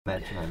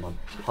mention I'm on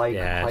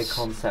high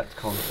concept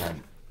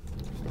content.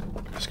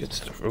 That's good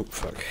stuff. Oh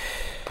fuck.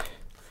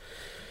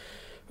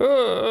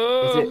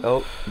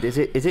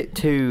 Is it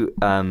too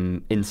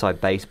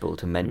inside baseball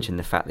to mention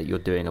the fact that you're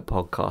doing a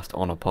podcast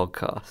on a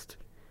podcast?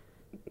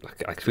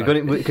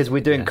 Because we're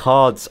doing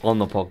cards on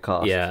the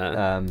podcast.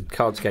 Yeah.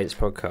 Cards Against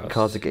podcasts.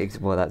 Cards Against.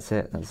 Well, that's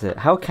it.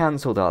 how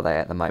cancelled are they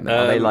at the moment?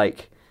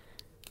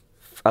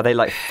 Are they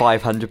like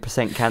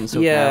 500%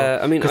 cancelled? Yeah,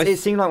 now? I mean, because it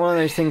seemed like one of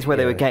those things where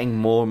they were getting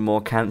more and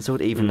more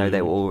cancelled, even though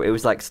they were all. It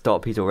was like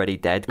stop, he's already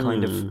dead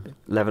kind of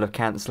level of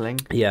cancelling.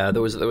 Yeah,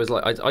 there was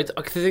like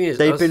the thing is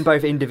they've been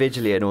both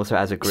individually and also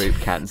as a group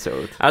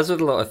cancelled. As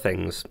with a lot of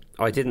things,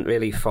 I didn't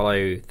really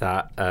follow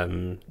that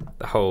the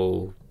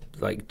whole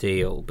like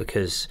deal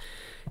because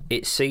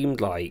it seemed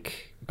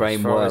like.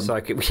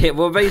 Brainworm.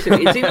 Well,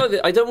 basically, it seemed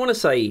like I don't want to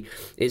say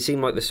it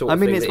seemed like the sort of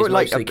thing that is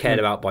mostly cared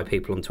about by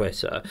people on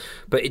Twitter,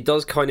 but it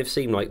does kind of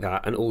seem like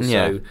that. And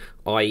also,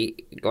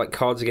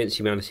 Cards Against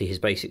Humanity has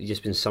basically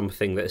just been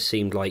something that has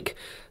seemed like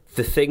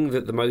the thing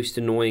that the most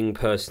annoying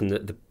person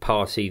at the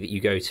party that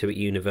you go to at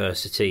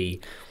university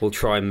will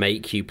try and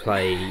make you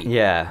play.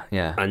 Yeah.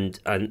 And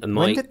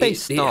when did they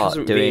start it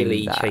hasn't doing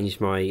really that? Changed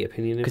my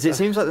opinion. Because it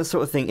seems like the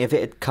sort of thing. If it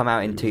had come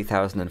out in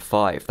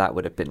 2005, that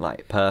would have been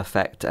like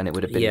perfect, and it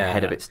would have been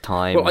ahead of its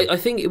time. Well, I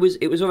think it was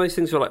one of those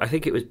things where I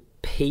think it was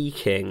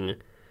peaking.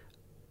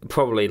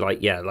 Probably around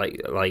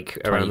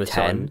the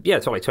time,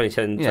 it's like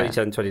 2010,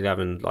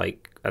 2011,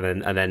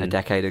 and then a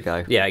decade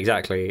ago. Yeah,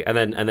 exactly. And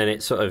then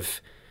it sort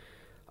of.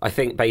 I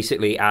think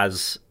basically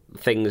as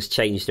things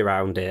changed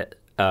around it,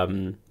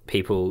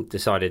 people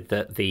decided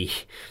that the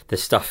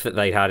stuff that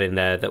they had in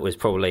there that was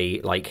probably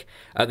like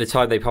at the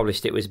time they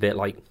published it was a bit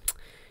like,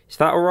 is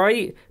that all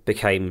right?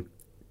 Became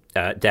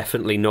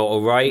definitely not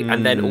all right.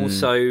 And then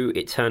also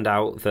it turned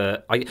out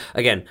that I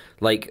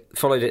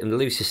followed it in the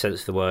loosest sense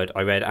of the word.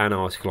 I read an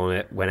article on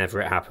it whenever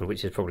it happened,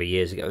 which is probably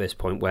years ago at this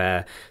point,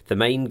 where the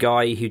main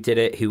guy who did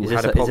it, who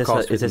had a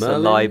podcast with Merlin... Is this a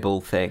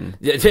libel thing?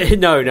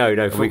 No.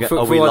 Are we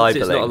libeling?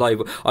 It's not a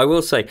libel. I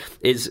will say,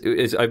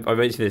 I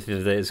mentioned this the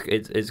other day,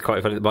 it's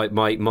quite funny.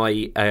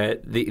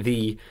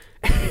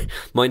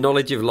 My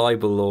knowledge of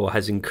libel law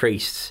has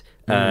increased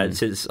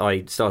since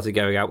I started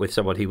going out with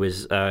someone who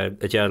was a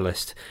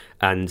journalist,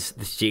 and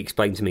she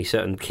explained to me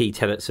certain key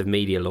tenets of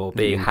media law,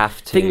 being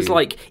things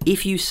like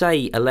if you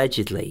say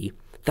allegedly,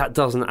 that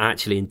doesn't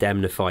actually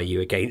indemnify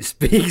you against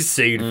being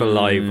sued for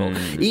libel.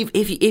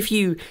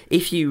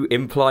 If you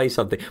imply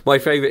something, my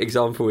favourite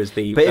example is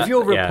the. But if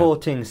you're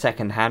reporting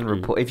second-hand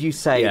report, if you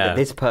say that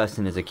this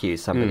person has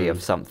accused somebody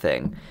of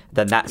something,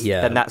 then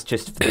that's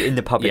just in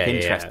the public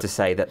interest to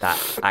say that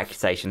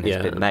accusation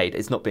has been made.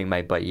 It's not being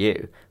made by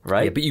you,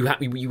 right? Yeah, but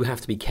you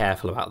have to be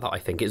careful about that. I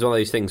think it's one of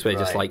those things where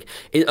just like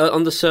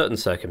under certain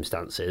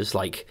circumstances,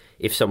 like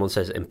if someone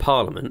says it in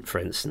Parliament, for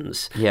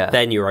instance,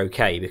 then you're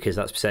okay because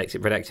that's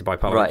protected by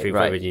parliamentary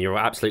privilege, and you're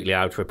absolutely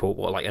allowed to report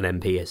what like an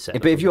MP has said.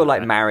 But if you're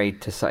like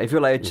married to, if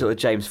you're like a sort of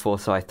James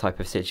Forsyth type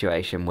of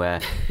situation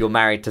where you're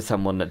married to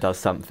someone that does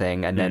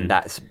something, and then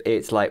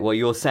it's like, well,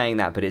 you're saying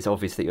that, but it's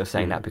obvious that you're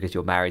saying that because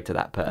you're married to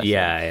that person.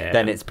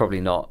 Then it's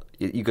probably not.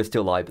 You're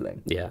still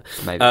libeling. Yeah.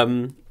 Maybe.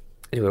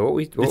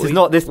 Anyway,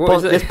 this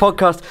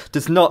podcast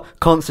does not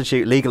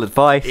constitute legal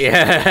advice.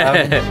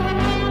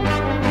 Yeah.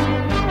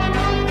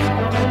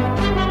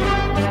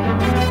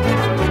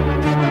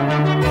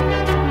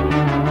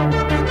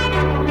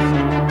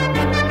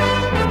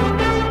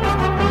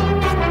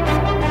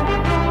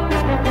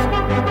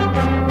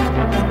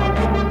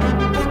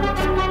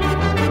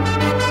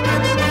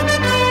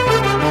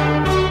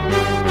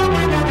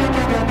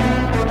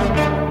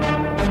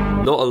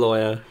 Not a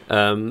lawyer,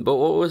 but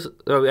what was?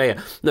 Oh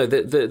yeah. No,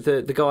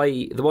 the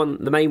guy,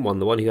 the main one,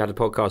 the one who had a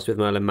podcast with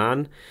Merlin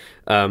Mann.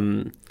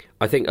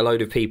 I think a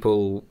load of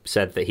people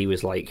said that he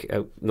was like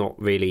not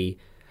really.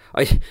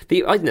 I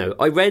don't know.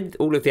 I read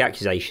all of the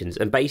accusations,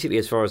 and basically,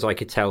 as far as I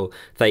could tell,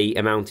 they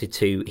amounted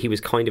to he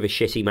was kind of a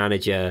shitty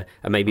manager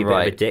and maybe a bit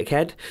of a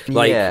dickhead.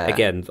 Like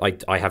again,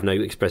 I have no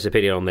express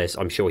opinion on this.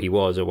 I'm sure he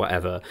was or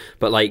whatever,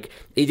 but like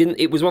he didn't.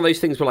 It was one of those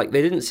things where like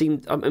they didn't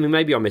seem. I mean,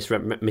 maybe I'm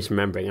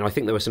misremembering, and I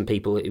think there were some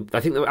people. I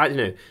don't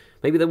know.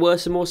 Maybe there were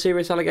some more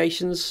serious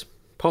allegations.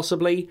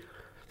 Possibly,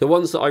 the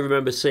ones that I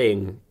remember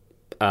seeing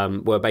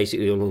were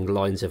basically along the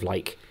lines of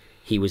like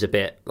he was a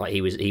bit like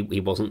he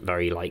wasn't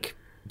very like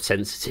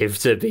sensitive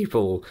to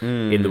people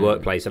in the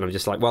workplace, and I'm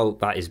just like, well,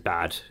 that is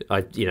bad.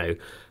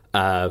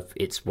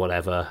 It's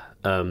whatever.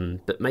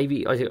 But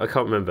maybe I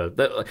can't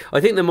remember. I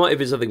think there might have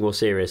been something more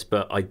serious,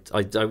 but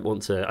I don't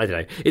want to. I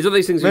don't know. It's one of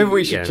those things. Maybe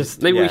we should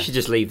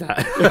just leave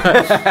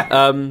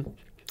that.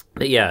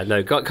 But yeah,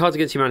 no. Cards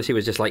Against Humanity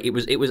was just like it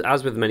was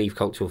as with many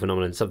cultural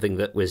phenomena, something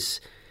that was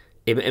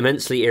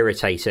immensely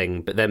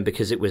irritating. But then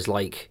because it was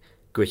like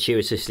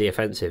gratuitously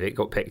offensive, it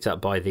got picked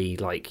up by the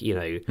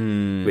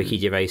Ricky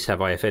Gervais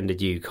 "Have I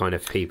offended you" kind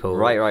of people,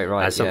 right,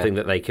 as something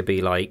that they could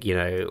be like,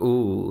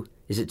 ooh,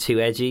 is it too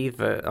edgy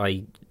that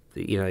I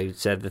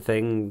said the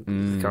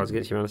thing, Cards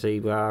Against Humanity,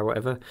 blah,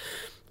 whatever.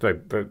 Very,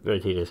 very, very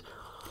tedious.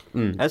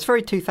 That's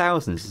very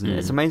 2000s, isn't it?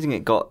 It's amazing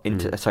it got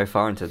into so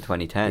far into the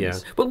 2010s. Yeah,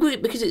 well,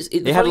 because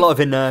it had a lot of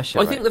inertia.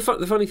 I think the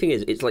funny thing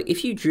is, it's like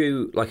if you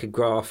drew like a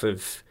graph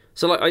of.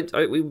 So like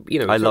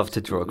I love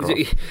to draw a graph.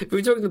 We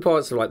were talking in the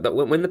past of like that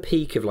when the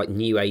peak of like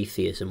new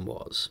atheism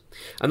was,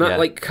 and that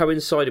like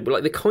coincided with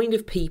like the kind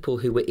of people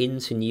who were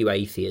into new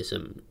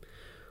atheism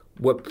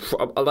were,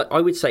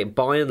 I would say,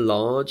 by and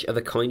large, are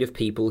the kind of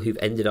people who've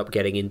ended up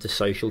getting into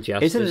social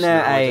justice. Isn't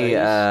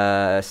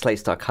there a Slate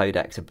Star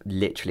Codex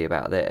literally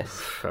about this?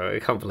 I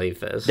can't believe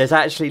this. It's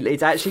actually. I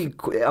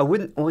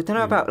don't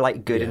know about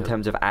like good in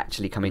terms of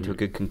actually coming to a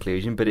good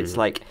conclusion, but it's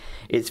like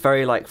it's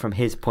very like from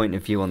his point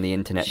of view on the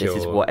internet. This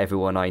is what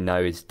everyone I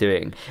know is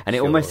doing, and it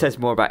almost says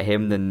more about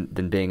him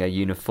than being a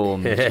universal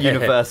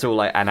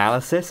like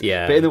analysis.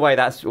 Yeah. But in a way,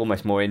 that's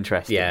almost more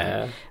interesting.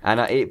 Yeah.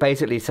 And it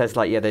basically says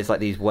like there's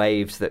like these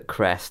waves that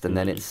crest, and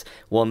then it's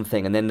one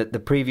thing, and then the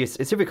previous.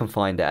 See if we can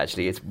find it.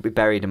 Actually, it's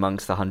buried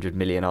amongst the 100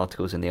 million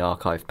articles in the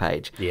archive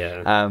page.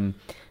 Yeah.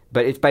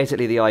 But it's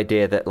basically the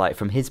idea that, like,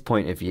 from his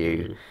point of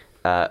view,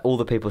 all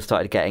the people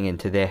started getting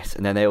into this,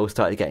 and then they all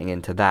started getting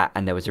into that,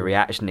 and there was a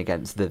reaction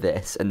against the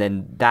this, and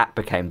then that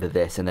became the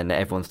this, and then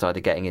everyone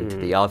started getting into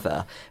the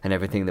other, and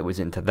everything that was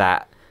into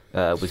that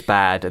was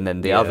bad, and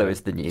then the other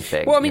is the new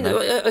thing. Well, I mean,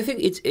 I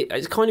think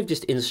it's kind of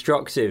just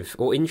instructive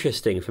or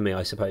interesting for me,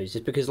 I suppose,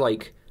 just because,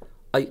 like,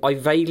 I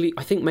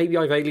think maybe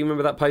I vaguely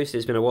remember that post.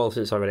 It's been a while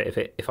since I read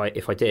it. If I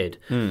did,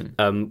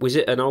 was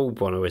it an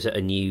old one or was it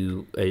a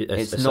new?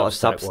 It's not a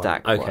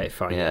Substack one. Okay,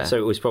 fine. Yeah. So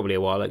it was probably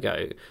a while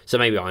ago. So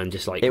maybe I'm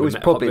just like it was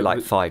probably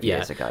like 5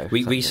 years ago.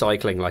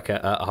 Recycling like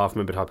a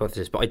half-remembered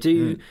hypothesis, but I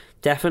do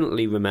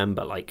definitely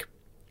remember like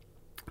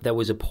there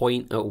was a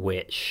point at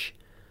which,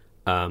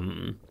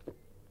 there's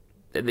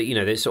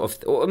sort of,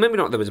 or maybe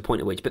not. There was a point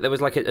at which, but there was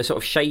like a sort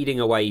of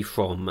shading away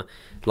from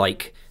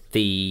like.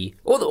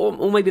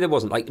 Or maybe there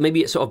wasn't, like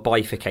maybe it sort of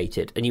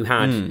bifurcated, and you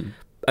had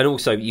and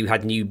also you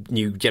had new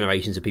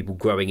generations of people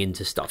growing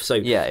into stuff. So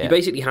you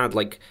basically had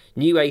like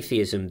new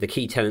atheism, the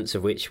key tenets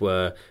of which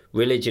were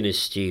religion is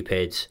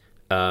stupid,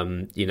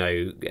 and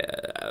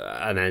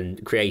then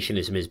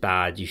creationism is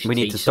bad. We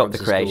need to stop the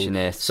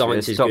creationists.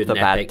 Science is stop good the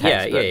and bad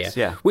epic.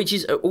 Yeah. Which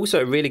is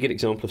also a really good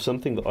example of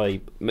something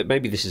that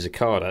maybe this is a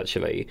card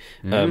actually.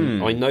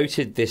 I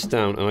noted this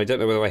down, and I don't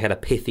know whether I had a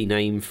pithy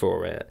name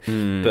for it,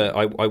 but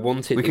I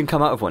wanted. We can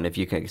come up with one if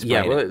you can explain.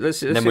 Yeah, well, let's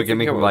then we can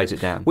write it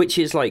down. Which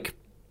is like.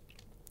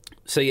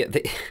 So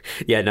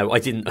no, I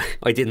didn't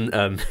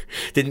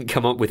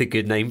come up with a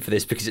good name for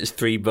this because it's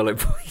 3 bullet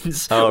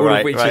points, all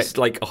of which is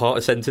like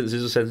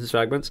sentences or sentence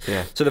fragments.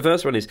 Yeah. So the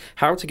first one is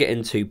how to get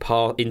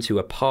into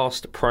a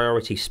past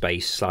priority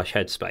space /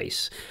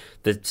 headspace.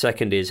 The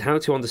second is how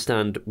to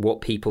understand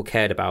what people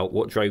cared about,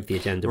 what drove the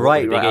agenda,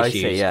 what were the big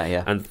issues. I see,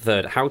 yeah. And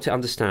third, how to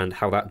understand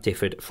how that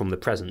differed from the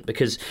present.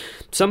 Because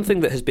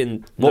something that has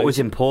been what was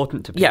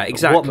important to people. Yeah,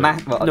 exactly.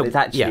 It's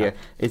actually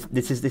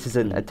this is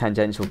a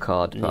tangential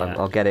card. But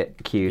I'll get it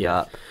queued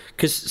up.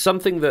 Because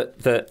something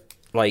that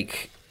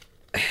like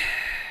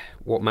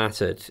what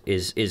mattered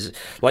is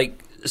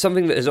like.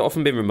 Something that has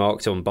often been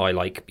remarked on by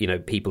like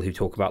people who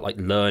talk about like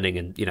learning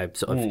and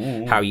sort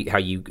of how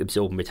you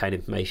absorb and retain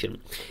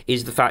information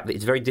is the fact that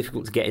it's very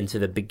difficult to get into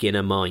the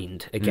beginner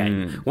mind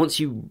again. Once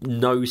you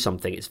know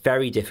something, it's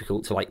very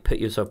difficult to like put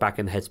yourself back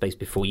in the headspace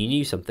before you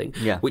knew something.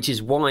 Yeah. Which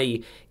is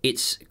why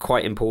it's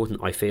quite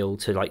important, I feel,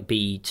 to like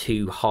be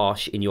too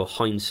harsh in your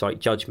hindsight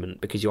judgment,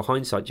 because your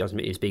hindsight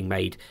judgment is being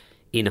made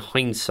in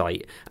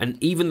hindsight, and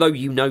even though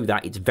you know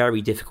that, it's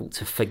very difficult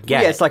to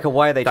forget. Yeah, it's like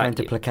why are they trying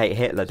to placate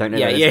Hitler? Don't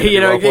know.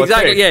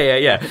 Exactly.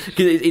 Yeah.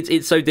 Because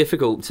it's so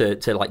difficult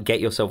to like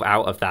get yourself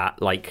out of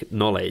that like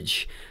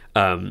knowledge,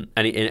 and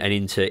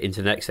into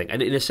the next thing.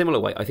 And in a similar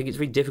way, I think it's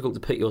very difficult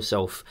to put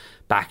yourself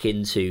back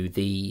into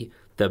the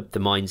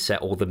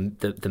mindset or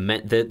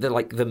the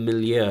like the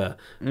milieu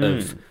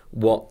of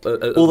what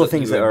all the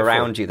things that are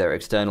around you that are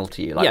external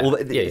to you, like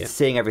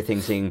seeing everything,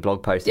 seeing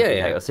blog posts,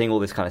 or seeing all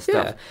this kind of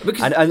stuff,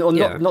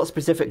 not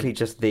specifically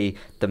just the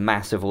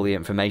mass of all the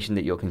information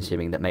that you're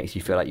consuming that makes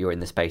you feel like you're in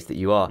the space that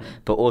you are,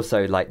 but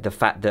also like the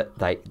fact that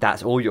like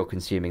that's all you're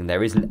consuming.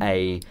 There isn't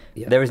a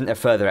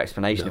further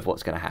explanation of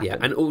what's going to happen. Yeah,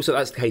 and also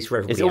that's the case for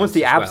everybody. It's almost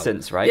the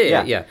absence,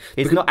 right? Yeah.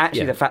 It's not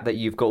actually the fact that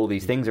you've got all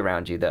these things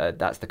around you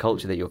that's the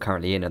culture that you're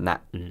currently in, and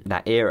that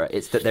era.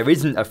 It's that there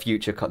isn't a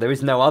future. There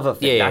is no other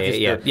thing.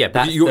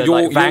 But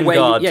your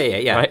vanguard.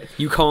 Right?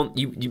 You can't.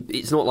 You.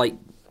 It's not like.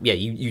 Yeah.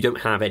 You don't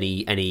have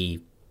any.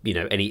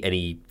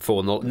 Any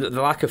foreknowledge.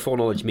 The lack of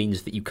foreknowledge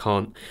means that you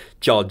can't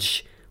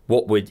judge.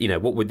 What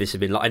would this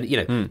have been like?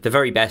 And the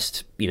very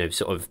best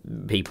sort of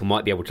people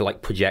might be able to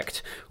like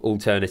project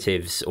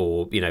alternatives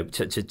or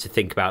to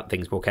think about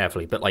things more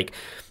carefully. But like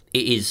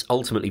it is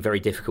ultimately very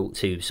difficult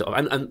to sort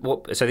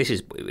of so this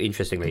is,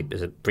 interestingly,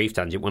 as a brief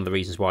tangent, one of the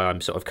reasons why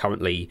I'm sort of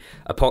currently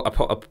a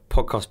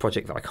podcast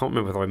project that I can't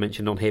remember whether I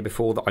mentioned on here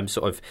before, that I'm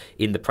sort of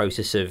in the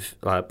process of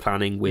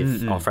planning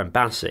with our friend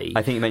Bassi.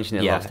 I think you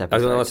mentioned it last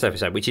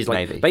episode. Which is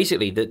like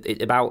basically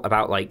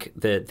about like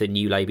the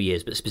new Labour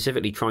years, but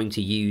specifically trying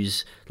to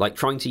use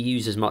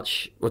as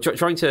much, or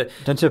trying to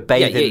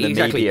bathe in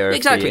the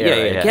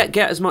media.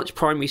 Get as much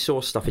primary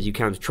source stuff as you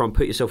can to try and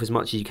put yourself as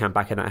much as you can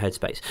back in that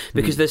headspace,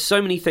 because there's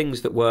so many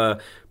things that were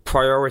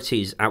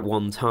priorities at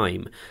one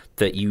time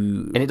that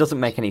and it doesn't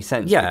make any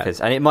sense,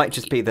 and it might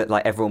just be that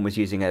like everyone was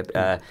using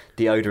a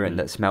deodorant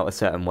that smelled a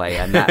certain way,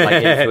 and that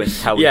like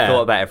influenced how we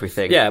thought about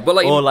everything, but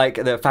like, or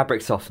like the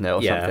fabric softener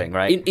or something,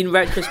 right? In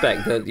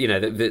retrospect,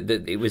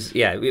 it was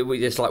it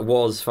just like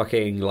was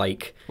fucking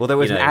like, well, there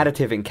was an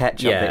additive in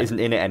ketchup that isn't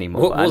in it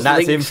anymore, and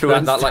that's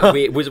influenced that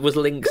like was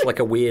Lynx like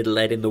a weird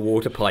lead in the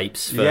water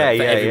pipes for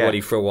everybody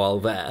for a while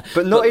there,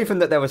 but not even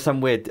that there was some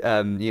weird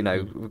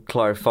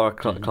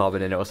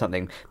chlorofluorocarbon in it or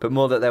something, but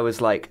more that there was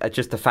like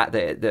just the fact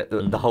that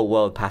the whole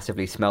world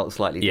passively smelt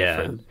slightly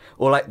different,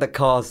 or like the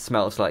cars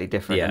smelt slightly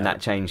different, and that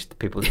changed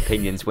people's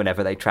opinions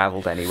whenever they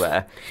travelled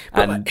anywhere.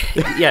 And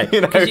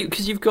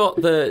because you've got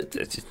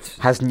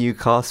has new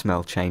car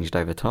smell changed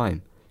over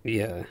time?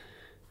 Yeah,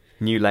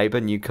 new Labour,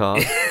 new car,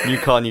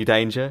 new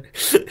danger.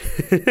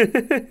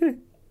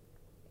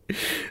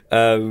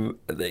 I'm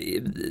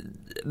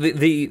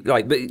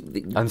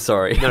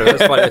sorry. No,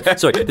 that's fine.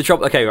 Sorry. The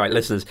trouble. Okay, right,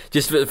 listeners.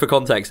 Just for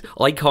context,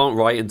 I can't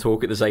write and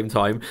talk at the same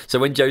time. So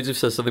when Joseph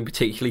says something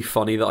particularly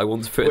funny that I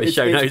want to put in the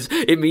show notes,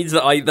 it means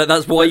that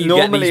that's why you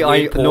get these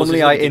weird pauses.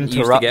 Normally I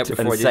interrupt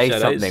and say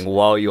something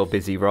while you're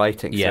busy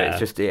writing. Yeah.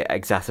 So it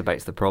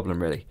exacerbates the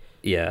problem, really.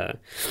 Yeah.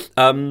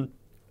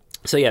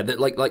 So yeah,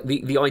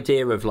 the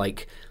idea of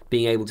like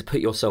being able to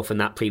put yourself in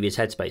that previous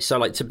headspace. So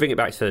like, to bring it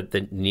back to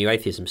the new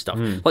atheism stuff,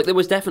 like there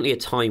was definitely a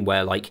time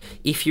where like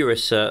if you're a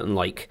certain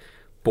like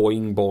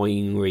boing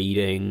boing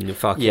reading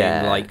fucking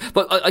like,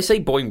 but I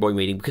say boing boing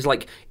reading because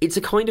like it's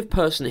a kind of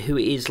person who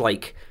is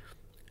like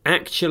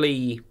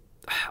actually,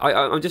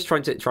 I'm just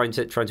trying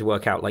to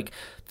work out like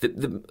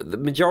the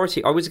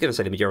majority. I was going to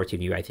say the majority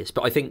of new atheists,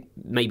 but I think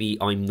maybe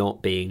I'm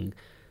not being.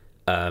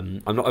 I'm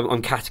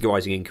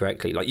categorizing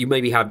incorrectly. Like you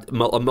maybe have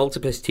a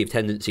multiplicity of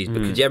tendencies,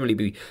 but can generally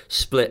be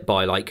split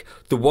by like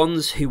the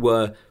ones who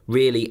were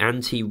really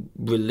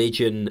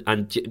anti-religion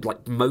and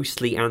like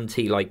mostly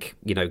anti like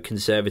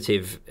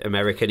conservative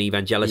American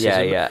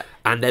evangelicism,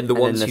 and then the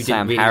ones who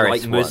didn't really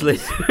like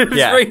Muslims.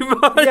 Very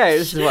much.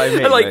 This is what I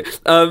mean.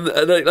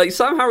 Like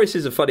Sam Harris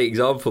is a funny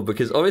example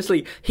because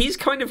obviously he's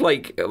kind of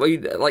like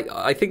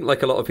I think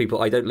like a lot of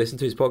people, I don't listen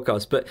to his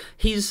podcast, but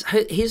his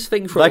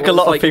thing for like a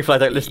lot of people I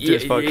don't listen to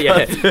his podcast.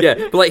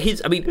 But like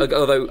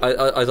although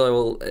as I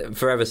will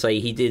forever say,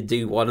 he did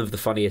do one of the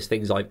funniest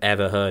things I've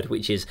ever heard,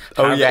 which is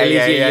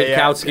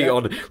Yankowski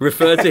on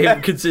refer to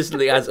him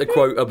consistently as a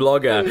quote a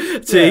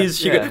blogger to his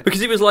sugar, because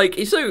he was like,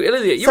 he's so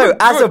Elliot,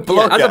 as a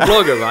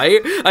blogger,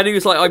 right? And he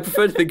was like, I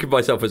prefer to think of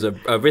myself as a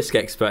risk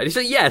expert. And he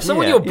said,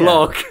 on your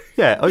blog.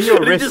 On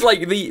your risk, just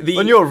like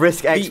on your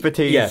risk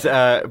expertise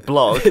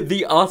blog.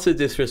 The utter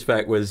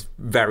disrespect was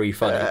very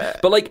funny.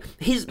 But like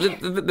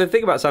the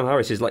thing about Sam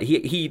Harris is like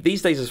he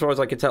these days, as far as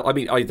I can tell, I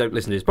mean I don't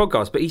listen to his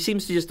podcast, but he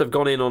seems to just have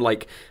gone in on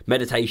like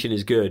meditation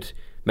is good.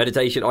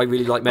 Meditation, I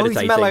really like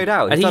meditating. He's mellowed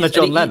out. He's done a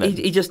John Lennon.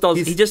 He just does.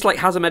 He just like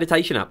has a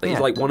meditation app that is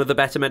like one of the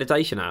better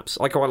meditation apps.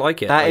 I quite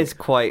like it. That is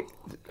quite.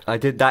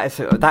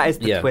 That is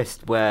the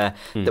twist where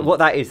what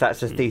that is.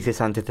 That's a thesis,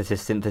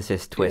 antithesis,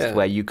 synthesis twist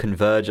where you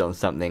converge on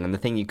something, and the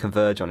thing you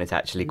converge on is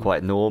actually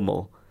quite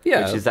normal.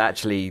 Yeah, which is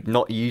actually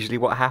not usually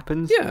what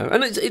happens. Yeah,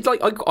 and it's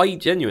like I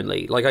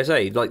genuinely, like I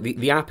say, like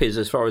the app is,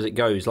 as far as it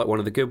goes, like one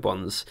of the good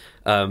ones.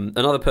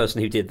 Another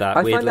person who did that,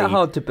 I find that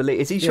hard to believe.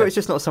 Is he sure it's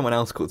just not someone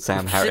else called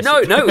Sam Harris? No,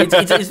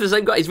 it's the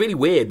same guy. It's really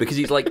weird because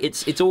he's like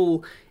it's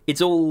all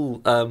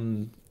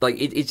like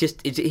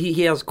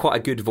he has quite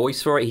a good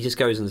voice for it. He just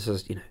goes and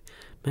says,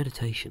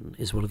 meditation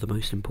is one of the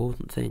most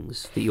important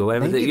things that you'll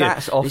ever do.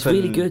 It's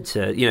really good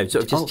to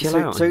sort of just chill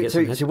out. So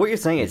what you're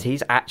saying is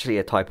he's actually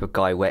a type of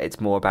guy where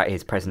it's more about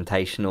his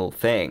presentational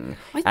thing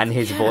and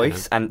his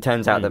voice, and it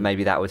turns out that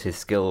maybe that was his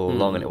skill all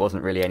along, and it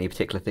wasn't really any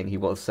particular thing he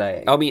was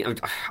saying. I mean,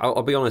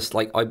 I'll be honest.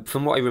 Like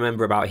from what I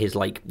remember about his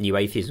like new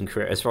atheism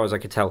career, as far as I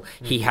could tell,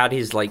 he had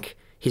his like.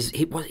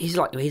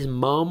 His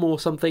mum or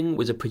something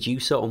was a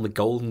producer on the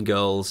Golden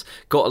Girls,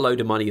 got a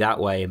load of money that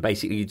way, and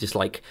basically just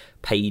like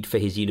paid for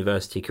his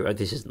university career.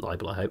 This isn't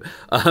libel, I hope,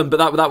 but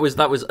that was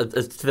to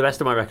the best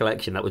of my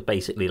recollection, that was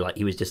basically like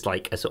he was just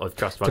like a sort of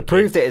trust fund. To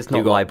prove that it's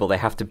not libel, they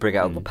have to bring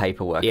out the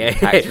paperwork, and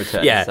tax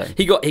returns. So.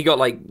 He got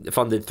like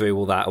funded through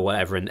all that or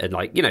whatever, and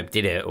like did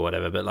it or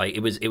whatever. But like it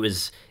was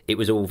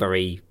all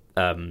very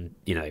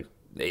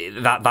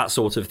that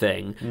sort of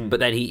thing,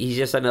 but then he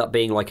just ended up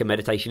being like a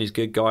meditation is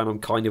good guy, and I'm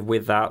kind of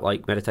with that.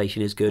 Like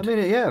meditation is good. I mean,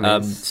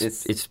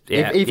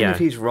 even if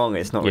he's wrong,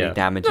 it's not really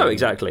damaging. No,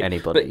 exactly.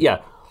 Anybody.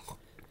 But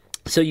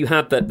so you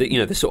had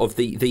the sort of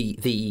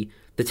the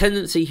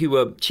tendency who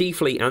were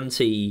chiefly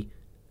anti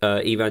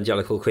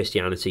evangelical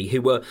Christianity,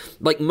 who were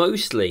like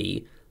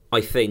mostly,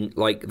 I think,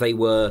 like they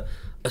were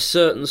a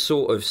certain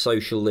sort of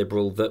social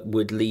liberal that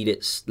would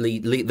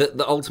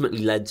that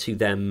ultimately led to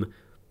them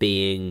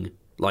being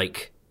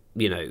like,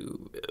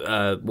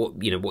 what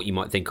you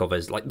might think of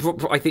as like,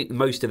 I think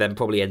most of them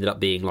probably ended up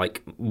being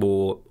like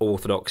more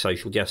orthodox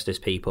social justice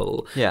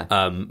people,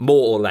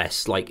 more or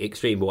less like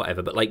extreme or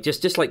whatever, but like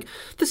just like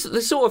the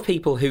sort of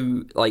people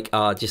who like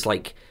are just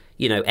like,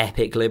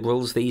 epic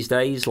liberals these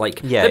days.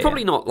 Like they're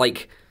probably not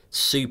like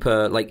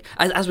super like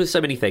as with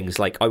so many things.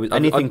 Like to own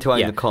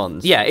the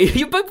cons.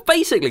 Yeah, but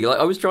basically, like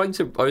I was trying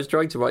to write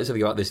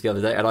something about this the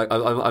other day, and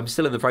I'm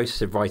still in the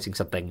process of writing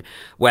something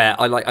where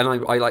I like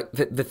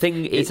the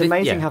thing. It's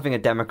amazing having a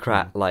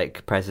Democrat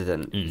like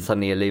president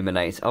suddenly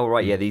illuminates. Oh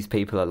right, these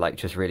people are like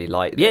just really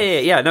like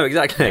this. No,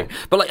 exactly. Yeah.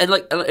 But like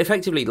and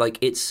effectively, like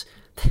it's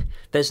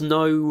there's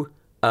no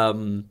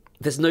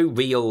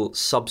real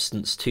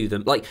substance to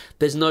them. Like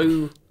there's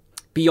no.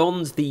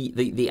 Beyond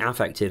the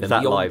affective and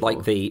beyond libel?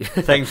 Like the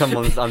saying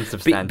someone's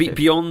unsubstantive,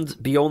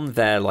 beyond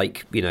their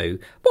like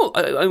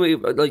I mean,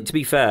 like to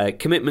be fair,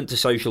 commitment to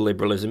social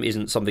liberalism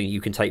isn't something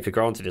you can take for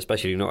granted,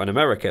 especially not in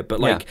America. But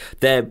like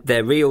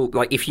they're real.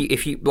 Like if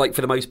you like for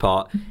the most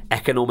part,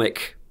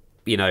 economic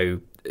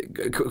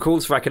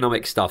calls for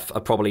economic stuff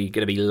are probably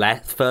going to be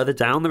further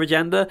down their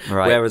agenda.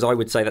 Right. Whereas I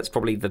would say that's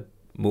probably the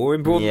more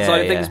important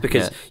side of things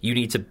because you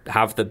need to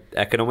have the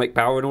economic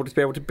power in order to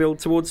be able to build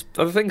towards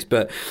other things.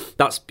 But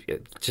that's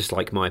just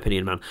like my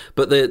opinion, man.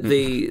 But the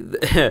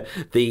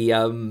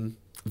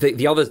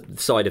other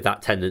side of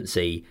that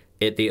tendency,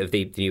 of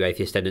the new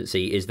atheist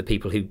tendency, is the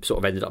people who sort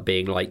of ended up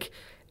being like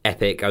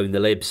epic own the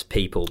libs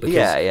people,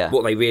 because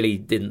what they really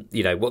didn't,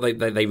 what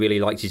they really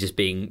liked is just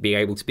being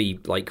able to be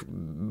like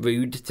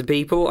rude to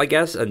people, I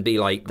guess, and be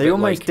like they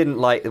almost didn't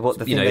like what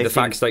the thing the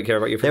facts don't care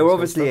about your. They were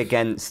obviously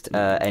against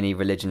any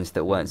religions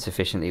that weren't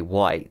sufficiently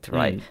white,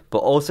 right? But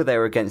also they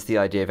were against the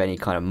idea of any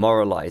kind of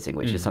moralizing,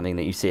 which is something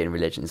that you see in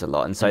religions a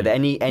lot. And so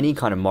any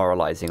kind of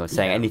moralizing or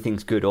saying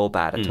anything's good or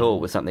bad at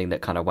all was something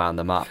that kind of wound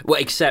them up. Well,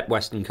 except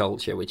Western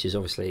culture, which is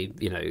obviously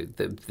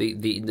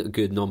the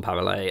good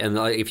non-parallel. And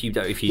if you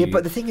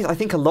but the thing is, I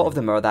think a lot of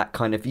them are that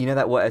kind of,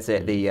 that what is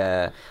it?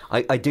 The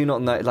I do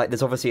not know. Like,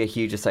 there's obviously a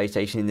huge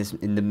association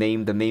in the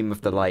meme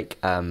of the like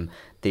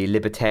the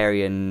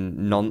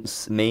libertarian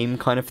nonce meme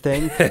kind of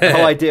thing. The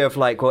whole idea of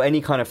like, well,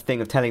 any kind of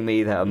thing of telling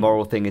me that a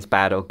moral thing is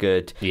bad or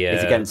good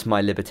is against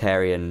my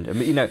libertarian.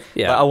 Like,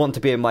 I want to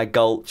be in my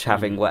gulch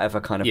having whatever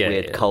kind of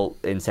weird cult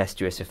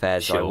incestuous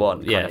affairs I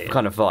want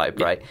kind of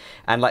vibe, right?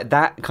 And like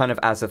that kind of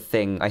as a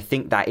thing, I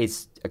think that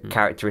is a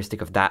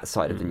characteristic of that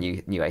side of the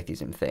new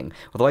atheism thing.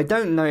 Although I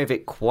don't know if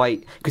it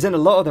quite, because then a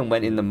lot of them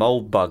went in the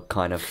mold bug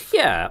kind of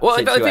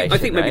I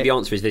think maybe the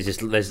answer is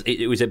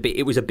it was a big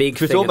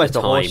thing. It's almost at the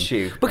a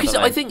horseshoe because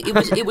I think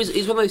it was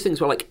one of those things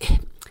where like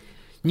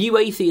new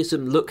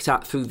atheism looked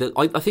at through the.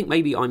 I think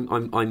maybe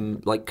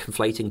I'm like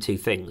conflating two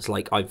things.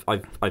 Like I've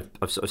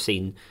sort of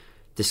seen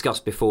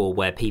discussed before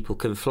where people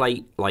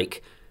conflate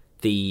like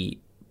the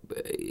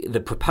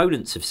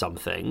proponents of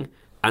something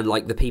and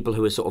like the people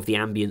who are sort of the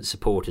ambient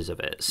supporters of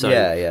it. So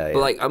but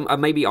like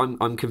maybe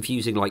I'm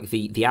confusing like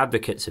the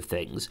advocates of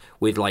things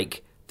with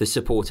like the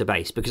supporter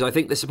base, because I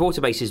think the supporter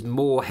base is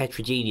more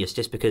heterogeneous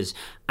just because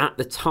at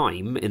the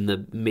time in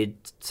the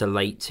mid to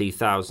late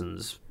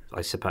 2000s,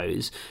 I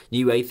suppose,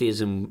 new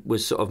atheism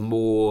was sort of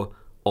more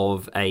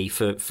of a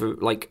for a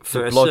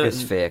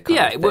blogosphere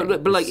certain,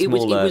 but like it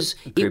was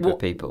group of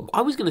people.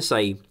 I was going to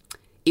say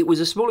it was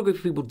a smaller group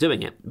of people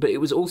doing it, but it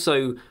was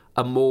also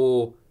a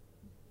more.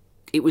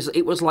 It was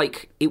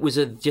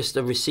just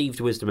a received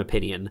wisdom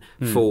opinion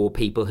for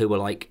people who were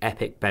like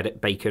epic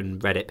bacon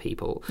Reddit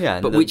people.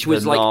 But which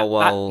was like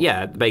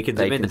bacon's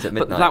at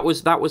midnight. But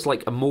that was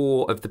like a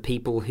more of the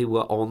people who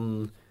were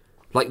on,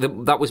 like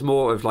that was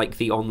more of like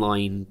the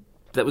online.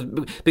 That was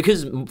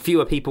because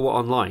fewer people were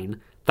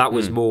online. That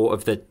was more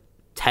of the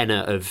tenor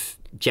of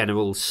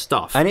general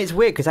stuff. And it's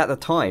weird because at the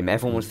time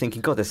everyone was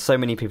thinking, God, there's so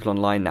many people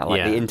online now.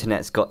 Like the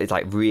internet's it's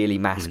like really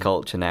mass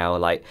culture now.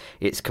 Like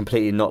it's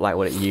completely not like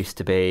what it used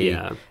to be.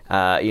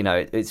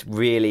 It's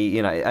really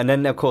and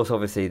then of course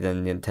obviously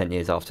then 10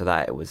 years after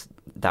that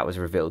that was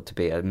revealed to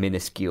be a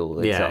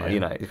minuscule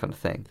kind of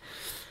thing.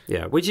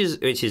 Yeah, which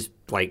is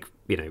like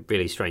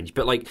really strange,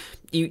 but like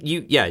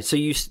so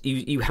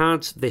you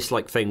had this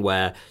like thing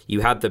where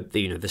you had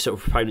the sort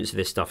of proponents of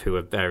this stuff who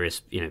are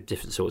various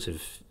different sorts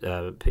of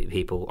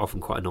people, often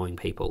quite annoying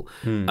people,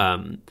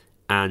 and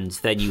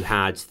then you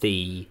had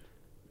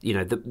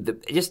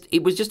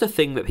it was just a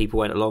thing that people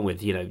went along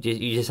with. You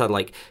just had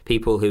like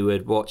people who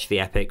would watch the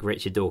epic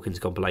Richard Dawkins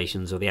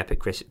compilations or the epic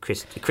Chris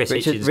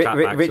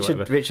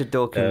Hitchens Richard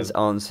Dawkins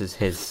answers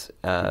his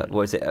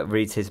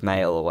reads his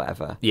mail or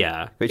whatever.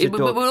 Yeah,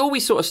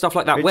 always sort of stuff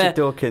like that. Richard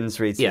Dawkins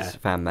reads his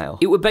fan mail.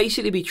 It would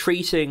basically be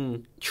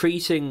treating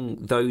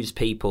those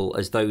people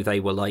as though they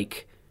were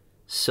like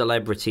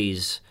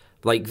celebrities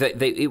Like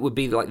it would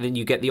be like then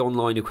you get the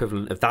online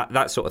equivalent of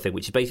that sort of thing,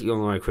 which is basically the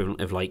online equivalent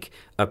of like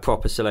a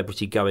proper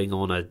celebrity going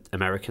on an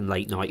American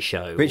late night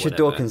show. Richard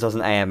Dawkins does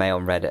an AMA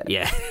on Reddit.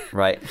 Yeah,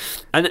 right.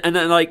 And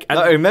then like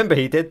no, remember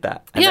he did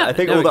that. And yeah, I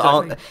think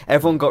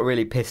everyone got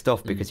really pissed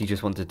off because he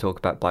just wanted to talk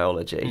about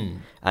biology,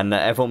 and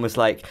everyone was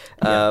like,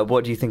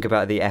 "What do you think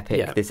about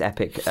this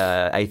epic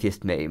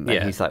atheist meme?"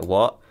 And he's like,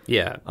 "What?"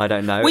 Yeah, I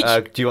don't know.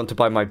 Do you want to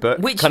buy my book?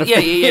 Which, kind of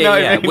thing, you know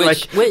what I mean?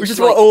 Which is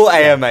like, what all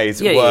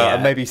AMAs were,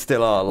 and maybe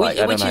still are. Like,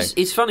 I don't know.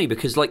 It's funny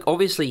because, like,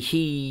 obviously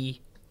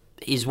he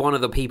is one of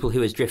the people who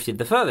has drifted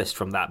the furthest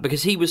from that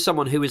because he was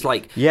someone who was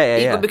like,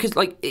 because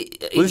like,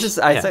 this is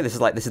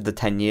the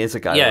 10 years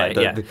ago,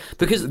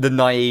 because the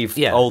naive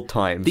old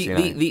times.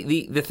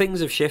 The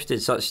things have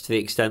shifted such to the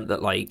extent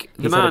that like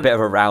he's had a bit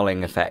of a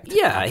Rowling effect.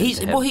 Yeah, he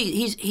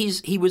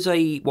was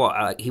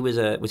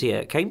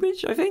at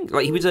Cambridge, I think.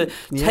 Like he was a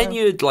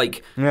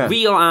tenured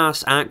real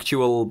ass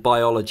actual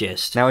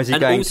biologist. Now is he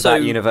going to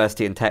that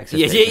university in Texas?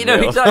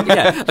 Exactly.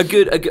 Yeah, a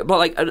good, but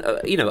like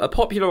a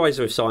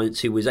popularizer of science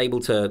who was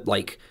able to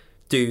like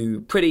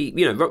do pretty,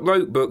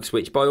 wrote books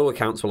which by all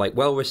accounts were like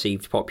well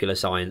received popular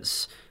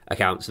science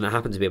accounts, and it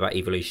happened to be about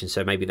evolution,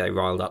 so maybe they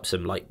riled up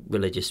some like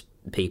religious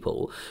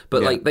people,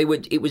 but like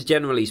it was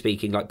generally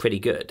speaking like pretty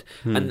good,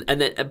 and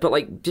then but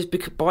like just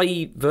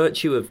by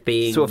virtue of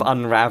being sort of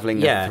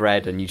unraveling the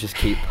thread, and you just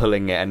keep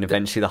pulling it, and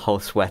eventually the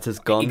whole sweater's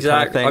gone.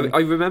 Exactly.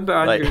 I remember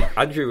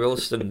Andrew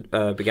Ralston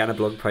began a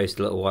blog post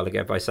a little while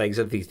ago by saying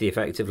something to the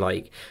effect of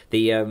like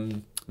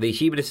the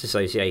Humanist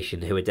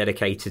Association, who are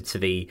dedicated to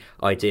the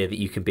idea that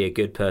you can be a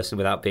good person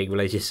without being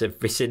religious, have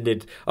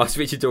asked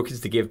Richard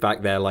Dawkins to give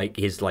back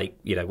his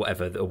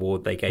whatever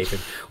award they gave him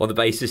on the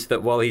basis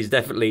that while he's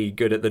definitely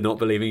good at the not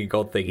believing in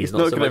God thing, he's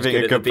not so much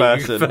good at the being a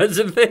good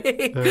person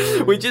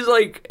thing. Which is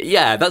like,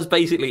 that's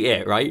basically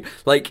it, right?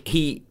 Like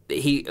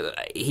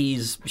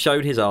he's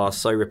shown his arse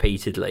so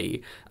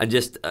repeatedly and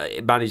just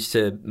managed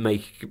to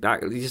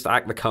act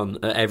the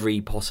cunt at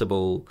every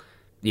possible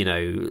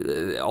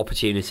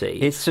opportunity.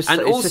 It's just,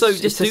 and it's also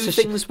just do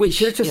things which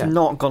should have just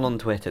not gone on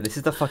Twitter. This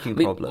is the fucking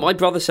problem. My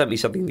brother sent me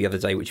something the other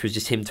day, which was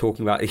just him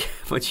talking about how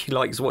much he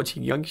likes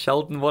watching young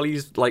Sheldon while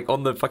he's like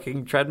on the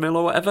fucking treadmill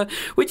or whatever.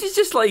 Which is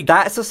just like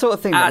that's the sort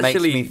of thing that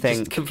makes me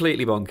think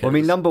completely bonkers. Well, I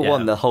mean, number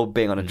one, the whole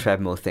being on a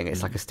treadmill thing.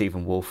 It's like a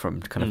Stephen Wolfram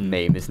kind of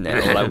meme, isn't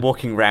it? Or like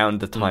walking around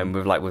the time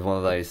with one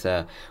of those.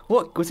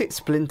 What was it?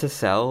 Splinter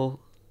Cell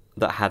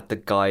that had the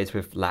guys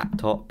with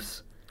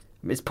laptops.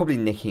 It's probably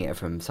nicking it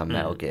from some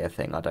Metal Gear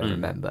thing. I don't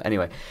remember.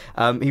 Anyway,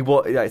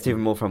 it's even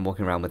more from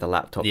walking around with a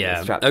laptop.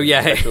 Strapped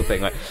special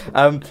thing. Right?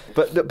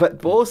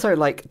 But also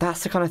like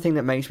that's the kind of thing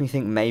that makes me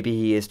think maybe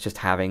he is just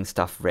having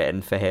stuff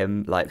written for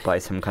him, like by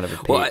some kind of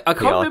a I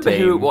can't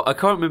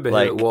remember who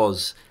it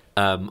was.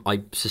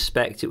 I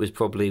suspect it was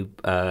probably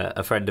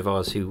a friend of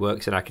ours who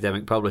works in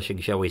academic publishing,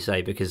 shall we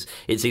say, because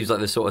it seems like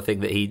the sort of thing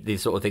that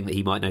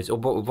he might know,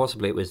 or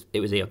possibly it was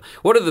Ian.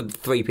 One of the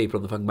three people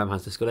on the fucking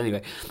memhazs Discord,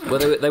 anyway.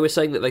 Well, they were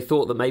saying that they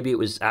thought that maybe it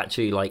was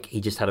actually like he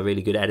just had a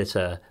really good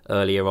editor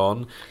earlier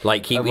on,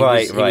 like he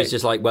was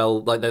just like,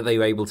 well, like they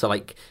were able to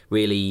like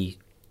really.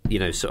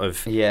 Sort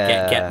of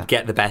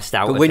get the best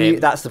out of him.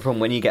 That's the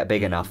problem. When you get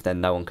big enough, then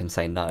no one can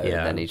say no,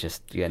 and then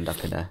you end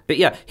up in a. But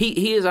yeah,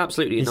 he is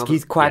absolutely.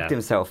 He's quagged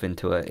himself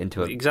into a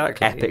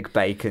exactly epic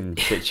bacon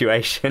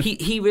situation.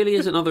 He really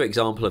is another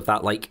example of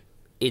that, like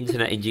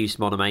internet-induced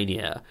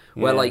monomania,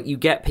 where like you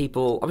get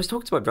people. I was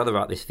talking to my brother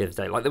about this the other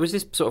day. Like there was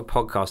this sort of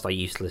podcast I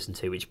used to listen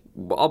to, which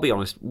I'll be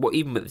honest,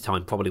 even at the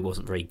time probably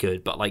wasn't very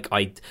good, but like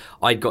I'd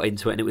got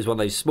into it, and it was one of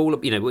those smaller,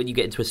 when you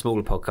get into a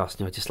smaller podcast, and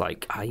you're just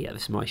like,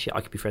 this is my shit.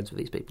 I could be friends with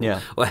these people,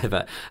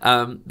 whatever.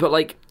 But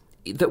like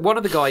one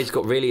of the guys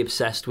got really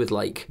obsessed with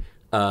like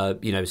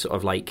sort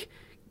of like.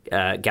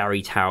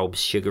 Gary Taub's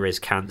 "Sugar is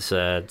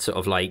Cancer," sort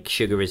of like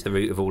 "Sugar is the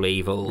root of all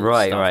evil,"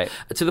 right.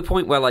 To the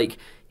point where like.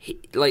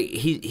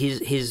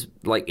 His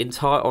like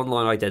entire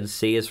online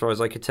identity, as far as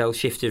I could tell,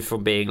 shifted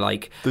from being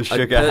like the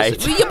sugar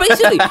hater. Yeah,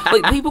 basically,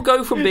 like people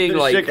go from being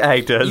like sugar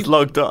hater has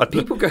logged on.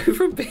 People go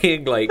from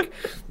being like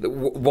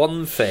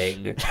one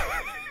thing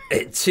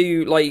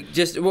to like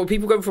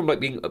people go from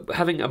like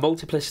having a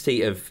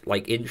multiplicity of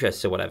like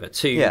interests or whatever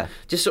to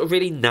just sort of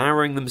really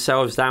narrowing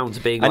themselves down to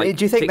being. And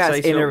do you think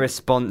that's in a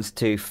response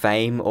to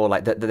fame, or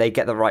like that they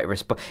get the right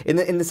response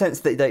in the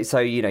sense that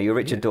you're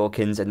Richard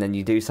Dawkins, and then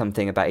you do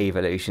something about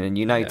evolution, and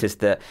you notice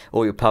that,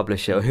 or your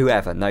publisher or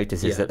whoever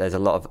notices that there's a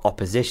lot of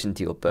opposition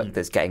to your book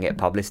that's getting it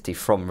publicity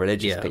from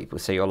religious people.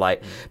 So you're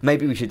like,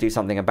 maybe we should do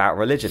something about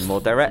religion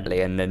more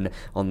directly, and then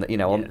on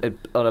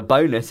a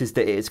bonus is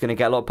that it's going to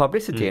get a lot of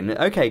publicity, and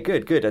okay.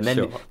 Good, and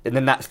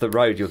then that's the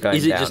road you're going down.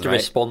 Is it just a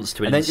response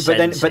to an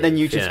incentive? But then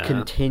you just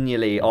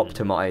continually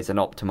optimize, and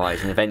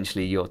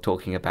eventually you're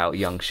talking about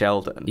young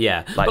Sheldon.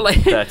 Yeah, like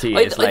 30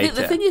 years later.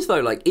 The thing is though,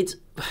 like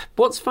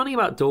what's funny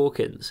about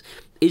Dawkins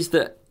is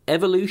that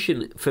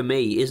evolution for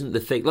me isn't the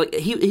thing. Like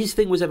his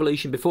thing was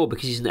evolution before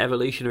because he's an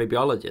evolutionary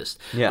biologist.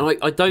 Yeah, and, like,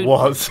 I don't.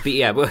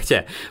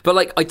 But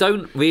like I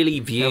don't really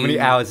view. How many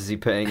hours is he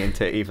putting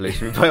into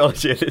evolutionary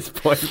biology at this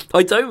point?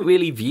 I don't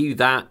really view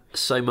that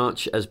so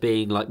much as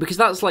being like, because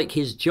that's like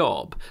his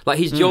job. Like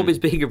his job is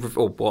being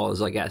or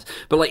was, I guess.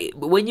 But like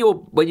when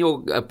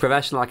you're a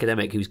professional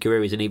academic whose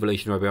career is in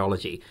evolutionary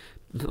biology.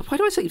 Why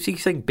do I keep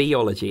saying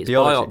biology? It's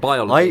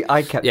biology.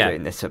 I kept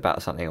doing this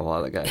about something a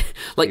while ago.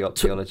 Like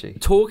biology.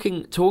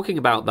 Talking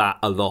about that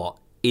a lot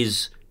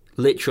is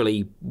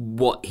literally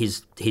what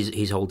his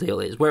whole deal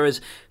is.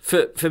 Whereas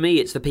for me,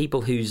 it's the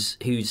people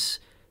whose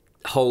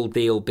whole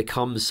deal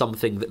becomes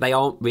something that they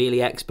aren't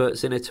really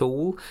experts in at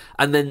all,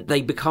 and then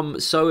they become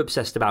so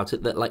obsessed about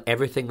it that like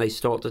everything they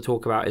start to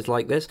talk about is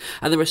like this.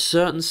 And there are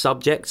certain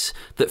subjects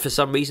that for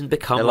some reason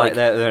become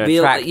they're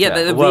real,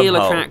 they're real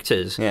wormhole.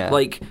 attractors. Yeah.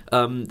 Like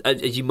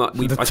as you might,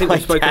 I think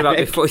we've spoken about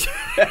before.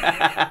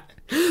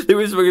 There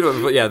was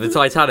the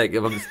Titanic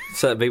among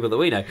certain people that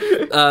we know,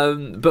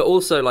 but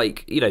also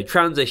like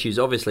trans issues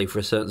obviously for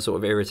a certain sort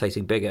of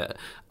irritating bigot,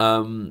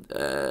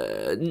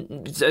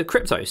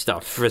 crypto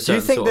stuff for a certain. Do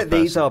you think sort that of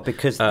these person. are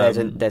because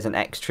there's an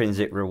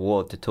extrinsic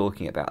reward to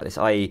talking about this?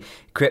 I.e.,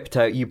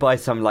 crypto, you buy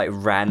some like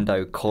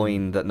rando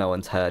coin that no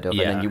one's heard of,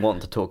 and then you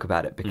want to talk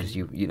about it because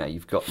you've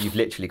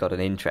literally got an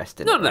interest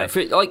in it. No,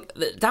 like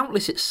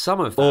doubtless it's some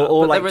of that,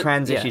 or like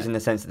trans issues in the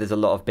sense that there's a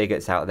lot of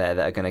bigots out there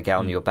that are going to get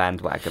on your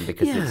bandwagon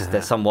because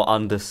they're somewhat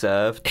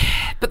underserved.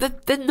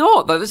 But they're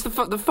not. That's the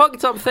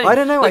fucked up thing. I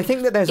don't know. Like, I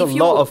think that there's a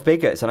lot of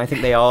bigots, and I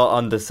think they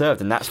are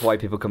underserved, and that's why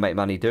people can make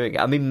money doing it.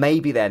 I mean,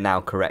 maybe they're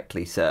now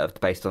correctly served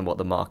based on what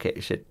the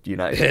market should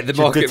determine.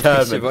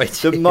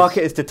 The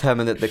market has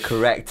determined that the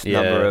correct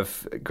number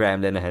of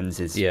Graham Linehans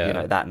is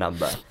that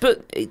number.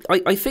 But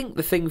I think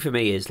the thing for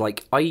me is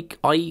like I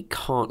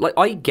can't, like,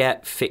 I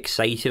get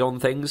fixated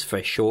on things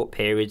for short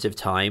periods of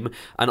time,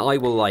 and I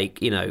will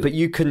But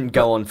you couldn't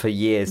go on for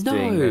years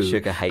doing a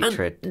sugar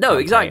hatred.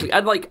 Exactly.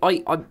 And like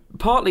I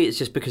partly it's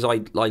just because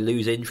I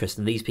lose interest,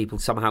 and these people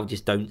somehow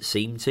just don't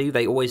seem to.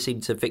 They always seem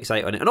to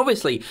fixate on it, and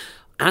obviously,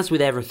 as with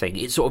everything,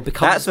 it sort of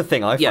becomes. That's the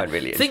thing I find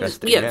really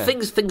interesting.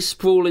 Things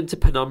sprawl into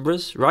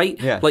penumbras, right?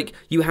 Yeah. Like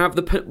you have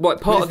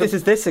this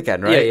is this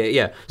again, right?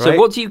 Yeah. So right?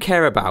 what do you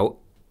care about?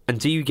 And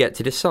do you get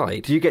to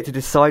decide? Do you get to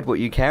decide what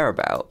you care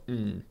about?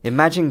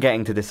 Imagine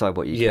getting to decide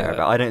what you care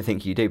about. I don't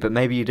think you do, but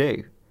maybe you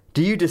do.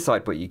 Do you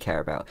decide what you care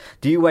about?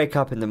 Do you wake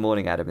up in the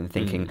morning, Adam, and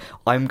thinking,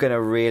 I'm going to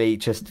really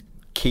just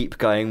keep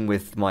going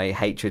with my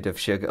hatred of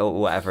sugar or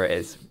whatever it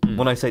is?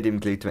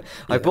 Monosodium glutamate.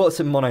 I bought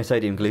some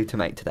monosodium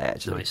glutamate today,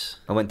 actually. Nice.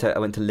 I went to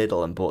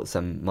Lidl and bought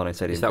some monosodium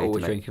glutamate. Is that what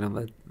we're drinking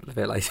on a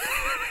bit later?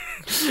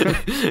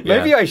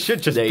 Maybe I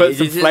should just put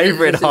some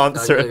flavour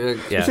enhancer.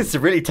 This is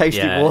really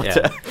tasty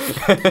water.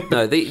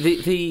 No,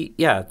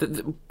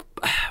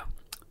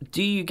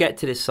 do you get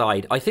to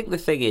decide? I think the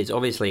thing is,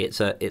 obviously,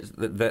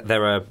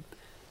 there are.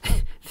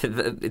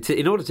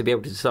 In order to be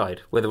able to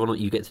decide whether or not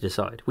you get to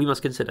decide, we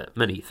must consider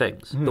many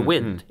things. The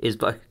wind is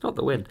not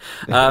the wind.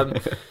 As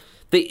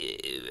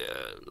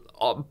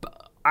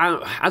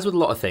with a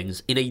lot of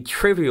things, in a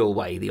trivial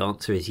way, the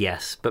answer is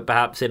yes, but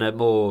perhaps in a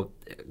more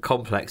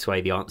complex way,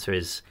 the answer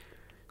is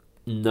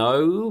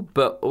no.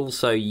 But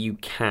also, you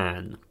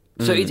can.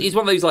 So it's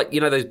one of those, like,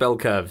 those bell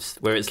curves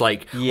where it's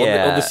like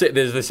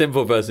there's the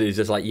simple person who's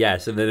just like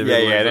yes, and then no,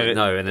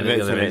 and then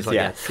the other is like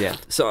yes. Yeah.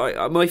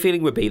 So my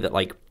feeling would be that,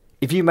 like,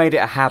 if you made it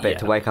a habit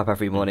to wake up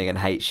every morning and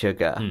hate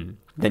sugar,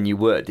 then you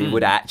would. It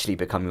would actually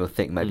become your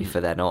thing, maybe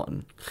for then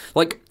on.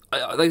 Like,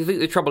 I think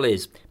the trouble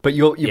is, but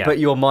your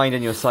mind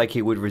and your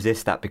psyche would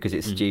resist that because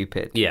it's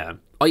stupid. Yeah,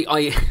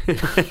 I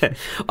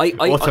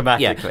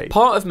automatically.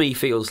 Part of me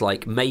feels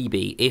like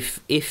maybe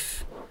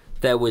if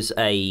there was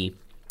if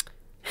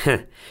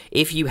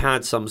you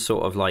had some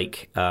sort of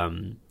like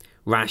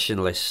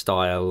rationalist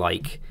style,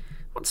 like,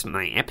 what's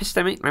my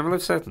epistemic level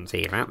of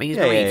certainty about these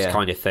beliefs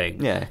kind of thing,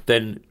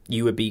 then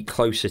you would be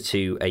closer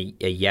to a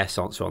yes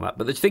answer on that.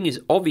 But the thing is,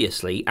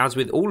 obviously, as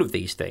with all of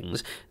these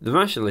things, the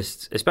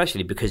rationalists,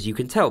 especially because you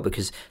can tell,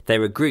 because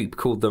they're a group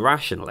called the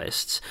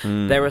rationalists,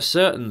 there are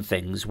certain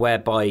things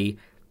whereby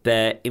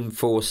they're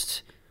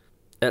enforced,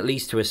 at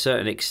least to a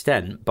certain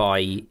extent,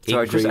 by.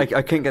 Sorry,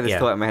 I couldn't get this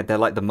thought out of my head. They're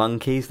like the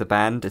monkeys, the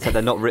band. It's like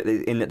they're not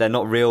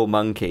real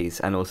monkeys,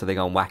 and also they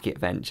go on wacky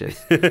adventures.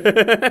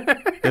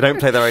 They don't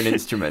play their own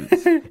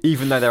instruments,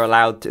 even though they're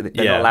allowed to.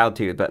 They're not allowed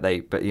to, but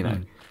they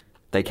can,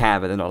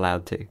 but they're not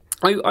allowed to.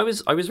 I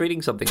was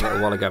reading something a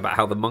little while ago about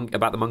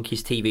about the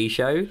Monkeys TV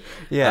show,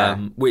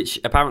 which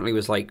apparently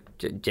was like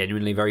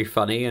genuinely very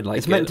funny and like.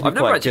 It's meant to be I've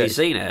never quite actually good.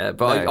 seen it,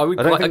 but I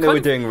don't think they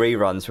were doing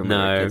reruns from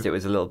kids. It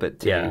was a little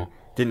bit too. Yeah.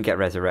 Didn't get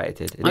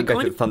resurrected. It didn't go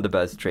through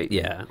Thunderbird's treat.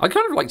 Yeah, I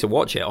kind of like to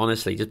watch it,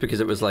 honestly, just because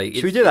it was like.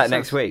 Should we do that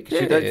next week?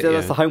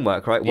 That's the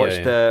homework, right?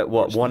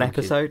 Watch one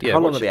episode? How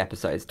long are the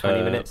episodes?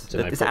 20 minutes?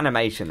 It's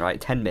animation, right?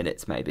 10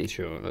 minutes, maybe.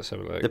 Sure, let's have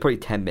a look. They're probably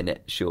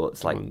 10-minute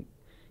shorts, like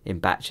in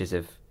batches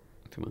of.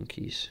 The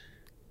Monkeys.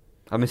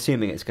 I'm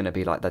assuming it's going to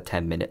be like the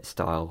 10-minute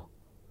style.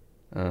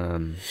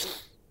 So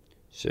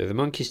the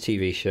Monkeys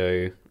TV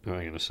show. Oh,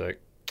 hang on a sec.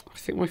 I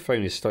think my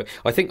phone is stuck.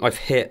 I think I've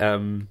hit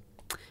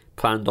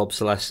planned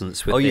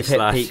obsolescence with you've this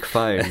hit peak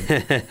phone.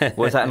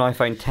 Was that an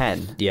iPhone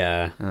 10?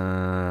 Yeah.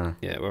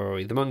 Yeah, where are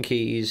we? The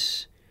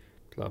Monkees,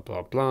 blah,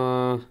 blah,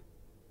 blah.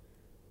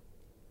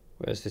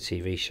 Where's the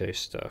TV show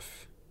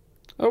stuff?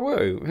 Oh,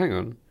 whoa, hang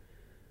on.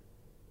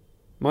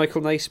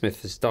 Michael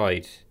Naismith has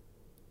died.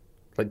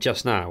 Like,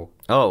 just now.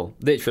 Oh.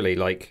 Literally,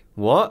 like...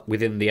 What?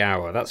 Within the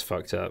hour. That's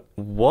fucked up.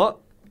 What?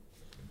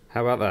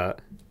 How about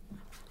that?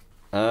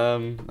 I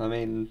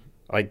mean...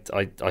 I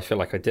feel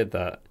like I did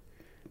that.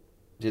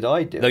 Did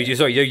I do it? No, you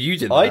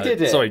did that. I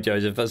did it. Sorry,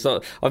 Joseph. That's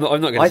not... I'm not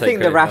going to say I think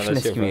the credit,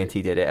 rationalist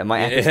community did it, and my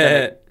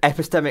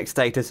epistemic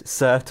status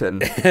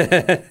certain.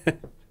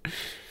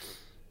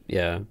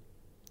 Yeah.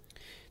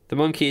 The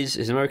Monkees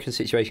is an American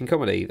situation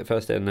comedy that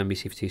first aired on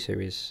NBC for 2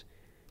 series.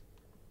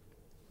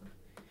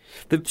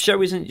 The show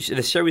has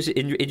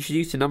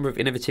introduced a number of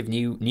innovative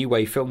new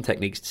wave film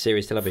techniques to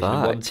series television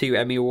and won 2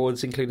 Emmy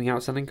Awards, including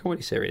Outstanding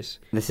Comedy Series.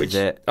 This which is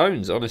it.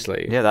 Owns,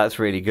 honestly. Yeah, that's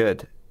really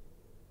good.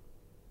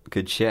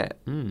 Good shit.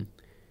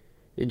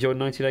 Enjoyed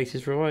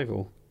 1980s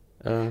revival.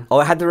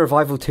 I had the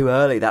revival too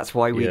early. That's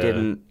why we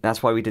didn't.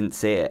 That's why we didn't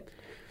see it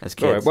as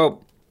kids. All right,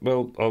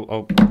 well,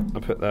 I'll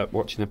put that.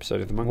 Watch an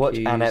episode of the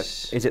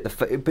Monkees. Is it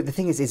but the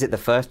thing is it the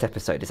first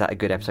episode? Is that a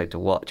good episode to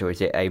watch, or is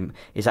that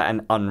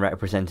an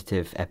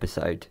unrepresentative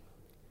episode?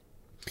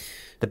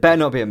 There better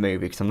not be a movie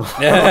because I'm not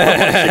watching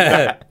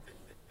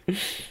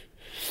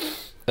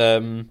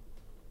that.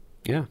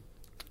 Yeah.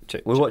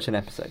 We'll watch an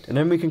episode and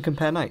then we can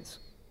compare notes.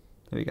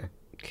 There we go.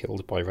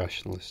 Killed by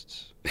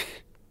rationalists.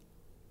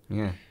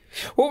 Yeah.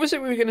 What was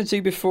it we were going to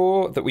do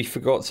before that we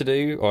forgot to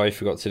do? Or I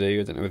forgot to do.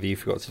 I don't know whether you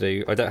forgot to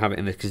do. I don't have it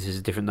in this because there's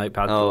a different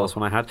notepad to the last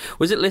one I had.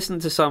 Was it listening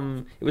to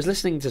something. It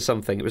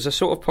was a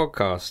sort of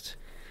podcast.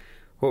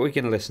 What were we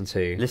going to listen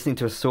to? Listening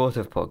to a sort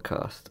of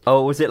podcast.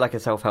 Oh, was it like a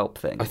self-help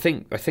thing? I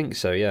think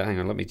so, yeah. Hang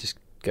on, let me just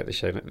get the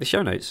show notes. The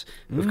show notes,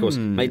 of course,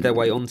 made their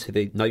way onto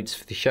the notes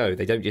for the show.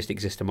 They don't just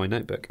exist in my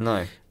notebook.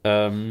 No.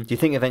 Do you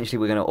think eventually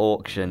we're going to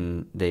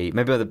auction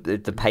maybe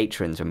the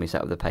patrons when we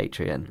set up the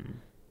Patreon?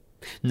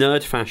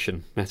 Nerd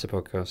Fashion Meta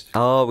Podcast.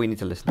 Oh, we need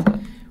to listen to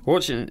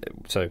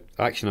that.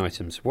 Action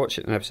items. Watch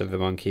an episode of The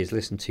Monkees.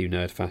 Listen to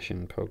Nerd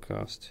Fashion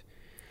Podcast.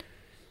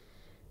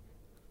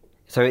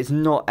 So it's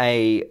not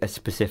a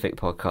specific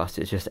podcast.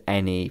 It's just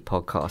any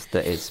podcast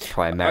that is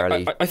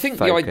primarily. I think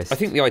the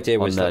idea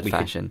was that we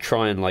could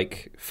try and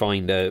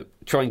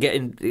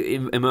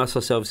immerse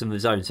ourselves in the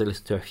zone. So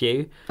listen to a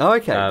few. Oh,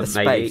 okay. The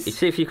maybe space.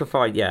 See if you can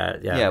find.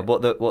 Yeah.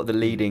 What the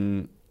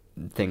leading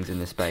things in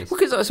the space.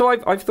 Because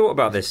I've thought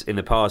about this in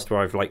the past,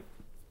 where I've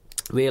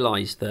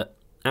realised that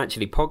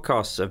actually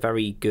podcasts are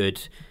very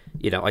good.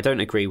 I don't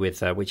agree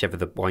with whichever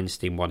the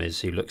Weinstein one is,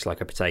 who looks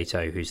like a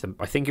potato.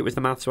 I think it was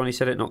the maths one who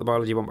said it, not the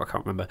biology one, but I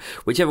can't remember.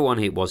 Whichever one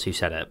it was who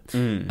said it,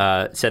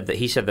 said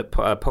that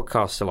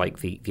podcasts are like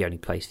the only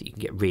place that you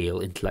can get real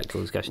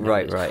intellectual discussion.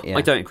 Right. Yeah.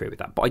 I don't agree with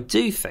that, but I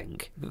do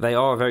think that they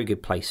are a very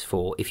good place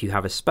for if you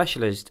have a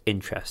specialist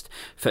interest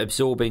for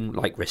absorbing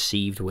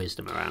received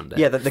wisdom around it.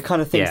 Yeah, the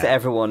kind of things that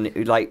everyone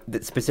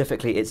that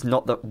specifically. It's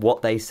not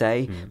what they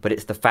say, but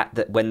it's the fact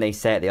that when they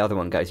say it, the other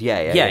one goes yeah,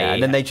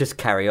 and then they just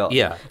carry on.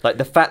 Yeah, like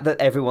the fact that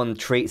everyone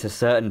treats a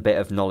certain bit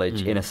of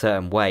knowledge in a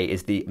certain way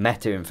is the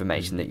meta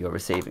information that you're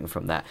receiving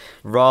from that,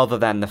 rather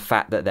than the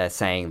fact that they're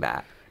saying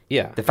that.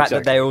 Yeah, the fact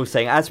that they're all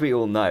saying, as we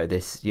all know,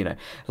 this.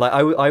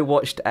 I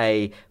watched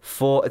so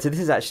this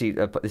is actually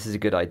this is a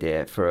good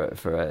idea for a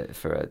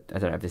I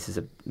don't know if this is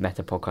a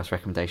meta podcast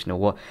recommendation or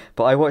what,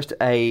 but I watched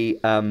a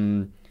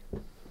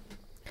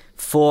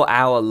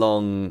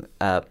 4-hour-long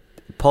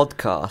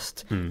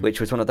podcast, which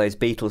was one of those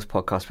Beatles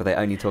podcasts where they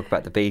only talk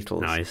about the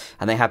Beatles. Nice.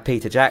 And they had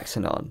Peter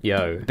Jackson on.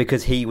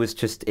 Because he was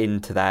just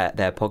into their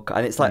podcast.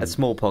 And it's like a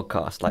small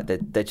podcast. Like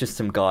they're just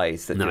some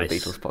guys that do a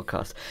Beatles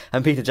podcast.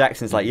 And Peter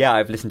Jackson's like, yeah,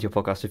 I've listened to your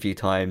podcast a few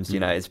times.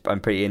 I'm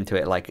pretty into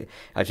it. Like,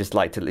 I just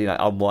like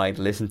to unwind,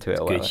 listen to it.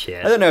 Or good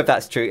shit. I don't know if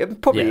that's true.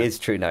 It probably is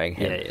true knowing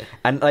him. Yeah.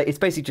 And it's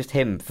basically just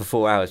him for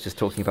 4 hours just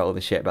talking about all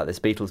the shit about this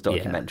Beatles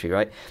documentary,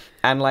 right?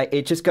 And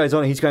it just goes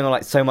on. He's going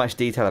on so much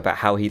detail about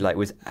how he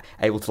was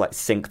able to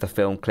sync the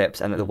film clips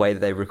and the way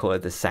that they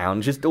recorded the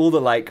sound, just all the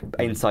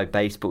inside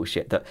baseball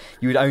shit that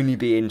you would only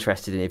be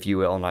interested in if you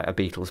were on a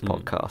Beatles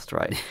podcast,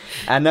 right?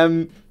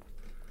 And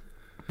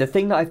the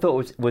thing that I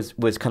thought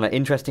was kind of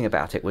interesting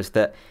about it was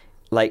that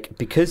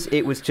because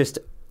it was just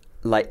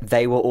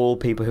they were all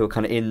people who were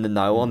kind of in the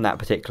know on that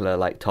particular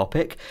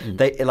topic.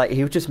 They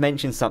he would just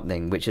mention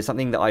something, which is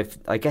something that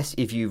I guess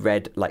if you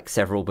read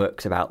several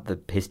books about the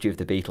history of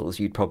the Beatles,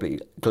 you'd probably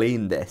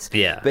glean this.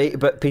 Yeah.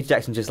 But Peter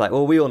Jackson just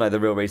we all know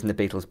the real reason the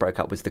Beatles broke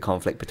up was the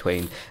conflict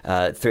between 3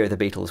 of the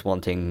Beatles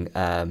wanting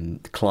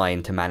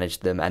Klein to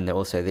manage them, and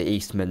also the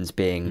Eastmans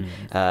being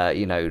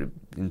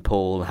and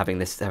Paul having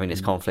this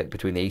conflict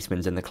between the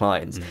Eastmans and the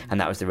Kleins, and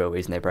that was the real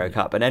reason they broke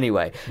up. And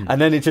anyway,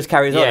 and then it just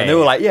carries on, and they're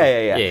all like,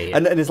 yeah.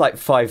 And then there's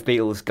 5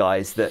 Beatles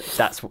guys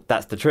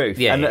that's the truth.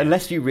 And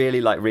unless you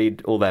really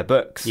read all their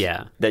books,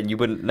 then you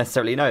wouldn't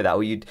necessarily know that,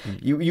 or you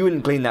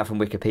wouldn't glean that from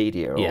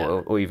Wikipedia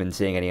or even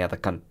seeing any other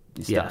kind of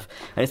stuff.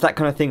 And it's that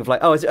kind of thing of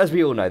like, as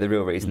we all know, the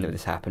real reason that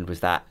this happened was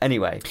that.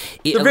 Anyway,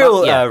 the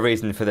real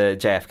reason for the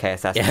JFK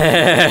assassination.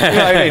 You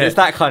know what I mean? It's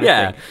that kind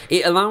of thing.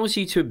 It allows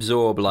you to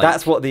absorb, like...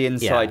 That's what the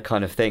inside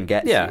kind of thing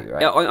gets you,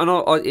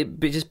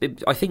 right?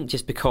 I think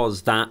just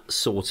because that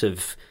sort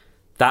of...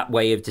 that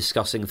way of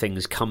discussing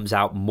things comes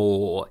out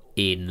more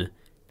in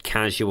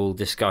casual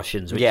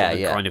discussions, which are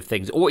the kind of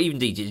things, or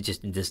even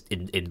just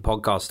in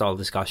podcast style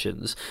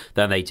discussions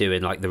than they do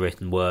in like the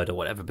written word or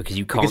whatever, because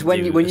you can't. Because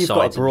when you've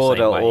got a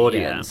broader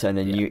audience, and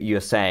then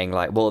you're saying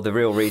like, well, the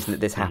real reason that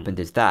this happened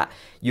is that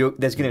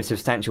there's going to be a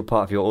substantial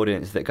part of your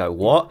audience that go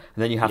what,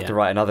 and then you have to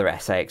write another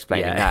essay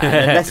explaining that.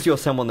 And unless you're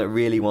someone that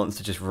really wants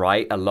to just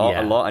write a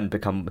lot and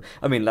become,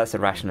 I mean, that's a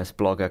rationalist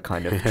blogger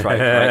kind of trope,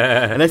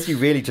 right? Unless you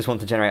really just want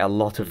to generate a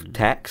lot of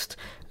text.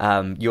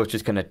 You're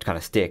just going to kind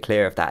of steer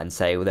clear of that and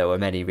say, well, there were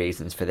many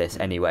reasons for this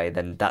anyway,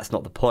 then that's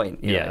not the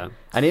point. You know?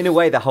 And in a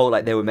way, the whole,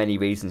 like, there were many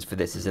reasons for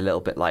this is a little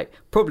bit, like,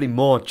 probably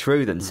more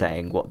true than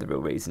saying what the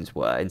real reasons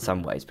were in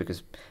some ways,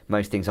 because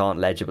most things aren't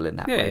legible in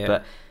that way.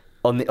 But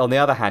on the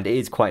other hand, it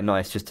is quite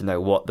nice just to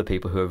know what the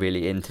people who are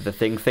really into the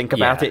thing think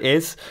about it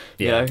is.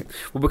 You know?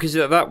 Well, because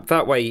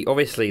that way,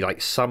 obviously,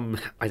 like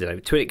I don't know,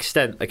 to an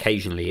extent,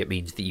 occasionally it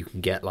means that you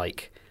can get,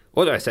 like,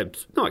 well, no, I said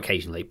not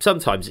occasionally,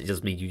 sometimes it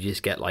does mean you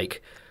just get,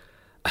 like,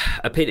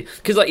 opinion,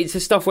 because like it's the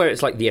stuff where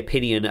it's like the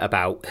opinion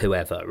about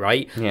whoever,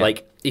 right?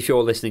 Like if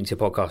you're listening to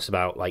podcasts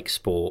about like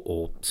sport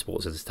or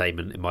sports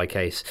entertainment, in my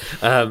case,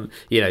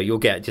 you'll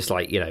get just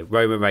like,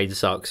 Roman Reigns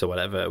sucks or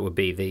whatever would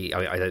be the.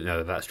 I don't know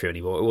if that's true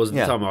anymore. It wasn't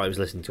the time I was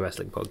listening to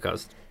wrestling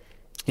podcasts.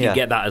 You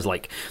get that as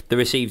like the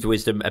received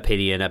wisdom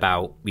opinion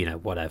about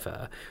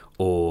whatever,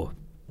 or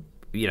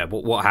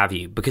what have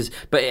you,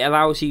 but it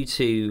allows you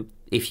to.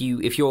 If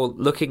you're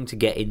looking to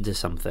get into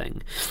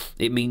something,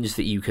 it means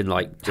that you can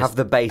like just have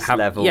the base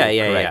level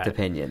correct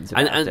opinions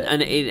about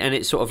and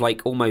it's sort of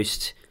like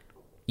almost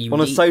on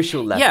a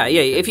social level.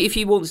 If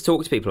you want to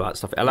talk to people about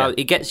stuff,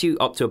 it gets you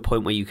up to a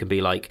point where you can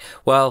be like,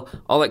 well,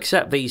 I'll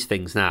accept these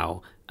things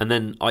now, and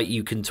then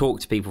you can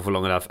talk to people for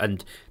long enough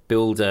and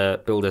build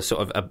a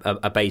sort of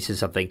a base in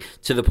something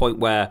to the point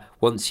where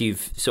once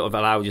you've sort of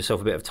allowed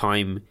yourself a bit of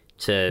time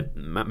to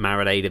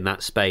marinate in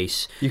that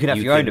space, you can have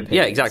your own opinions.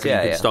 Yeah, exactly. You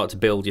can start to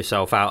build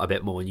yourself out a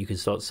bit more, and you can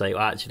start to say,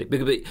 well, actually,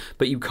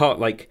 but you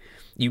can't like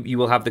you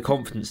will have the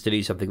confidence to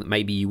do something that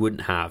maybe you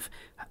wouldn't have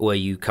were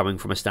you coming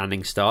from a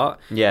standing start.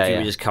 If you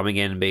were just coming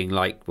in and being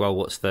like, well,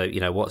 what's the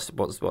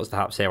what's the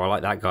haps here? I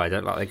like that guy. I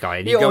don't like that guy.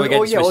 And you go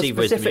against received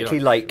wisdom.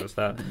 Specifically, like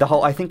the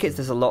whole. I think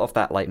there's a lot of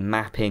that like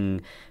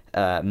mapping.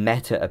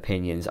 Meta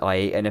opinions,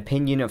 i.e. an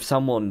opinion of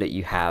someone that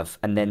you have,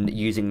 and then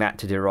using that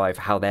to derive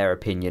how their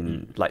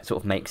opinion like sort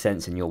of makes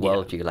sense in your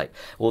worldview. Like,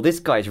 well, this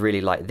guy's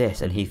really like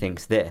this and he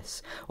thinks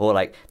this, or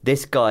like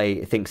this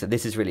guy thinks that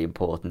this is really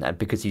important and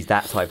because he's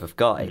that type of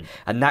guy.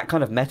 And that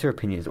kind of meta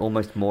opinion is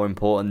almost more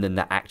important than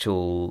the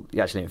actual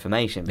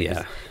information,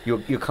 because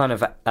you're kind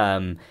of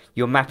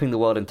you're mapping the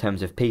world in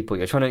terms of people.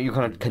 You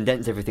kind of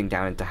condense everything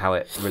down into how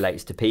it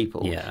relates to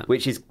people,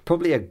 which is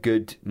probably a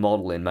good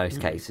model in most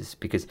cases,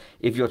 because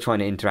if you're trying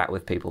to interact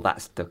with people,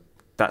 that's the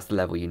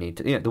level you need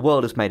to. The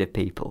world is made of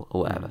people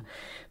or whatever.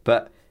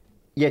 But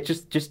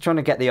just trying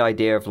to get the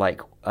idea of like,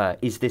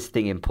 is this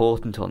thing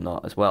important or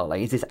not as well?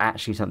 Like, is this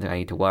actually something I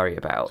need to worry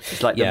about?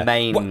 It's like the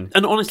main. Well,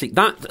 and honestly,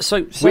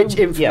 which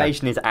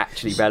information is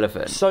actually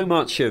relevant? So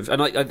much of,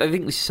 and I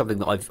think this is something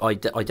that I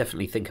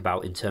definitely think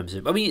about in terms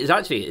of. I mean,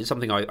 it's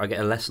something I get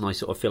a lesson I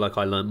sort of feel like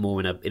I learned more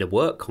in a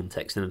work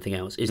context than anything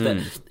else. Is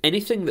that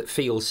anything that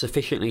feels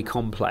sufficiently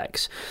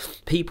complex,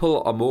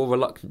 people are more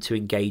reluctant to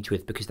engage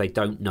with because they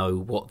don't know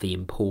what the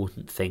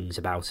important things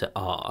about it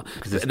are.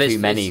 Because there's too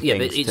many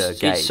things to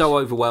gauge. It's so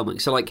overwhelming.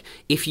 So like,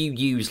 if you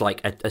use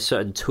like a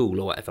certain tool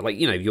or whatever, like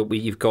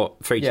you've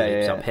got Fruity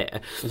Loops up here.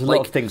 There's a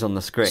lot of things on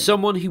the screen.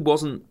 Someone who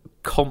wasn't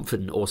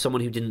confident, or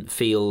someone who didn't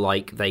feel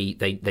like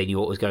they knew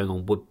what was going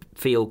on, would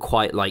feel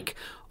quite like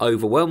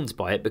overwhelmed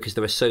by it, because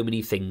there are so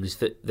many things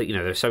that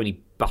there are so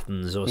many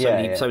buttons or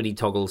so many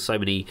toggles, so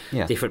many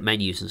different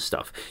menus and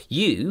stuff.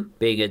 You,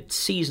 being a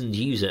seasoned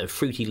user of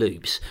Fruity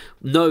Loops,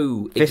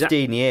 know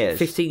 15 years of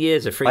Fruity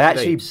Loops. I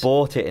actually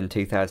bought it in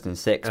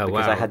 2006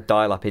 because I had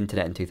dial-up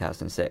internet in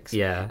 2006.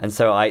 And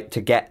so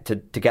to get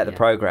the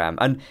program,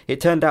 and it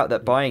turned out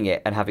that buying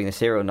it and having a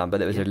serial number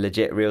that was a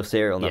legit real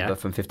serial number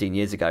from 15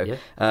 years ago,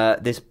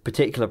 this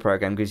particular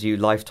program gives you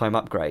lifetime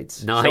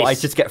upgrades. Nice. So I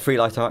just get free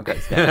lifetime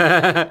upgrades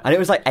now. And it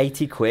was like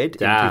 80 quid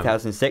in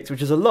 2006,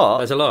 which is a lot.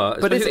 That's a lot.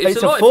 But it's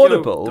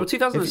affordable. Well,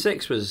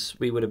 2006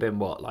 we would have been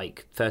what,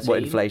 like 13?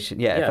 What, inflation?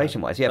 Yeah,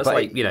 inflation-wise. Yeah, that's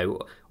but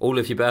like, all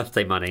of your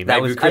birthday money.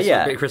 That was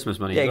Christmas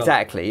money. Yeah,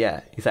 exactly.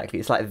 Yeah, exactly.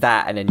 It's like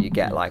that, and then you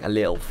get like a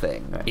little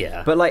thing. Right?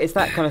 Yeah. But like, it's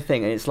that kind of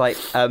thing, and it's like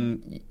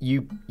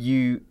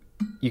you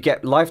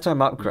get lifetime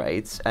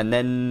upgrades, and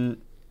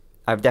then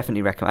I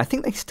definitely recommend. I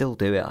think they still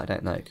do it. I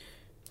don't know.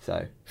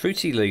 So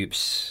Fruity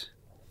Loops.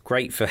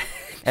 Great for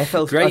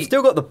Great. I've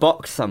still got the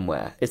box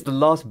somewhere. It's the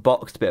last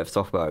boxed bit of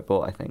software I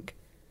bought, I think.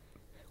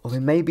 Although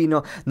maybe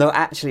not. No,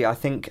 actually, I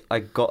think I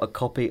got a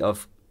copy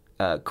of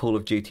Call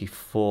of Duty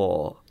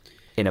 4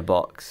 in a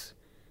box.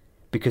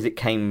 because it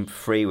came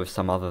free with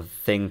some other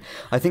thing.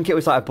 I think it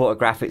was like I bought a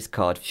graphics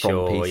card from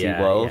PC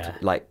World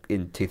like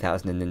in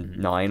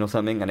 2009 or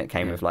something, and it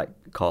came with like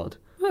COD.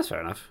 That's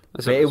fair enough.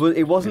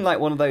 It wasn't like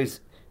one of those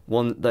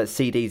the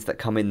CDs that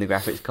come in the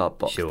graphics card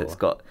box that's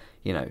got,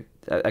 you know,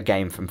 a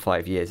game from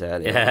 5 years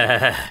earlier.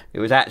 Yeah. It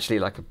was actually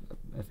like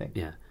a thing.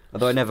 Yeah.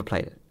 Although I never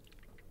played it.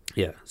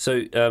 Yeah.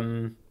 So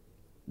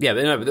yeah,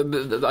 but no.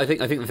 But I think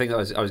the thing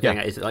that I was getting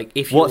at is like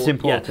if what's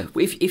important.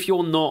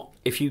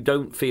 If you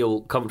don't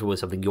feel comfortable with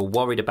something, you're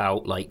worried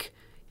about like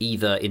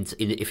either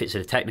if it's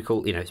a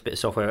technical, you know, it's a bit of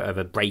software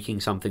over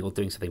breaking something or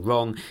doing something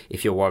wrong.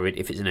 If you're worried,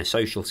 if it's in a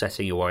social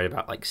setting, you're worried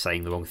about like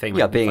saying the wrong thing.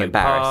 Yeah, being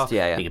embarrassed.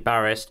 Being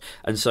embarrassed.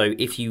 And so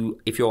if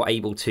you're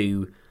able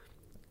to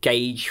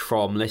gauge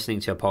from listening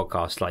to a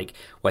podcast, like,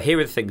 well, here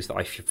are the things that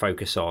I should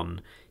focus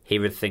on.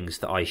 Here are the things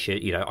that I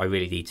should, you know, I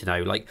really need to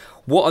know. Like,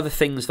 what are the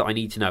things that I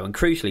need to know? And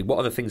crucially, what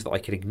are the things that I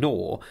can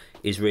ignore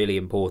is really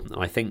important.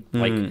 And I think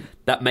like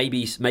that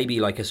maybe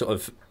like a sort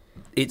of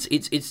it's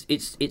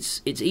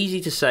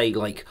easy to say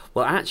like,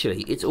 well,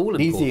 actually, it's all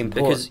important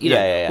because you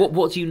know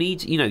what do you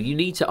need? You know, you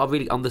need to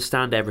really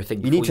understand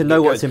everything. You need to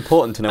know what's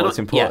important to know what's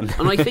important.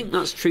 And I think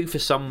that's true for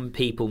some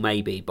people,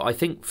 maybe, but I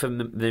think for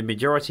the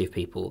majority of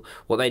people,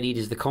 what they need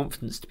is the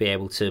confidence to be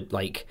able to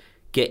like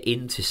get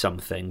into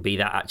something, be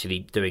that actually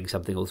doing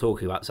something or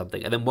talking about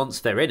something, and then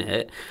once they're in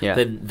it,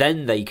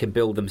 then they can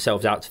build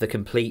themselves out to the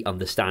complete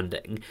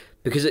understanding.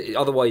 Because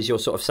otherwise, you're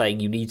sort of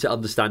saying you need to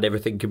understand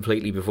everything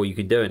completely before you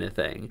can do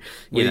anything.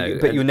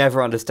 But you'll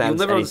never understand. You'll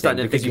never understand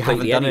anything because you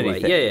haven't done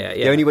anything. Yeah.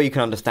 The only way you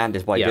can understand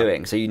is by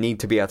doing. So you need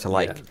to be able to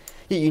like. Yeah.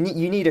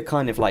 You need a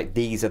kind of like,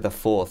 these are the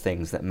 4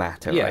 things that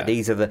matter, right?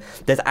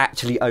 There's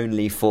actually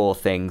only 4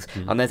 things,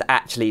 and there's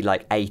actually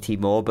like 80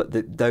 more,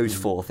 but those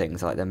 4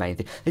 things are like the main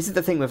thing. This is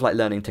the thing with like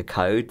learning to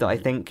code that I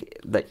think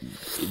that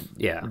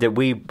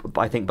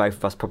I think both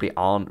of us probably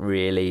aren't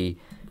really.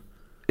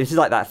 This is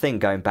like that thing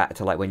going back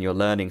to like when you're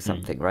learning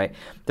something, right?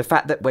 The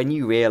fact that when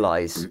you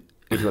realise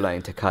if you're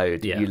learning to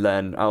code, you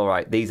learn, oh,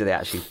 right, these are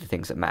the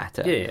things that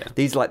matter.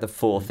 These are like the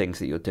 4 things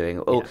that you're doing.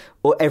 Or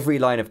every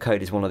line of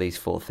code is one of these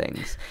 4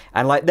 things.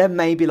 And like there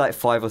may be like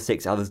 5 or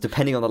 6 others,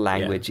 depending on the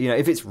language. You know,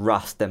 if it's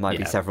Rust, there might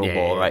be several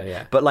more, right?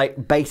 Yeah. But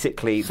like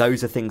basically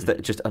those are things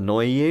that just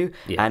annoy you,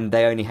 and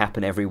they only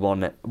happen every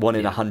one in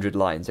 100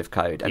 lines of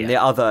code. And the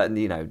other,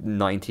 you know,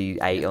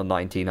 98 or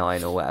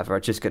 99 or whatever are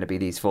just going to be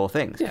these 4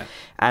 things. Yeah.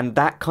 And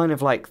that kind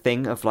of like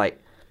thing of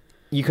like,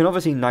 you can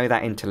obviously know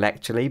that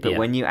intellectually, but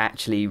when you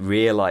actually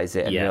realise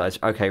it and realise,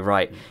 okay,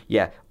 right,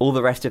 all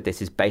the rest of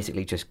this is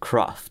basically just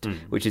cruft,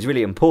 which is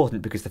really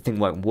important because the thing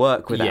won't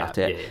work without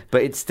it,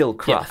 but it's still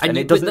cruft, and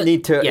it doesn't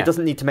need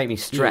to make me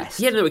stressed.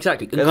 Yeah, no,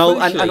 exactly. And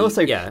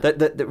also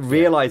that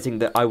realising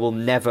that I will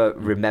never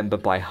remember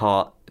by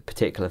heart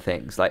particular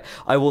things. Like,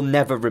 I will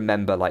never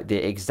remember like the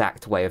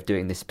exact way of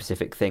doing this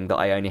specific thing that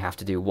I only have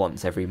to do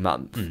once every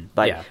month.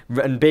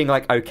 And being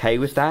like okay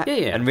with that,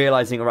 and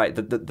realizing, right,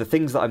 the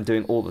things that I'm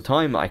doing all the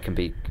time I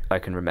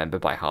can remember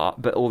by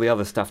heart, but all the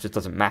other stuff just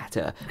doesn't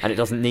matter, and it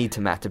doesn't need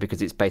to matter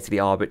because it's basically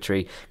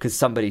arbitrary because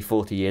somebody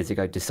 40 years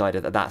ago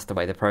decided that that's the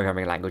way the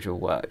programming language will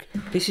work.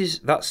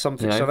 That's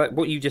something. You know? So that,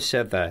 what you just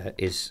said there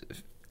is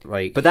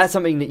like, but that's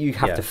something that you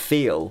have to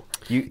feel.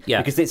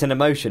 Because it's an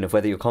emotion of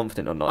whether you're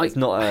confident or not. It's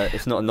not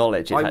a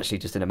knowledge. It's actually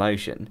just an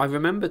emotion. I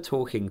remember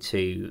talking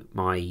to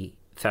my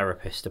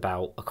therapist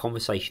about a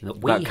conversation that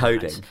we had.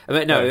 Coding.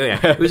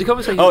 It was a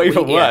conversation.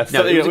 Even worse.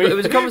 It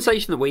was a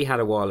conversation that we had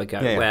a while ago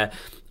where.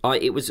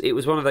 It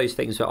was one of those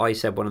things where I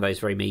said one of those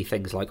very me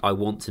things like, I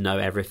want to know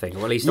everything,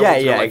 or at least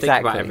I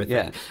think about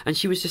everything. And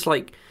she was just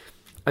like,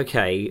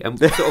 okay, and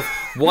sort of,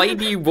 why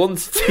do you want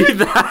to do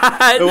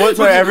that? I want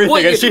to know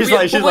everything, and she's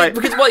like,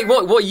 because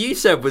what you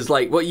said was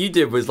like, what you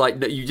did was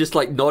like, you just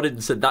like nodded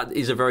and said that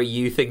is a very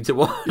you thing to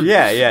want.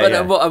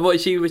 And what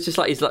she was just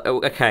like, is like,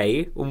 oh,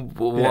 okay,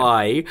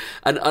 why?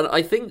 And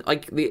I think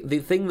like the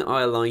thing that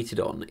I alighted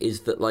on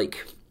is that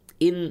like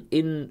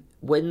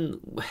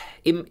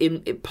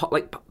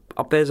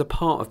there's a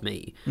part of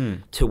me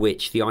to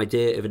which the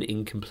idea of an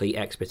incomplete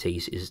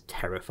expertise is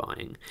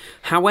terrifying.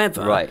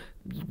 However,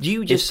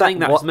 you just saying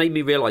that has made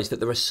me realise that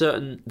there are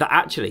certain that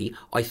actually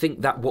I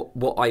think that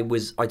what I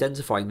was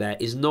identifying there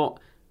is not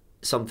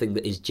something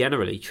that is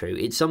generally true.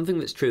 It's something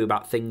that's true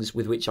about things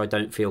with which I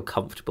don't feel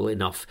comfortable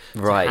enough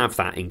to have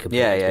that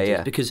incomplete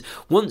expertise. Because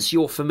once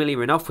you're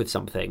familiar enough with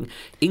something,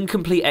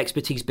 incomplete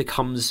expertise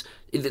becomes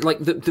like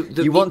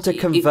you want to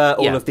convert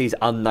all of these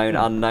unknown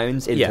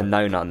unknowns into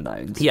known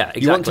unknowns.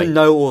 Exactly. You want to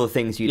know all the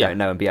things you don't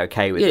know and be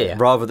okay with it,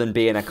 rather than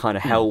be in a kind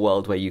of hell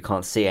world where you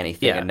can't see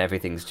anything and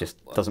everything's just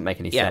doesn't make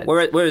any sense.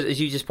 Whereas,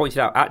 as you just pointed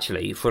out,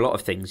 actually, for a lot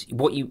of things,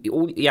 like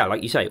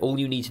you say, all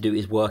you need to do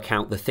is work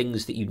out the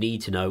things that you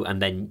need to know,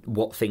 and then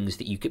what things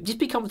that you could just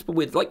be comfortable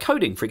with, like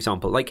coding, for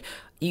example. Like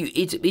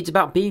it's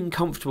about being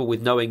comfortable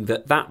with knowing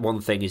that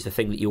one thing is the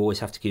thing that you always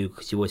have to do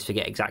because you always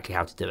forget exactly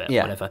how to do it,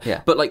 or whatever.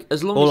 Yeah. But like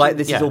as long or as like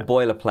this is all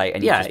boilerplate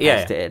and you just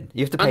paste it in.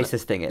 You have to paste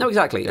this thing in. No,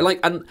 exactly. Yeah. Like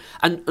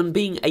and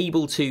being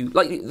able to,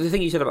 like the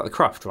thing you said about the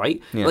craft,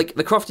 right? Yeah. Like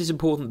the craft is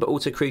important, but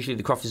also crucially,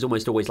 the craft is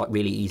almost always like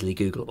really easily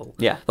Googleable.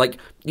 Yeah. Like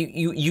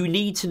you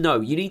need to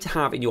know, you need to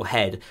have in your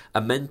head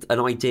an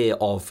idea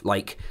of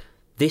like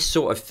this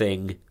sort of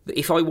thing.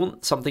 If I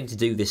want something to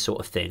do this sort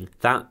of thing,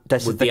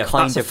 that's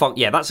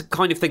a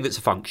kind of thing that's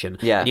a function.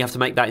 Yeah. And you have to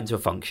make that into a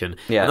function.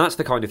 Yeah. And that's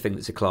the kind of thing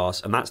that's a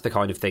class, and that's the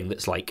kind of thing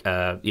that's like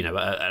an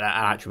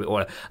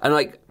attribute, and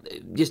like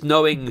just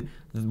knowing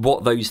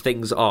what those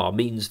things are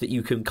means that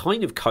you can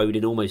kind of code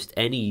in almost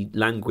any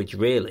language,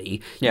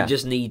 really. You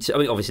just need to, I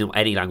mean, obviously not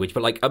any language,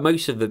 but like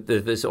most of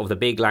the sort of the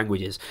big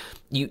languages,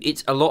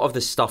 it's a lot of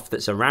the stuff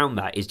that's around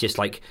that is just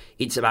like,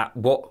 it's about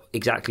what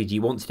exactly do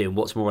you want to do and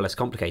what's more or less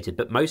complicated.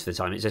 But most of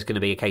the time it's just going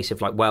to be a case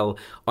of like, well,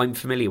 I'm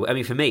familiar with, I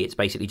mean, for me, it's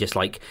basically just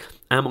like,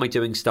 am I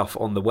doing stuff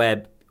on the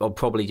web? I'll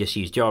probably just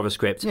use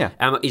JavaScript. Yeah.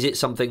 Is it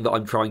something that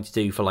I'm trying to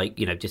do for like,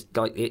 just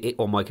like it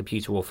on my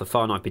computer or for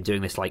fun? I've been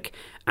doing this like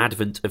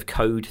Advent of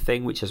Code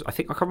thing, which is, I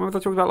can't remember what I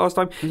talked about last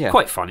time. Yeah.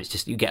 Quite fun. It's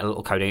just, you get a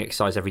little coding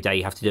exercise every day.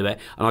 You have to do it.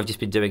 And I've just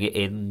been doing it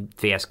in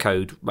VS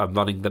Code. I'm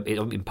running it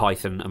in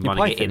Python and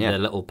running it in the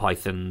little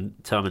Python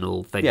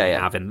terminal thing I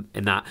have in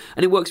that.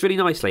 And it works really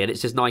nicely. And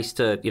it's just nice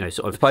to,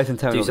 sort of the Python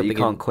terminal that you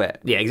can't quit.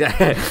 Yeah,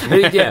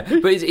 exactly. Yeah,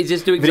 but it's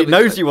just doing. But it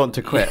knows you want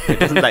to quit. It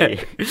doesn't let you.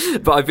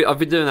 But I've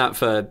been doing that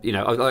for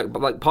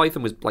like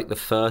Python was like the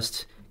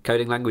first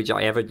coding language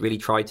I ever really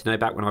tried to know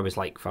back when I was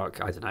like, I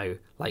don't know,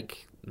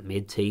 like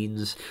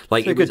mid-teens.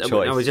 Like it's a good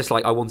choice. I was just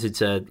like, I wanted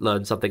to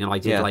learn something, and I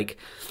did like,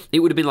 it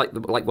would have been like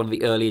one of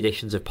the early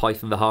editions of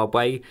Python the hard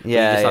way.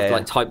 Yeah, you just have to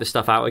like type the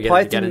stuff out again.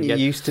 Python and again.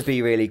 used to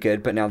be really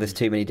good, but now there's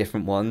too many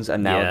different ones,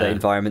 and now the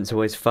environment's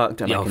always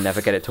fucked, and I can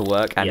never get it to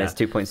work. And there's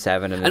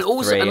 2.7, and there's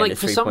also, 3, and like and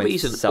for some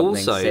reason,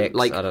 also 6,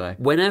 like I don't know.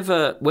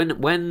 whenever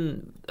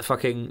when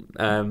fucking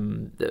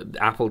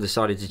Apple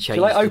decided to change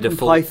Shall I open the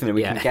default Python and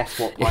we can guess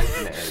what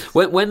Python it is?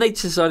 When they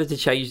decided to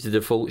change the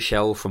default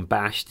shell from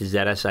Bash to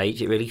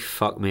ZSH, it really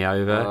fucked me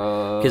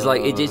over because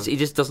like it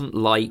just doesn't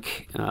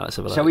like.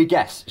 Shall we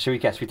guess? We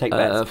take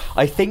bets.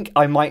 I think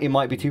it might be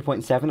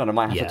 2.7, and I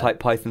might have to type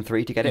Python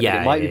 3 to get it. But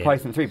it might be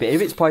Python 3. But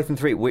if it's Python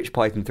 3, which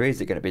Python 3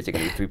 is it going to be? Is it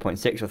going to be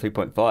 3.6 or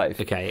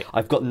 3.5? Okay,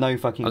 I've got no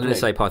fucking. I'm going to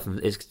say Python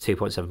is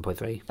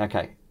 2.7.3.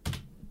 Okay.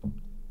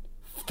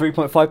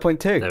 3.5.2.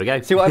 There we go.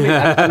 See what I mean?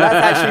 And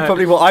that's actually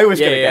probably what I was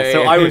going to guess.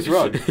 So I was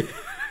wrong.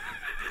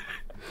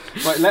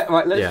 Right.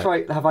 Let's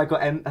try. Have I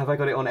got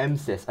it on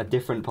MSys? A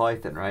different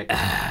Python, right?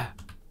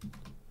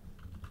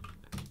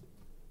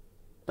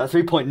 That's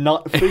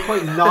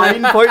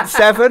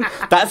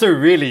 3.9.7. That's a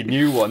really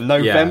new one.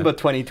 November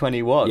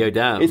 2021. Yo,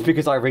 damn. It's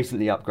because I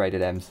recently upgraded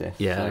MSys.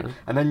 Yeah. So,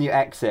 and then you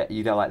exit.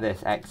 You go like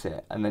this,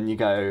 exit, and then you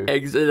go.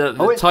 Exit.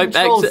 It's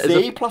Control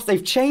Z. Plus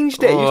they've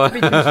changed it. It used to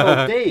be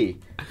Control D.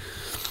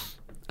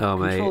 Oh,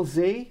 mate. Control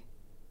Z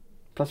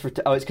plus it's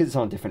because it's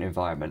on a different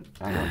environment.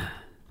 Hang on.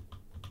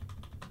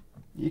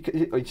 You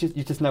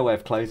just no way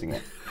of closing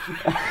it.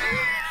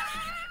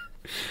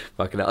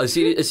 Fucking hell. As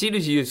soon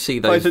as you see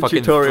those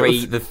fucking three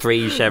chevrons, yeah, the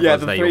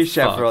 3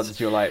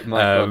 chevrons, you're like, my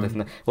god, isn't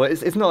it? Well,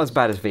 it's not as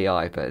bad as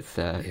VI, but it's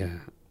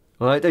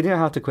Well, I don't know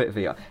how to quit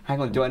VI. Hang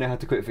on, do I know how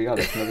to quit VI?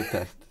 That's another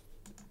test.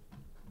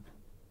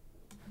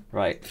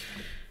 Right.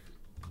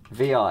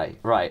 VI.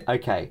 Right.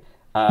 Okay.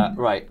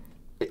 Right.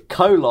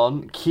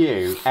 Colon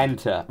Q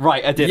enter.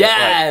 Right, I did it.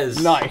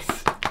 Yes! Right.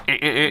 Nice.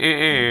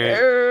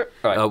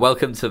 Right.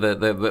 Welcome to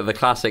the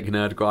classic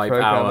Nerd Gripe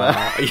Hour.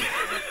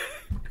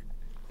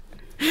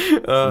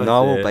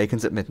 Narwhal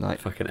bacon's at midnight.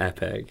 Fucking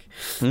epic.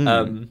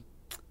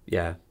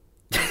 Yeah.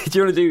 Do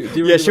you want to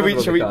do? Should we?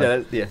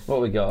 Yeah.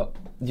 What we got?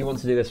 Do you want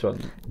to do this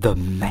one? The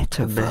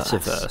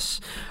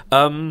metaverse.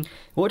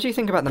 What do you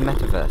think about the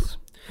metaverse?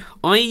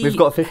 We've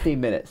got 15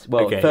 minutes.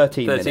 Well, okay,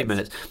 13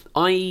 minutes.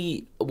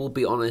 I will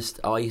be honest,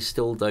 I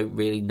still don't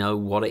really know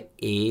what it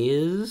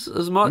is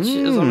as much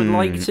as I would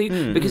like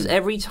to, because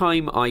every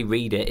time I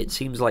read it, it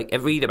seems like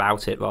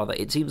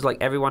it seems like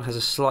everyone has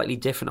a slightly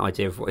different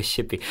idea of what it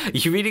should be.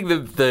 You're reading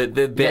the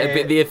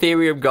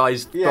Ethereum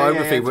guy's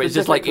biography, where it's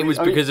just like it was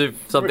because of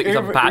something,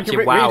 some patch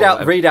in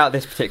WoW. Read out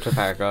this particular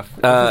paragraph.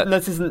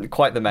 This isn't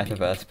quite the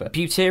metaverse, but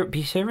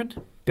Buterin?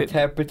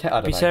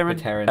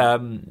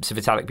 So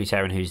Vitalik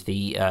Buterin, who's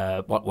the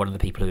one of the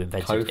people who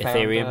invented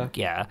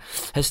Ethereum,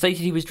 has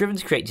stated he was driven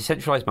to create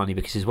decentralized money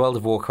because his World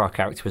of Warcraft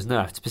character was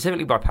nerfed,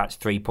 specifically by patch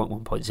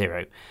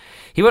 3.1.0.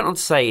 He went on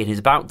to say in his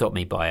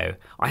About.me bio,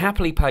 "I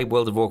happily played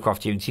World of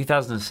Warcraft during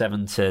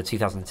 2007 to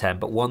 2010,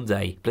 but one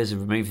day Blizzard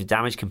removed the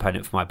damage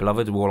component from my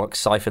beloved Warlock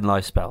Siphon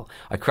life spell.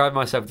 I cried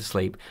myself to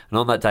sleep, and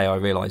on that day I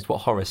realised what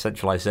horror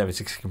centralized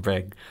services can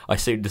bring. I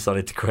soon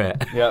decided to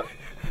quit." Yep.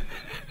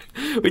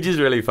 Which is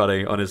really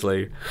funny,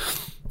 honestly.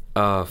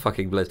 Oh,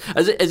 fucking Blizzard.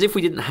 As if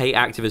we didn't hate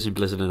Activision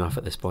Blizzard enough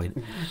at this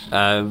point.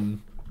 Yeah.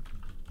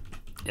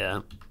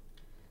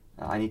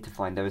 I need to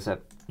find... There was a...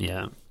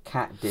 Yeah.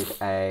 Cat did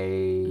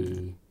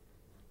a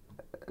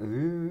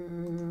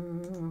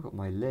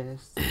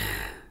list.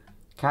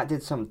 Cat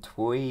did some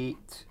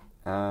tweet.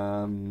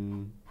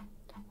 Although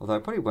I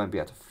probably won't be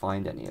able to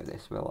find any of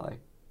this, will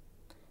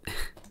I?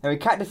 Anyway,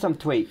 Cat did some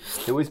tweet.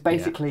 It was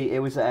basically, it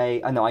was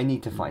a... I know, I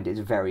need to find it. It's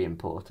very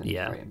important.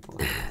 Yeah. Very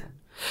important.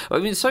 I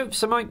mean, so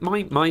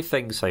my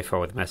thing so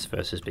far with the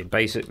metaverse has been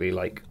basically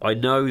like, I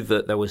know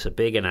that there was a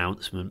big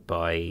announcement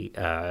by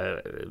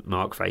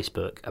Mark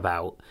Facebook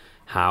about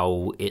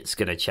how it's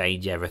going to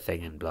change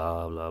everything and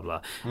blah blah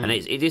blah, and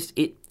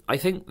I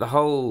think the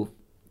whole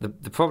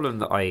the problem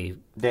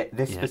that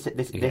this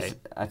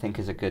I think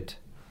is a good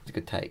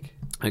take.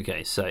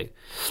 Okay, so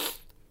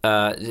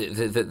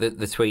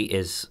the tweet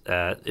is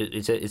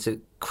it's a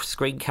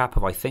screen cap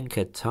of, I think,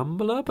 a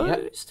Tumblr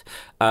post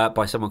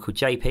by someone called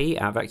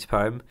JP at Vector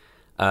Poem.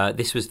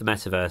 This was the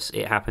metaverse.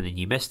 It happened and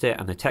you missed it.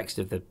 And the text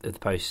of the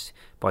post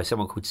by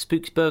someone called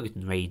Spooks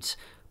Bergen reads: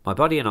 "My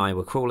buddy and I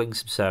were crawling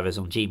some servers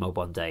on Gmail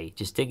one day,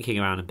 just dinking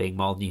around and being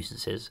mild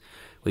nuisances.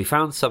 We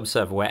found some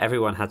server where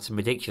everyone had some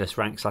ridiculous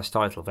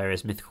rank/title,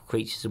 various mythical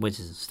creatures and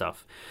wizards and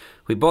stuff.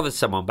 We bothered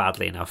someone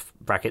badly enough,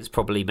 brackets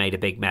probably made a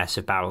big mess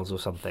of barrels or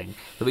something,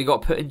 that we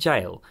got put in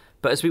jail.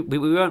 But as we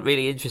weren't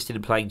really interested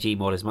in playing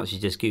Gmod as much as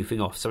just goofing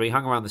off, so we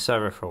hung around the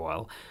server for a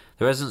while.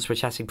 The residents were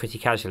chatting pretty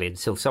casually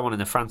until someone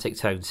in a frantic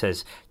tone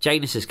says,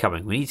 'Janus is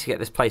coming, we need to get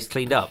this place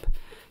cleaned up.'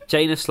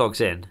 Janus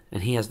logs in,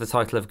 and he has the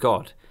title of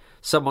God.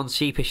 Someone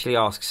sheepishly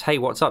asks, 'Hey,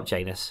 what's up,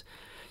 Janus?'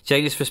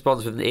 Janus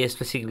responds with an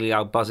ear-splittingly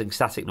loud buzzing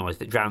static noise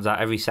that drowns out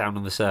every sound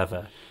on the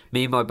server.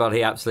 Me and my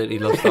buddy absolutely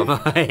lost our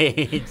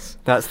minds."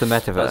 That's the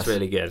metaverse. That's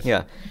really good.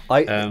 Yeah.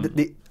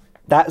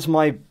 That's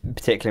my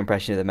particular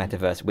impression of the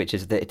metaverse, which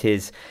is that it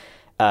is...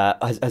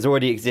 has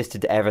already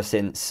existed ever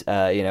since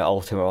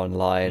Ultima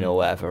Online or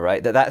whatever,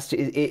 right? That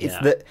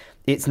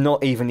it's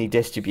not evenly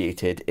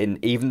distributed in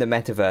even the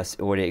metaverse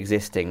already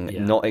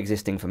existing, not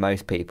existing for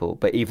most people,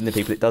 but even the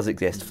people it does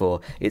exist for,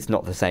 it's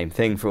not the same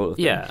thing for all of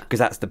them. Yeah, because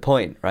that's the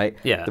point, right?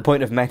 Yeah, the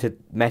point of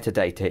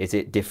metadata is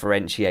it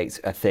differentiates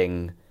a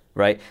thing.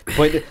 Right.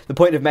 The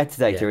point of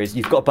metadata is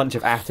you've got a bunch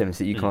of atoms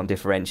that you can't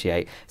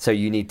differentiate, so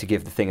you need to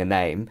give the thing a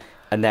name,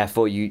 and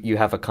therefore you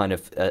have a kind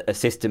of a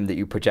system that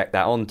you project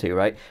that onto.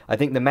 Right. I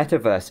think the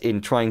metaverse,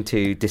 in trying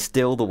to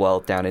distill the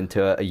world down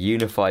into a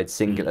unified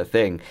singular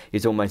thing,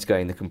 is almost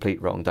going the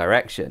complete wrong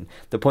direction.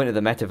 The point of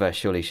the metaverse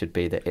surely should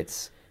be that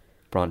it's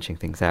branching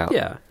things out.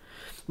 Yeah.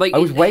 I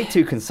was way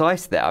too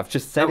concise there. I've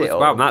just said it all.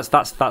 Wow, that's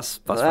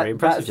very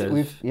impressive.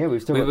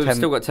 We've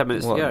still got 10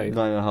 minutes to go.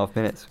 9.5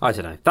 minutes. I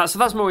don't know.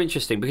 That's more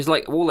interesting because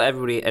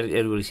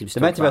everybody seems to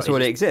the metaverse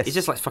already exists. It's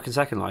just like fucking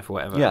Second Life or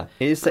whatever. Yeah,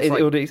 it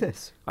already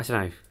exists. I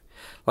don't know.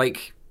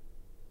 Like,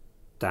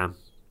 damn.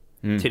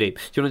 Too deep.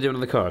 Do you want to do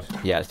another card?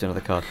 Yeah, let's do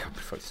another card.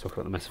 Let's talk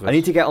about the metaverse. I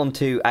need to get on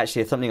to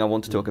actually something I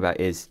want to talk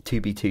about is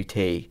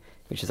 2B2T.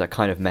 Which is a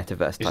kind of metaverse type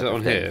of thing. Is that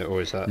on here,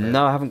 or is that...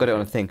 No, I haven't got it on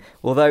a thing.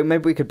 Although,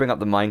 maybe we could bring up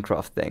the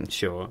Minecraft thing.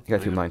 Sure. Go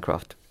through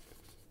Minecraft.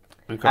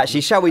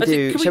 Actually, shall we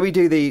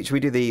do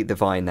the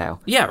Vine now?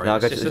 Yeah,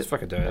 right. Let's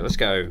fucking do it. Let's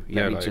go.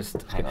 Let me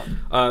just... Hang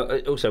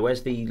on. Also,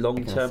 where's the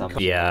long-term...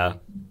 Yeah.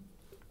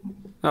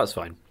 That's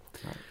fine.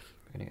 Right,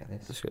 we're going to get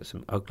this. Let's get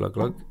some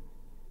glug.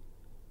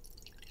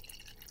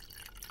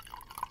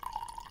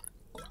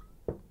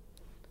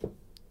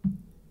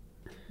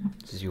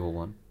 This is your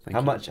one.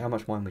 How much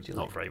wine would you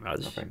like? Not very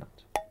much. Not very much.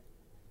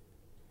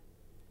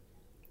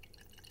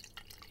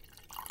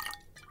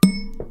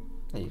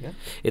 There you go.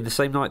 In the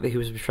same night that he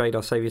was betrayed,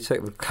 our saviour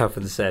took the cup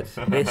and said,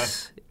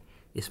 "This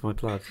is my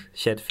blood,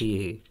 shed for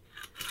you."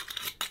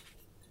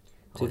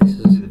 Do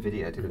the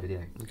video.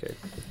 Okay.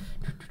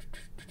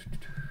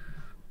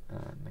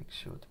 Make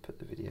sure to put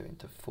the video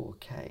into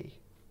 4K.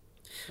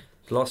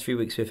 The last few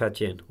weeks we've had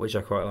gin, which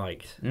I quite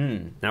liked.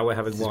 Now we're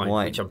having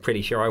wine, which I'm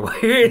pretty sure I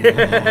won't.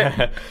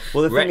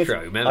 Well, the thing is,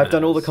 I've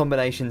done all the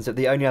combinations.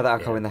 The only other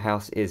alcohol in the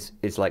house is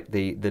like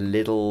the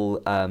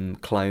little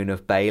clone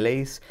of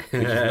Bailey's,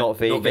 which is not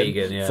vegan. Not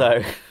vegan, yeah.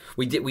 So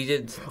we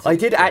did. I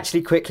did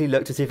actually quickly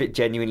look to see if it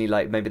genuinely,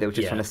 like, maybe they were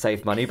just trying to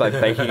save money by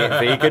making it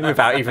vegan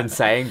without even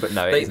saying. But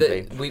no, it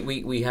isn't vegan.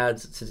 We had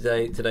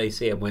today.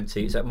 CM went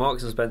to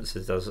Marks and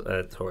Spencer's does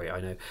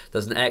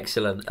an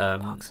excellent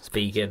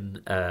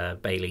vegan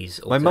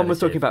Bailey's. My mum was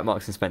talking about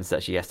Marks and Spencer's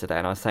actually yesterday,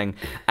 and I was saying,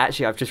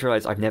 actually, I've just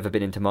realised I've never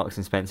been into Marks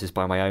and Spencer's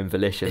by my own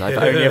volition. I've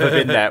only ever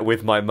been there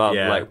with my mum,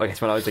 like I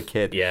guess when I was a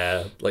kid.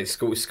 Yeah, like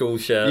school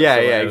shirts. Yeah,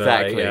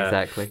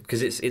 exactly.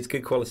 Because it's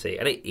good quality,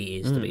 and it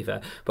is, to be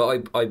fair.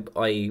 But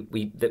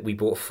we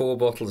bought 4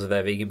 bottles of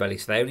their vegan Bailey,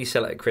 so they only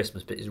sell it at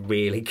Christmas, but it's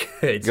really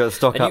good. You got to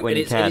stock up when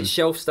you can. And it's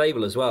shelf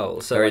stable as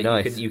well, so very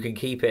nice. You can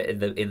keep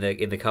it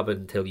in the cupboard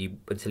until you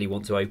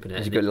want to open it.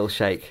 Just give it a little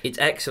shake. It's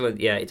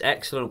excellent. Yeah, it's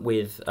excellent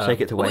with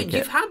shake it to wake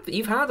it.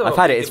 You've had. I've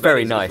had it. It's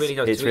very nice.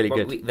 It's really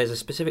good. There's a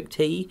specific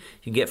tea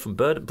you can get from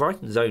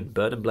Brighton's own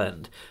Bird and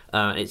Blend.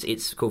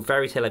 It's called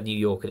Fairy Tale of New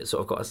York, and it's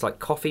sort of got it's like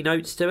coffee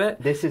notes to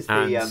it. This is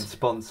the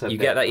sponsor. You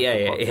get that?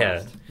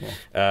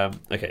 Yeah.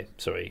 Okay,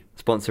 sorry.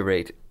 Sponsor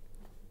read.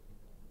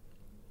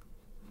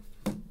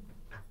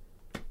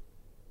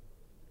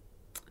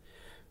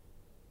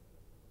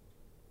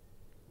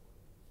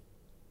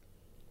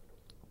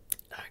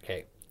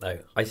 Okay. No,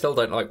 I still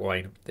don't like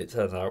wine. It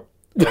turns out.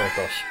 Oh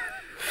gosh.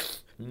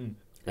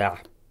 Yeah.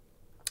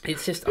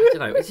 It's just, I don't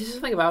know. It's just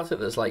something about it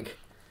that's like,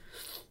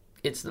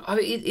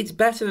 it's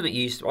better than it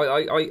used to.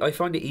 I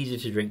find it easier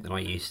to drink than I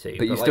used to.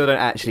 But you still don't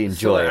actually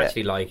enjoy it.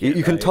 Actually like it.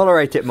 You can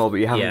tolerate it more, but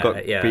you haven't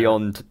got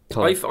beyond.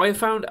 I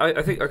found.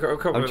 I think I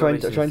can't I'm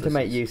trying to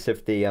make use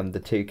of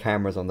the two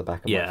cameras on the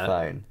back of my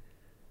phone.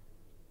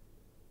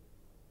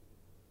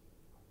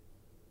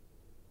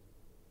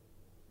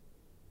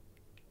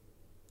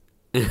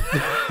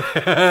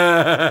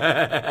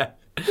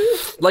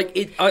 Like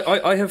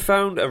I have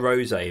found a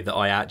rosé that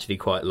I actually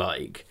quite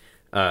like,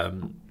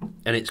 and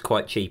it's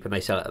quite cheap, and they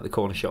sell it at the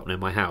corner shop near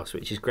my house,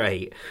 which is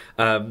great.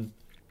 But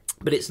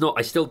it's not.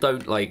 I still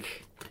don't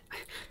like.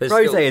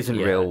 Rosé isn't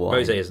real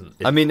wine. Rosé isn't.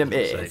 I mean, it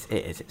is.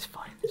 It's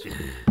fine.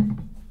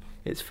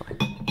 It's fine.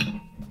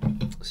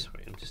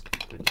 Sorry, I'm just.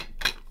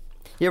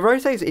 Yeah,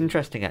 rosé is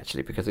interesting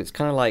actually because it's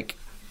kind of like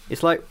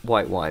like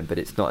white wine, but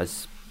it's not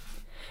as.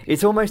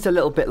 It's almost a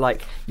little bit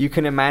like you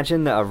can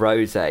imagine that a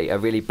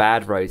really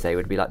bad rosé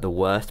would be like the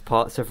worst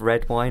parts of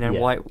red wine and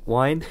white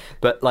wine.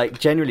 But like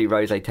generally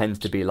rosé tends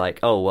to be like,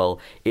 oh, well,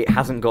 it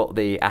hasn't got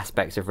the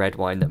aspects of red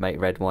wine that make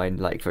red wine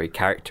like very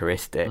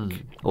characteristic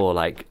or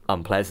like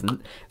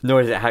unpleasant,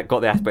 nor has it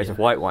got the aspects of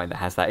white wine that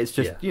has that. It's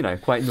just,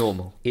 quite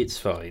normal. It's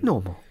fine.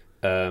 Normal.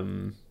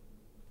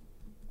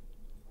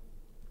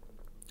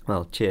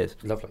 Well, cheers.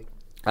 Lovely.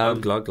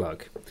 Glug,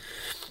 glug.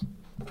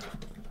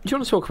 Do you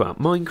want to talk about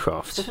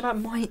Minecraft? Talk about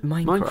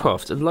Minecraft.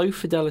 Minecraft and low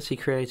fidelity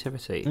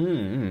creativity.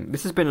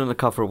 This has been on the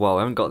cover for a while.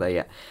 I haven't got there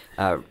yet,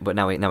 but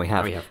now we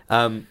have.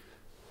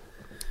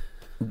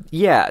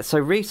 So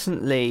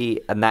recently,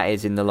 and that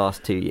is in the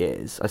last 2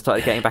 years, I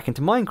started getting back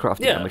into Minecraft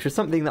again, which was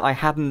something that I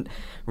hadn't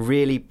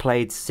really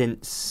played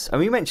since.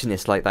 And we mentioned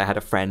this, like I had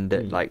a friend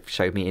that like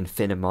showed me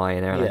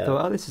Infiniminer, and I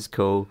thought, oh, this is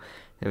cool.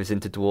 It was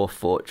into Dwarf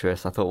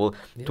Fortress. I thought, well,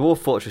 Dwarf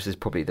Fortress is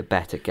probably the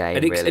better game,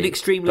 really. An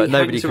extremely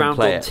hangs around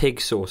on Tig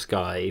source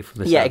guy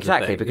from the Yeah,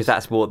 exactly, because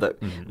that's what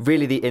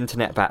really the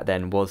internet back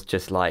then was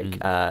just like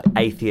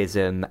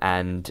atheism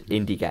and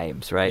indie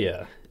games, right?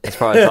 Yeah. As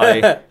far as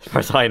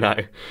I know.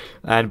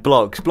 And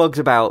blogs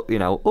about,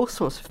 all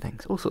sorts of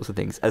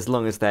things, as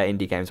long as they're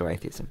indie games or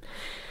atheism.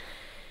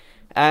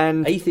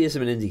 And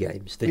atheism and indie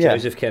games, the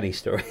Joseph Kenny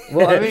story.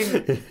 Well, I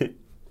mean,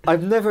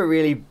 I've never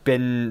really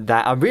been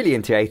that. I'm really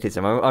into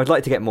atheism. I'd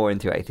like to get more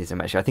into atheism.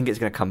 Actually, I think it's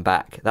going to come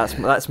back.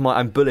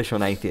 I'm bullish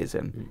on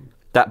atheism.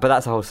 But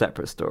that's a whole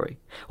separate story.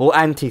 Or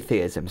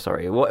anti-theism.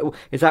 Sorry. What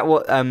is that?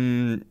 What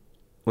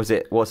was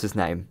it? What's his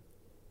name?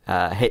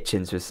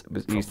 Hitchens was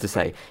used to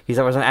say. He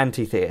was an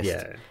anti-theist.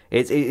 Yeah.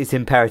 It's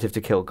imperative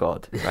to kill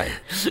God. Right.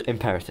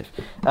 Imperative.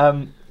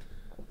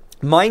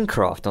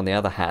 Minecraft, on the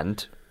other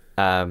hand,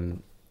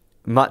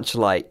 much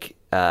like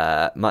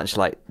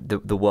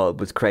the world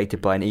was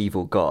created by an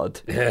evil god.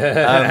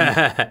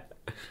 It's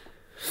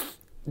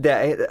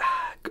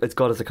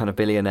God as a kind of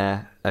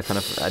billionaire,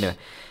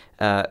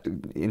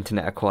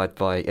 internet acquired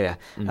by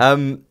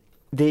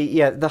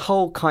the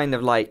whole kind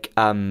of like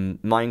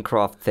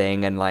Minecraft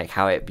thing, and like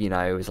how it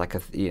it was like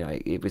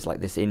it was like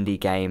this indie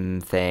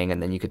game thing,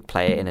 and then you could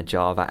play it in a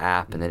Java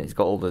app, and then it's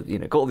got all the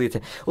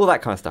all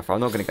that kind of stuff. I'm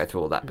not going to go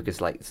through all that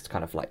because like it's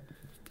kind of like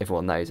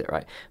everyone knows it,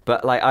 right?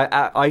 But like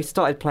I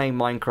started playing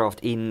Minecraft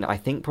in I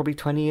think probably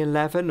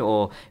 2011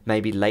 or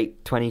maybe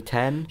late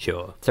 2010.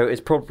 Sure. So it's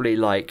probably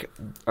like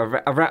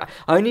around,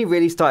 I only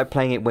really started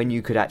playing it when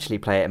you could actually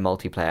play it in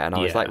multiplayer, and I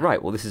was like,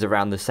 right, well, this is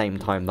around the same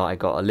time that I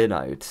got a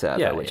Linode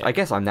server, which I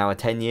guess I'm now a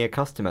 10-year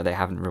customer. They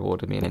haven't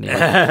rewarded me in any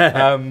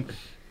way.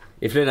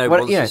 If Linode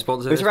wants to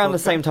sponsor it was around the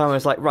same time I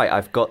was like, right,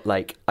 I've got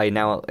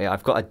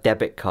a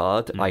debit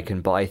card, I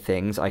can buy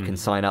things, I can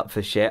sign up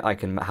for shit, I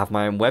can have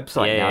my own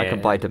website now, I can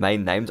buy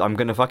domain names, I'm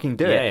going to fucking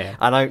do it. Yeah.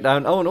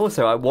 And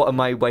also, what am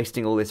I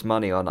wasting all this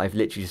money on? I've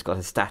literally just got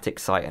a static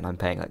site and I'm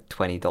paying like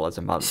 $20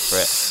 a month for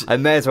it. I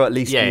may as well at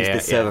least use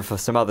this server for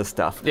some other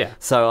stuff. Yeah.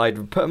 So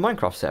I'd put a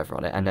Minecraft server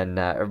on it, and then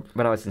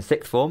when I was in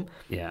sixth form,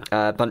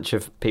 a bunch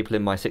of people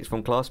in my sixth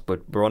form class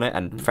were on it,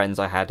 and friends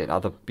I had in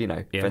other,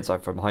 friends I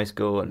from high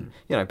school, and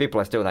people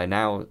I still know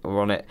now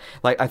were on it.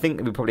 Like I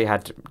think we probably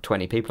had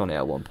 20 people on it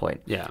at one point.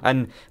 Yeah.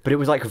 But it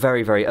was like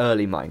very, very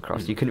early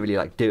Minecraft. So you couldn't really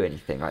like do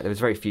anything. Right. There was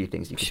very few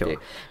things you could do.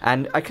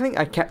 And I think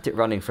I kept it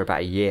running for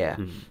about a year.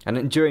 And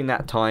then during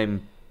that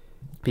time,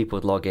 people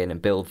would log in and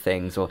build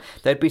things, or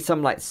there'd be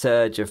some like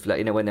surge of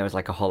like, when there was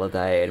like a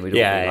holiday, and we'd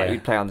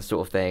we'd play on the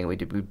sort of thing.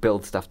 We'd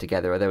build stuff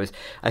together. Or there was,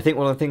 I think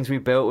one of the things we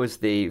built was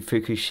the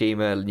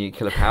Fukushima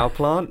nuclear power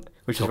plant.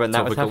 Which is when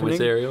that was happening.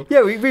 Material.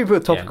 Yeah, we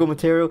built topical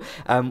material.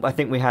 I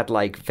think we had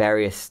like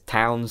various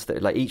towns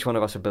that like each one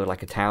of us would build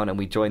like a town, and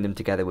we joined them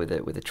together with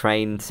a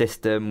train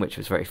system, which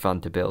was very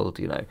fun to build.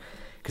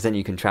 Because then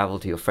you can travel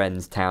to your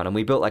friend's town, and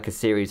we built like a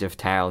series of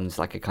towns,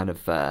 like a kind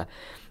of.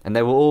 And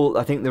they were all.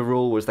 I think the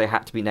rule was they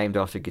had to be named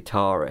after a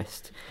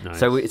guitarist. Nice.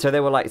 So they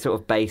were like sort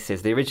of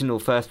bases. The original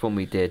first one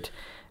we did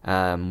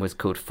was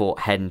called Fort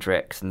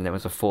Hendricks, and then there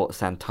was a Fort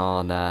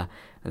Santana,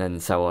 and then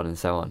so on and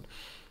so on.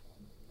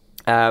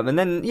 And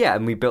then,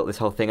 and we built this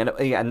whole thing.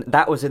 And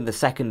that was in the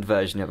second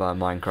version of our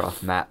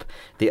Minecraft map.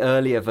 The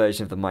earlier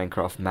version of the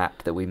Minecraft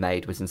map that we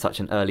made was in such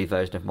an early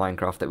version of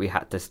Minecraft that we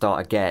had to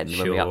start again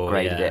when we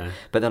upgraded it.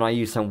 But then I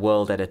used some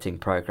world editing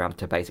program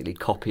to basically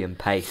copy and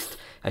paste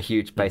a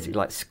huge, basic,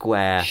 like,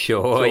 square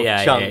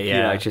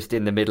chunk, just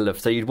in the middle of...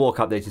 So you'd walk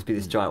up, there'd just be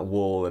this giant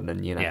wall, and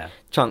then,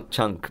 chunk,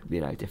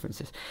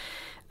 differences.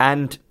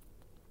 And...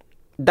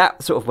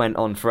 that sort of went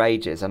on for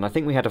ages, and I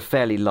think we had a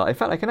fairly large... In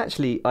fact,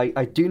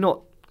 I do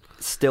not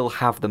still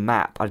have the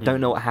map. I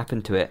don't know what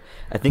happened to it.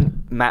 I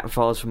think map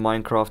files from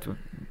Minecraft were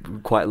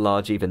quite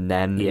large even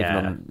then,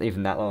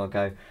 even that long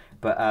ago.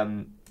 But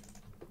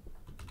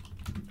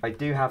I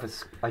do have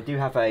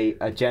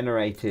a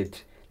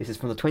generated... This is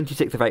from the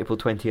 26th of April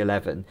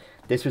 2011.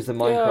 This was the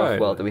Minecraft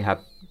world that we had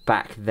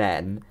back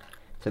then.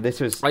 So this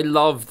was... I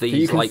love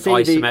these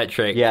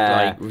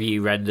isometric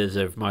view renders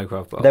of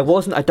Minecraft worlds. There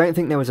wasn't... I don't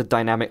think there was a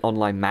dynamic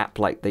online map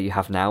like that you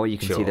have now, where you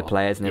can see the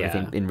players and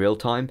everything in real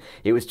time.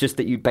 It was just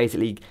that you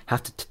basically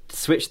have to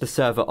switch the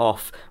server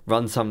off,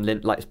 run some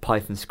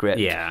Python script,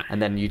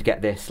 and then you'd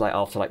get this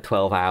after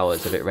 12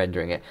 hours of it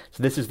rendering it.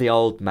 So this is the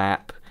old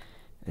map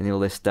and all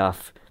this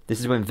stuff. This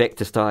is when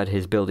Victor started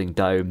his building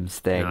domes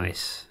thing.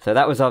 Nice. So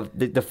that was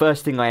the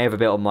first thing I ever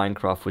built on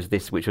Minecraft was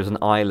this, which was an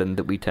island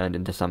that we turned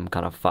into some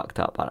kind of fucked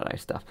up, I don't know,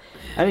 stuff.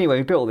 Anyway,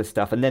 we built all this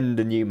stuff, and then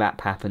the new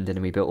map happened,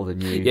 and we built all the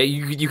new... Yeah,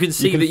 you can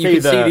see the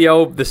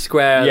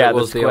square. Yeah, that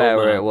was the square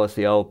where it was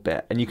the old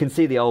bit, and you can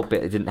see the old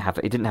bit. It didn't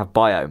have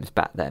biomes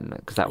back then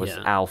because that was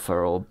alpha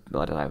or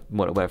I don't know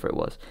whatever it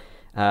was.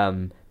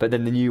 But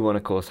then the new one,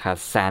 of course,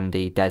 has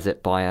sandy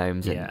desert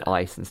biomes and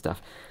ice and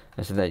stuff.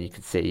 And so then you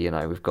can see,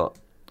 we've got...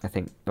 I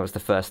think that was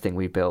the first thing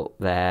we built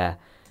there,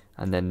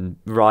 and then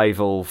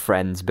rival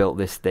friends built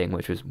this thing,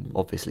 which was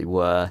obviously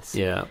worse.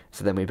 Yeah.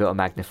 So then we built a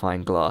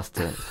magnifying glass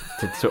to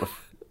sort of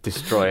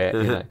destroy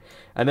it,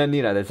 And then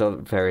there's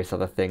various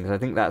other things. I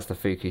think that's the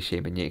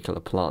Fukushima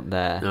nuclear plant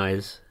there.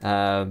 Nice.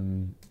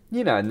 And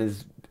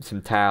there's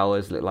some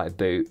towers that look like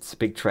boots,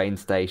 big train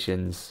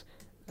stations,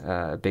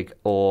 big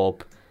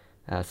orb.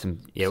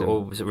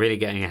 Orbs really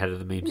getting ahead of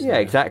the memes. Yeah,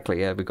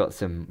 exactly. Yeah, we got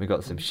some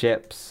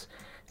ships.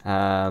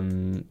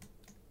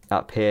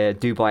 Up here,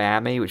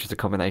 Dubai-ami, which is a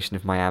combination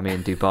of Miami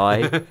and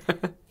Dubai,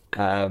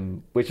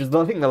 which was,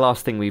 I think, the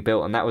last thing we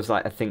built, and that was,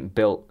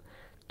 built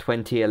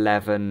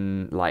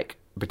 2011,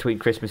 between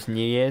Christmas and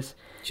New Year's.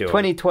 Sure.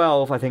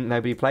 2012, I think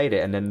nobody played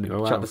it, and then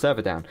shut the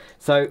server down.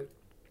 So,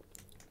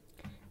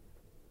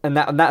 and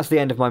that's the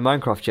end of my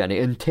Minecraft journey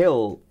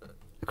until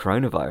the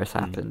coronavirus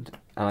happened,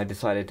 and I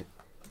decided...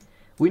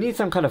 We need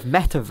some kind of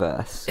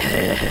metaverse.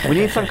 We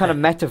need some kind of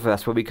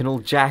metaverse where we can all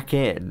jack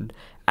in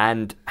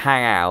and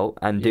hang out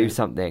and do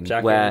something.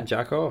 Jack in and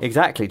jack off.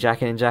 Exactly,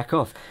 jack in and jack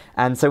off.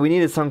 And so we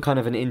needed some kind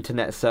of an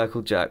internet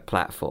circle jerk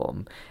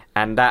platform.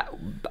 And that,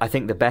 I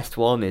think the best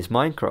one is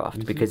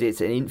Minecraft, because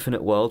it's an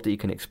infinite world that you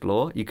can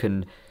explore. You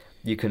can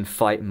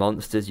fight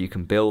monsters, you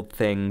can build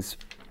things.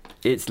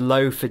 It's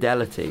low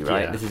fidelity,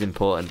 right? Yeah. This is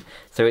important.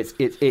 So it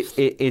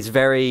is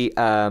very...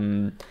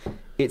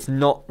 it's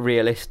not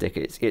realistic.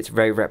 It's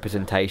very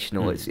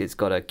representational. It's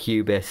got a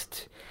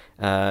cubist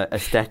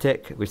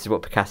aesthetic, which is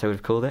what Picasso would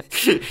have called it.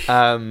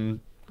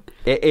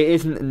 It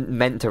isn't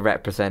meant to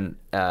represent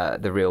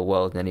the real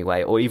world in any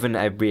way, or even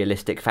a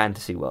realistic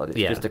fantasy world. It's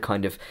just a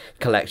kind of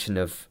collection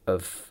of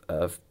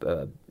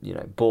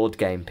board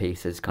game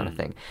pieces kind of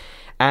thing.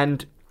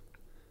 And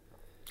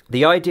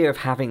the idea of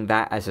having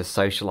that as a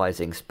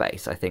socializing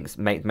space, I think,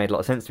 made a lot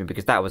of sense to me,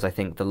 because that was, I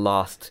think, the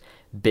last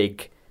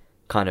big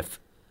kind of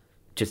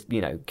just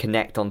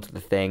connect onto the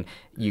thing.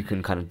 You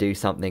can kind of do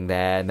something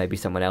there, maybe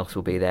someone else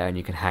will be there and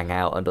you can hang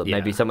out, and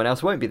maybe someone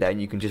else won't be there and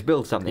you can just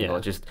build something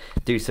or just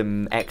do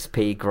some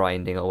XP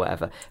grinding or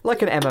whatever,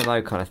 like an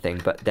MMO kind of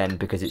thing, but then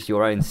because it's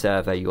your own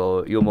server,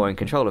 you're more in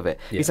control of it.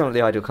 It's not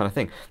the ideal kind of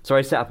thing. So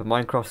I set up a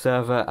Minecraft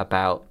server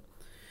about,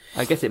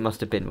 I guess it must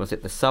have been, was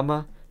it the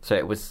summer? So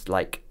it was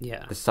the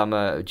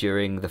summer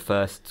during the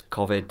first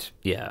COVID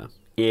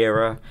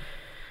era,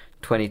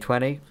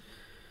 2020.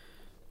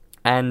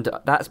 And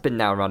that's been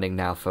running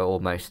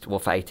for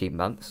 18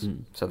 months.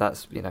 So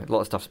that's, a lot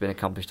of stuff's been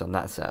accomplished on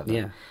that server.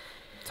 Yeah.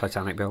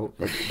 Titanic built.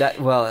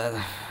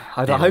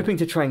 I'm hoping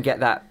to try and get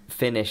that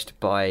finished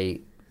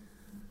by,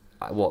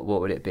 what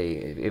would it be?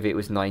 If it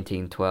was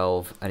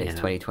 1912 and it's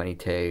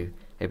 2022,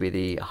 it'd be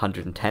the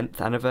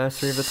 110th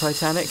anniversary of the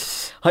Titanic.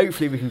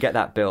 Hopefully we can get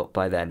that built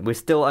by then. We're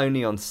still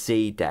only on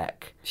C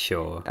deck.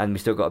 Sure. And we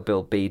still got to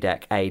build B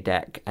deck, A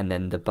deck, and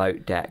then the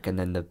boat deck, and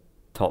then the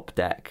top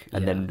deck,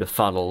 and then the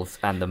funnels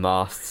and the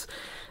masts.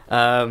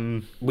 With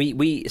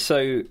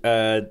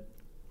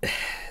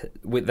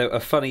a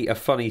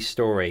funny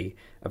story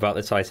about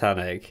the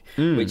Titanic,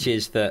 which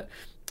is that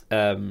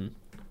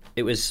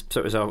it was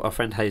our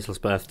friend Hazel's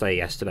birthday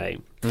yesterday,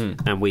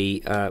 and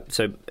we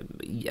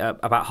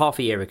about half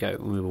a year ago,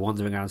 when we were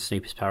wandering around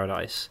Snooper's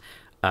Paradise,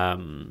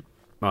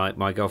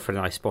 my girlfriend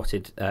and I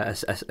spotted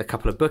a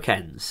couple of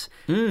bookends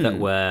that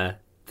were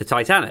the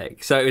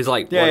Titanic. So it was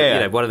like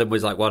one of them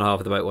was like one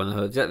half of the boat, one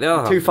half the other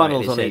half. Two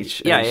funnels on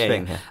each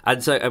thing. Yeah.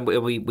 And so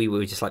we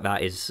were just like,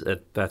 that is a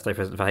birthday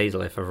present for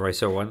Hazel if ever I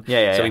saw one.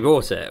 So we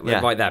bought it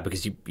like that,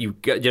 because you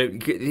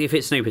if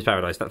it's Snooper's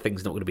Paradise, that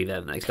thing's not going to be there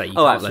the next day. You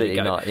can't let it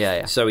go. Not.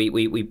 Yeah. So we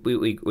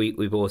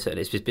bought it, and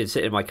it's just been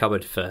sitting in my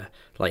cupboard for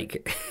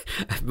like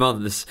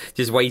months,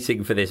 just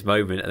waiting for this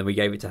moment. And then we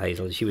gave it to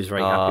Hazel, and she was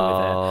very happy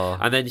with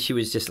it. And then she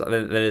was just like,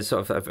 then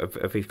sort of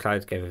a brief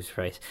cloud came over his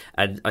face,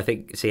 and I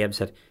think CM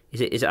said,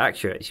 "Is it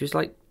accurate?" She was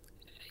like,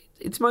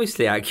 "It's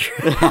mostly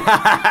accurate."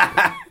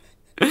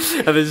 And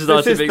then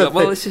started being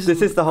like, this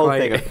is the whole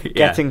thing of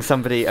getting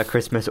somebody a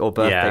Christmas or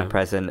birthday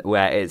present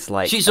where it's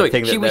like she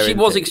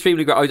was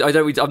extremely great.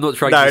 I'm not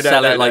trying to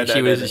sell it like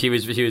she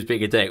was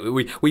being a dick.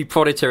 We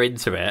prodded her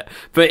into it,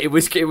 but it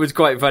was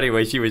quite funny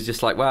where she was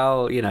just like,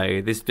 well,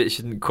 this bit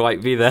shouldn't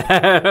quite be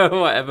there or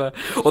whatever.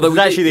 Although it's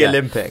actually the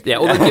Olympic. Yeah,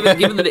 although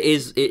given that it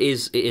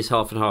is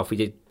half and half, we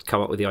did come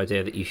up with the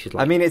idea that you should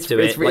it's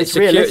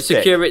realistic.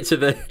 Secure it to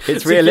the.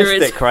 It's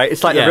realistic, right?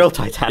 It's like the real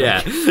Titanic.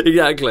 Yeah,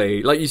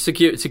 exactly. Like you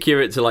secure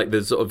it to like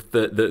the sort of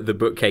the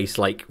bookcase,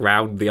 like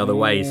round the other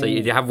way. So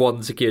you have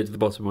one secured to the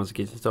bottom, one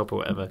secured to the top, or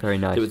whatever. Very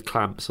nice. Do it with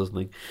clamps or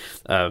something.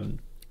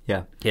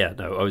 Yeah.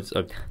 No,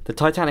 the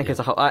Titanic as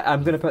a whole.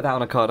 I'm going to put that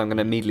on a card. I'm going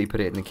to immediately put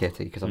it in the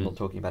kitty because I'm not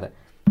talking about it.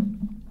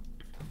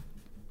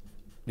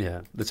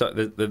 Yeah,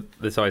 the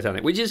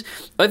Titanic, which is,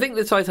 I think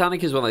the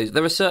Titanic is one of those.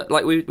 There are certain,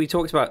 like we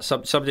talked about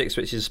subjects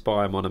which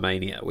inspire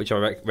monomania, which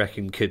I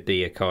reckon could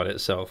be a card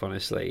itself.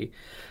 Honestly,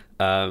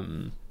 I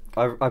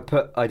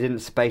didn't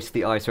space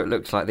the I, so it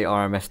looks like the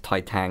RMS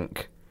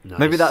Titank. Nice.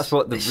 Maybe that's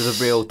what the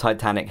real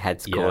Titanic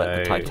heads call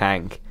it, the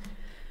Titank.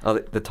 Oh,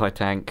 the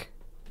Titank.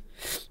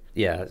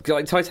 Yeah,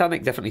 like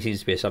Titanic definitely seems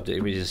to be a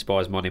subject which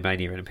inspires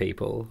monomania in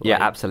people. Yeah,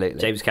 absolutely.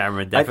 James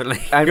Cameron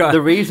definitely. And the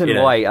reason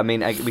why, I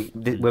mean,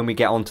 when we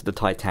get onto the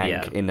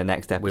Titanic in the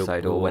next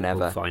episode or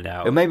whenever, we'll find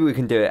out. Or maybe we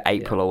can do it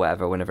April or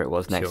whatever, whenever it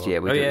was next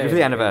year. For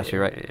the anniversary,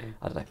 right? Yeah.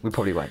 I don't know. We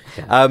probably won't.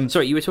 Yeah.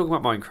 Sorry, you were talking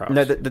about Minecraft.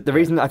 No, the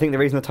reason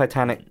the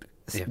Titanic,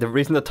 the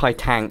reason the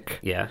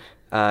Titank,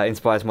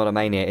 inspires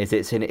monomania is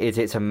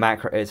it's a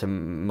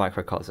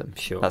microcosm.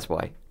 Sure, that's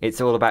why. It's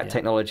all about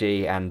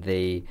technology and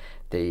the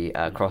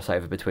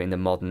crossover between the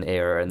modern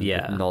era and the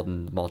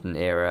non-modern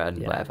era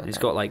and whatever. It's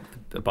got like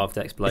above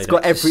decks below. It's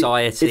got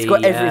society. It's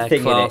got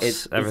everything class, in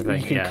it.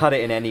 Everything. You can cut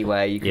it in any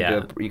way. You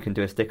can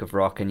do a stick of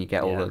rock and you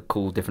get all the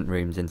cool different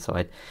rooms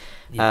inside.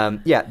 The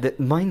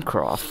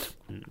Minecraft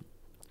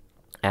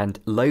and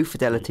low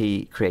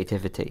fidelity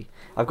creativity.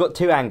 I've got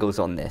two angles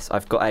on this.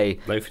 I've got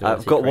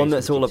one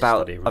that's all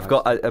about. I've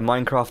got a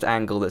Minecraft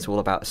angle that's all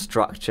about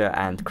structure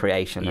and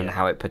creation and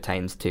how it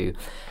pertains to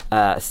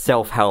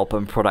self-help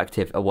and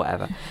productive or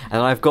whatever.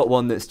 And I've got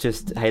one that's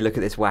just, hey, look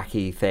at this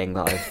wacky thing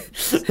that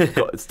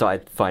I've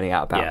started finding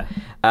out about.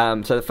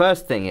 Yeah. So the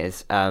first thing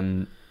is,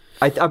 I've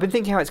been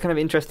thinking how it's kind of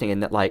interesting in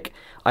that, like,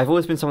 I've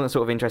always been someone that's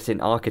sort of interested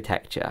in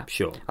architecture.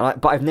 Sure.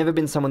 But I've never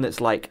been someone that's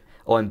like,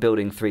 oh, I'm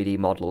building 3D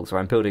models, or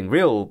I'm building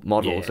real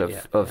models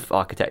of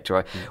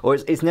architecture, or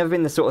it's never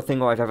been the sort of thing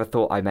where I've ever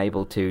thought I'm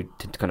able to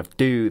kind of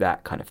do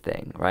that kind of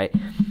thing, right?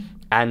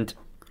 And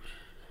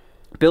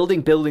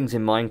building buildings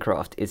in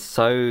Minecraft is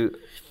so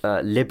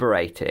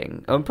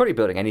liberating. I'm probably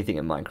building anything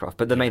in Minecraft,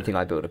 but the main thing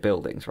I build are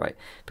buildings, right?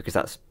 Because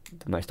that's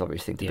the most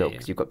obvious thing to build,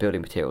 because you've got building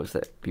materials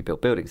that you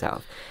build buildings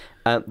out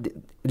of.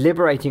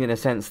 Liberating in a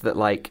sense that,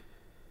 like,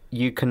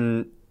 you've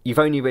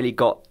only really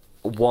got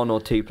one or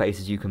two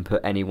places you can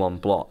put any one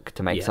block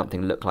to make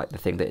something look like the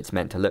thing that it's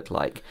meant to look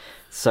like.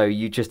 So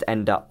you just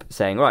end up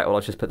saying, right, well,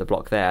 I'll just put the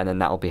block there and then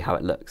that'll be how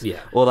it looks. Yeah.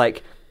 Or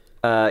like,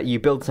 you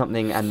build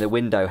something and the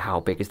window, how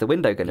big is the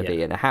window going to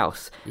be in a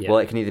house? Well,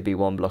 it can either be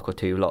 1 block or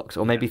 2 blocks,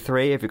 or maybe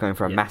 3 if you're going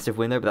for a massive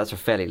window, but that's a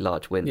fairly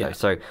large window.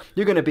 So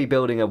you're going to be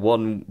building a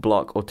 1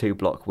 block or 2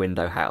 block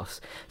window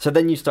house. So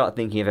then you start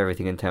thinking of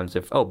everything in terms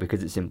of,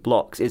 because it's in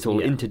blocks, it's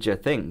all integer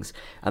things,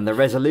 and the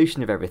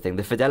resolution of everything,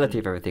 the fidelity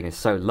of everything is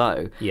so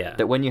low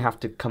that when you have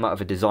to come up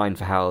with a design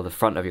for how the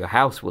front of your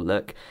house will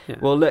look,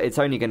 well, look, it's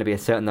only going to be a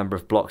certain number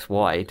of blocks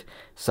wide.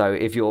 So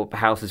if your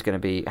house is going to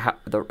be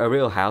a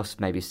real house,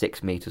 maybe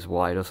 6 meters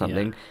wide or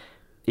something,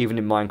 even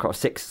in Minecraft,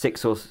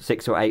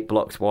 6 or 8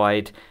 blocks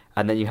wide,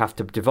 and then you have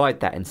to divide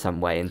that in some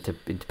way into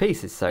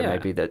pieces. So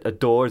maybe a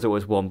door is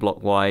always 1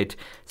 block wide.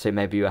 So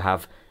maybe you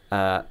have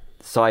a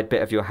side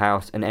bit of your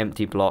house, an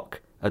empty block,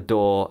 a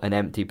door, an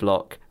empty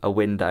block, a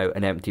window,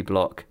 an empty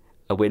block,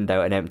 a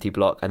window, an empty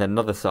block, and then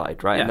another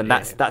side, right? And then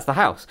that's the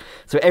house.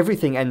 So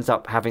everything ends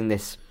up having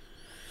this.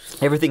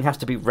 Everything has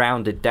to be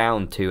rounded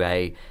down to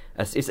I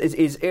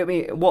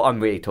mean, what I'm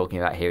really talking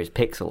about here is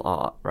pixel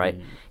art,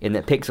 right? In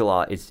that pixel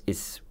art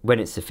is when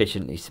it's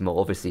sufficiently small.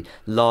 Obviously,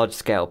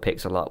 large-scale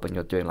pixel art, when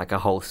you're doing like a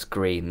whole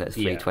screen that's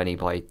 320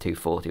 by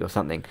 240 or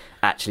something,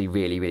 actually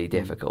really, really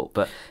difficult.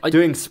 But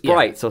doing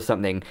sprites or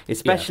something,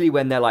 especially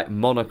when they're like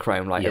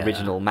monochrome, like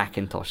original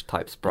Macintosh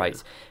type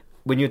sprites,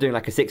 when you're doing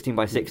like a 16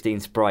 by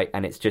 16 sprite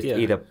and it's just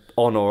either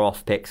on or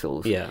off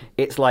pixels,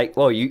 it's like,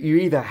 well, you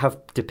either have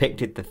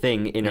depicted the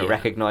thing in a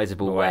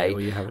recognizable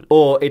way,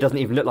 or it doesn't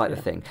even look like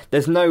the thing.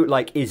 There's no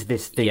like, is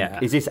this thing,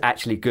 is this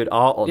actually good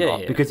art or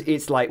not? Because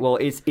it's like, well,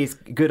 it's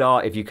good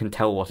art if you can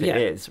tell what it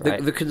is,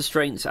 right? The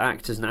constraints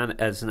act as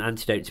an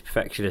antidote to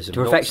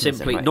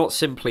perfectionism. Not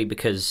simply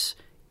because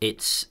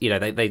it's, you know,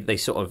 they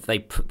sort of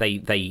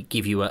they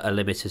give you a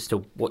limit as to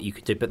what you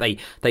can do, but they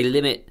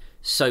limit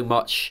so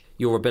much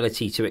your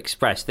ability to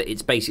express that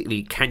it's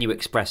basically, can you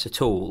express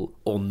at all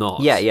or not?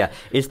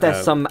 Is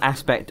there some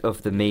aspect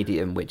of the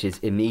medium which is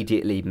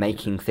immediately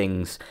making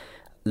things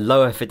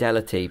lower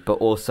fidelity but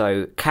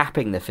also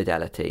capping the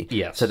fidelity,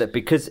 so that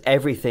because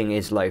everything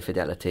is low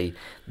fidelity,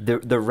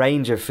 the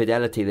range of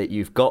fidelity that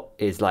you've got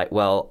is like,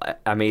 well,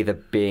 I'm either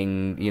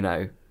being, you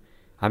know,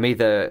 I'm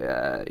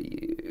either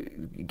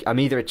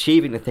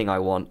achieving the thing I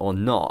want or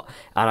not,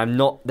 and I'm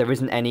not. There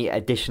isn't any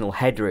additional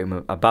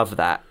headroom above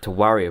that to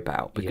worry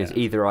about, because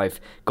either I've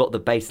got the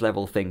base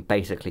level thing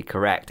basically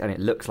correct and it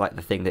looks like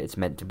the thing that it's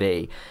meant to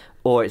be,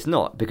 or it's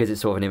not, because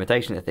it's sort of an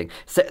imitation of the thing.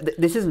 So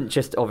this isn't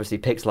just obviously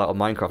pixel art or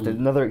Minecraft.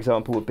 Another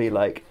example would be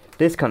like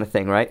this kind of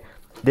thing, right?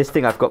 This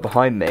thing I've got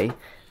behind me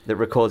that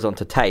records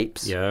onto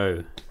tapes.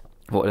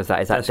 What is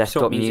that? Is that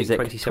Desktop Music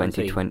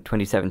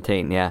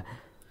 2017? Yeah.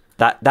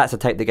 That's a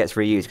tape that gets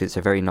reused because it's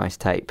a very nice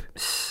tape.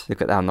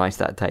 Look at how nice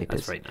that tape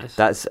is. Very nice.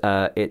 That's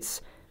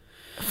it's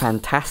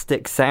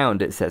fantastic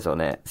sound. It says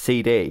on it,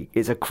 CD.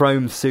 It's a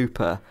Chrome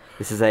Super.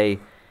 This is a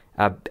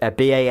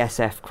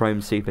BASF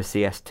Chrome Super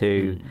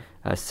CS2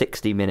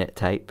 60-minute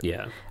tape.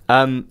 Yeah.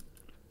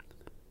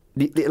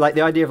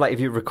 The idea of like, if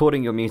you're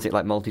recording your music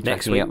like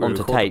multi-tracking it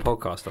onto tape,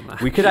 podcast on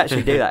that. We could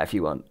actually do that if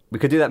you want. We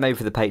could do that maybe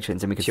for the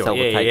patrons, and we could sell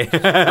the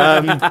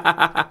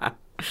tape.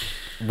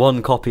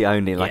 One copy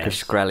only, like a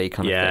Shkreli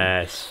kind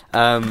of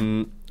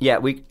thing.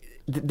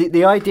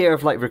 The idea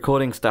of like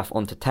recording stuff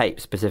onto tape,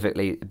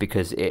 specifically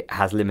because it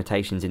has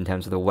limitations in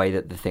terms of the way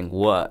that the thing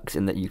works,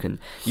 in that you can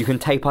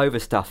tape over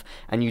stuff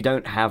and you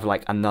don't have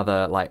like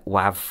another like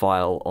WAV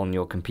file on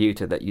your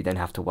computer that you then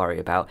have to worry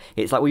about.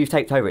 It's like, well, you've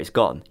taped over, it's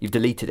gone, you've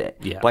deleted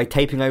it. By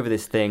taping over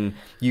this thing,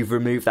 you've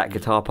removed that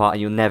guitar part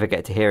and you'll never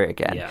get to hear it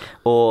again.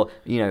 Or,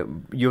 you know,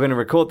 you're going to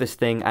record this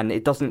thing and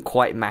it doesn't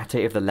quite matter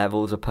if the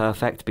levels are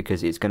perfect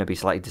because it's going to be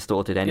slightly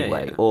distorted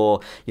anyway. Or,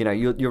 you know,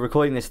 you're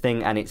recording this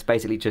thing and it's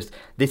basically just,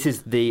 this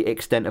is the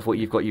extent of what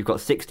you've got. You've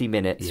got 60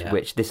 minutes,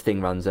 which this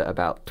thing runs at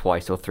about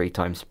twice or three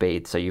times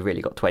speed, so you've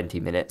really got 20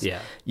 minutes.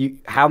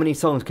 How many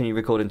songs can you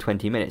record in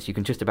 20 minutes? You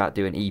can just about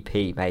do an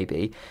EP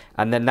maybe,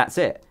 and then that's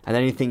it. And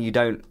anything you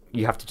don't,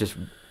 you have to just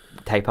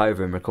tape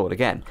over and record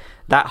again.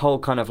 That whole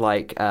kind of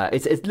like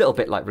it's a little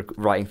bit like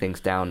writing things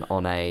down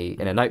in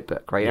a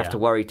notebook, right? You don't have to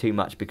worry too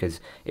much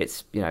because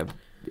it's, you know,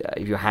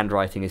 if your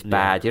handwriting is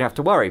bad, you don't have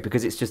to worry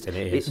because it's just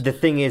the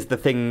thing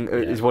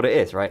is what it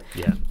is, right?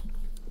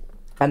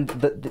 And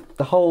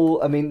the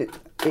whole, I mean,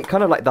 it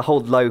kind of like the whole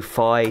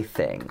lo-fi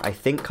thing, I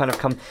think kind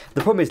of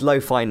the problem is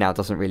lo-fi now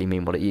doesn't really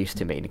mean what it used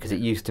to mean, because it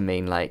used to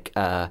mean like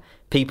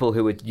people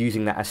who were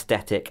using that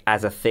aesthetic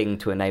as a thing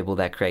to enable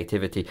their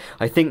creativity.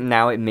 I think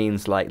now it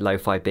means like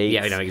lo-fi beats.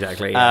 Yeah, I know,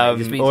 exactly. It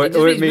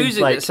means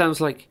music like, that sounds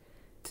like...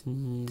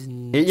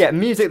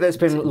 music that's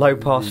been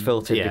low-pass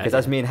filtered, because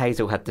as me and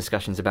Hazel had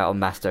discussions about on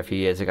Master a few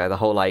years ago, the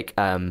whole like...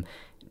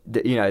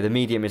 the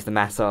medium is the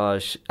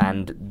massage,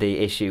 and the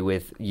issue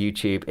with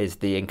YouTube is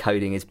the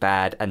encoding is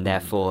bad, and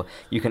therefore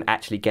you can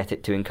actually get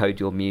it to encode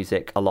your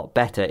music a lot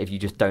better if you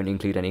just don't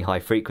include any high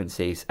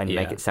frequencies and you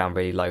make it sound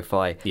really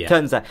lo-fi.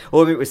 Turns out,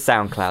 or it was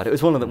SoundCloud. It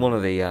was one of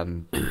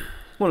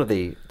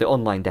the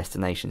online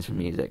destinations for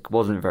music.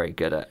 Wasn't very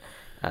good at.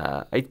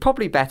 It's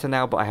probably better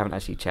now, but I haven't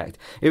actually checked.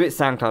 If it's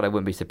SoundCloud, I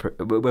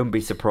wouldn't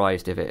be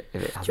surprised if it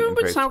hasn't. Do you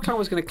remember improved. SoundCloud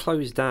was going to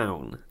close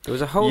down? There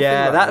was a whole thing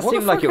that like,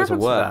 seemed like it was a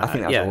work. I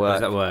think that was a work.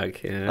 Was that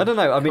work? Yeah. I don't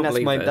know. I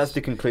mean, that's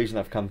the conclusion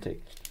I've come to.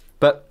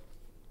 But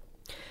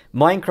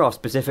Minecraft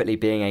specifically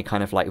being a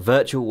kind of like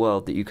virtual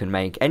world that you can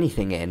make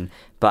anything in,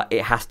 but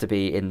it has to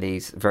be in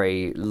these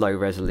very low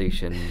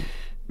resolution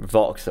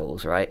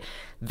voxels, right?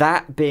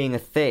 That being a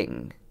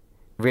thing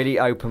really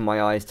opened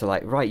my eyes to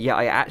like, right,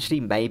 I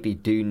actually maybe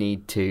do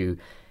need to,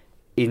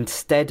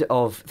 instead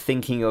of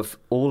thinking of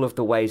all of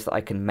the ways that I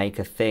can make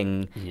a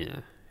thing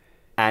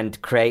and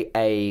create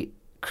a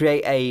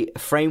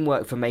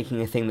framework for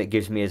making a thing that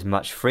gives me as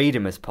much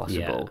freedom as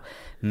possible,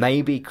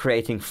 maybe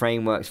creating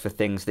frameworks for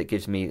things that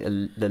gives me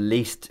the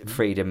least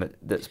freedom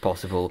that's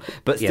possible,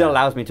 but still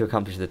allows me to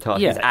accomplish the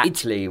task is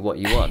actually what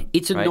you want.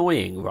 It's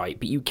annoying, right?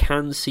 But you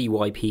can see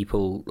why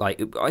people,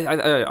 like,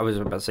 I was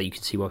about to say you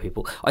can see why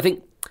people, I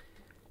think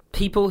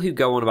people who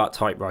go on about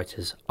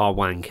typewriters are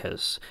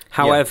wankers.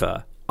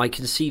 However, I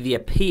can see the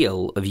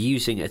appeal of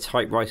using a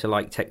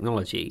typewriter-like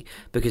technology,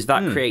 because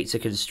that creates a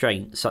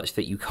constraint such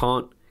that you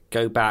can't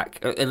go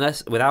back,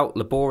 unless without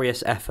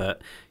laborious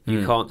effort,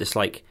 you can't just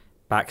like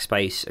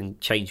backspace and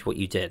change what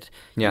you did.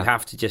 Yeah. You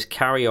have to just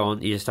carry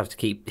on. You just have to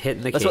keep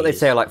hitting the keys. That's what they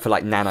say, like for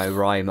like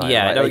NaNoWriMo.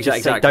 Yeah, right? no, They just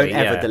exactly. say,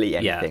 don't ever delete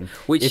anything. Yeah.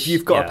 Which, if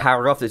you've got a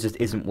paragraph that just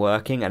isn't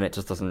working and it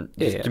just doesn't,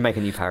 just make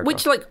a new paragraph.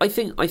 Which, like, I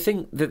think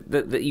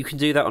that you can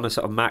do that on a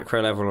sort of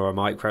macro level or a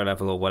micro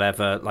level or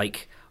whatever.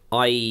 Like,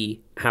 I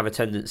have a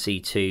tendency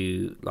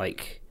to,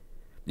 like,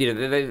 you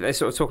know, they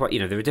sort of talk about, you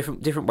know, there are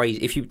different ways,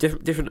 if you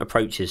different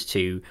approaches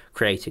to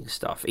creating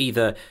stuff.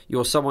 Either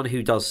you're someone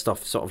who does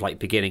stuff sort of like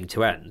beginning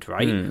to end,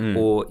 right?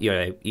 Or you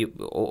know,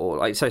 or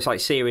like, so it's like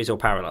series or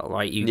parallel,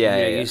 right? You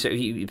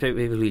people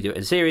who do it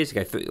in series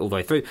go through all the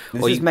way through.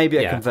 This is maybe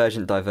a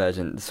convergent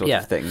divergent sort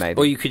of thing, maybe.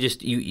 Or you could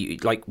just you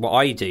like what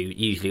I do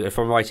usually if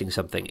I'm writing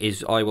something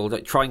is I will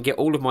try and get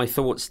all of my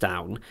thoughts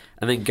down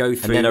and then go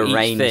through and then each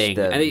arrange thing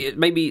them. and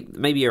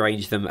maybe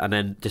arrange them and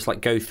then just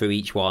like go through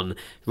each one,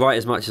 write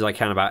as much as I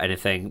can about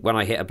anything. When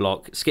I hit a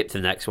block, skip to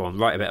the next one,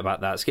 write a bit about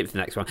that, skip to the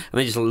next one, and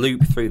then just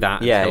loop through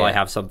that until I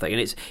have something.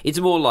 And it's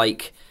more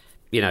like,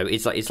 you know,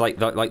 it's like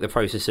the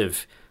process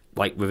of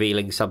like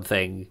revealing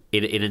something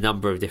in a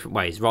number of different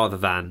ways rather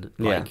than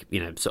like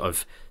you know, sort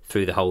of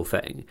through the whole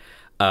thing.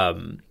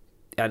 And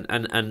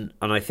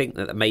I think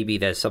that maybe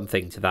there's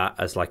something to that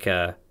as like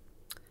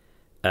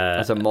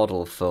as a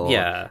model for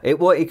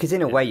because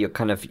in a way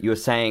you're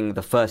saying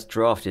the first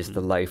draft is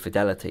the low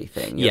fidelity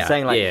thing. You're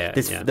saying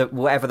like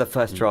whatever the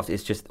first draft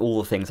is, just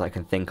all the things I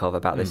can think of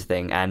about this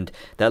thing, and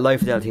they're low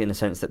fidelity in the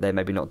sense that they're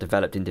maybe not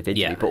developed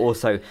individually, but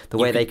also the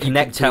way they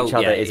connect to each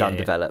other is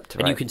undeveloped,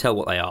 right? And you can tell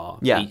what they are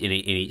in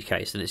each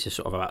case, and it's just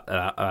sort of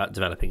about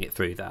developing it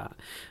through that.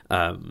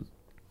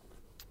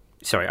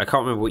 Sorry, I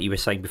can't remember what you were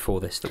saying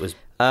before this. That was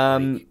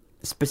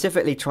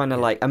specifically trying to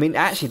like, I mean,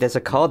 actually, there's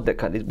a card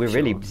that we're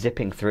really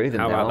zipping through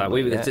them. How now. about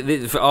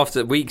that?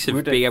 After weeks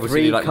of being able to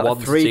do like 1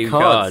 to 2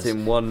 cards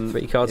in one,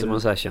 3 cards in one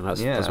session.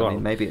 That's well. I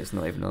mean, maybe it's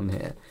not even on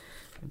here.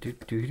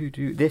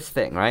 This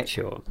thing, right?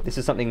 Sure. This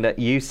is something that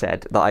you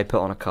said that I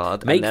put on a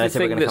card. Make the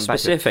thing that's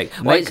specific.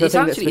 Well, it's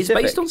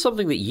based on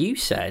something that you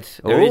said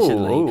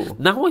originally. Ooh.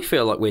 Now I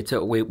feel like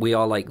we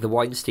are like the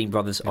Weinstein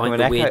brothers. I'm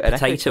the weird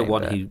potato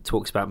one who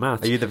talks about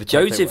maths. Are you the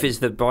potato Joseph one? is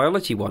the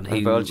biology one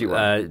who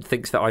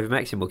thinks that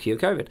ivermectin will cure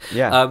COVID.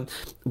 Yeah.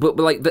 But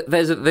like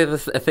there's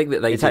a thing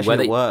that they do where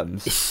they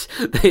worms.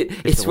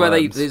 It's where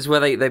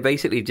they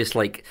basically just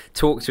like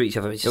talk to each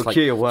other. It's just like,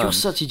 you're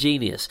such a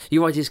genius.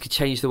 Your ideas could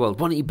change the world.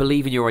 Why don't you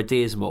believe in your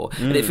ideas more?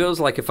 And it feels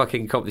like a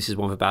fucking this is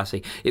one for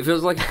Bassie. It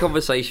feels like a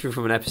conversation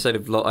from an episode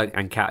of Lot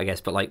and Cat, I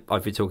guess, but like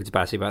I've been talking to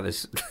Bassie about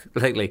this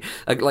lately.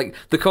 Like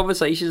the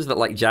conversations that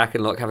like Jack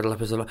and Locke have in an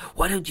episode, like,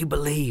 why don't you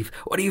believe?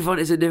 Why do you find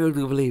it so difficult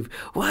to believe?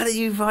 Why do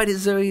you find it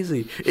so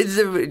easy? It's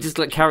just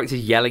like characters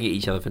yelling at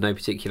each other for no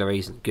particular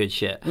reason. Good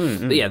shit.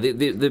 But yeah,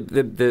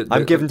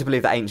 I'm given to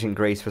believe that ancient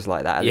Greece was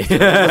like that.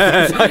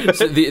 Yeah.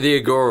 So the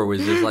Agora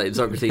was just like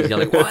Socrates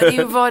yelling, why do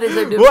you find it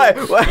so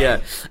difficult? What?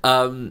 Yeah.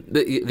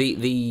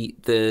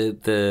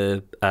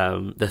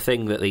 The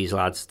thing that these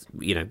lads,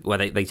 you know, where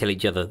they tell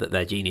each other that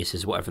they're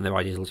geniuses, whatever, and their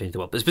ideas will change the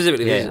world. But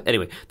specifically,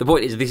 anyway, the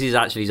point is this is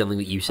actually something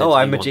that you said. Oh,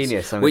 I'm a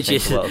genius, which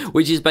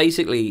is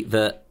basically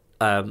that.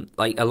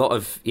 Like a lot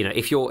of, you know,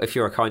 if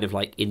you're a kind of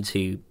like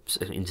into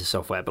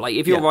software, but like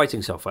if you're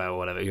writing software or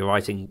whatever, if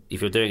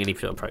you're doing any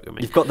sort of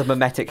programming, you've got the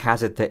mimetic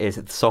hazard that is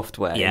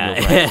software. Yeah,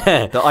 in your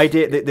brain. The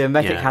idea, the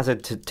mimetic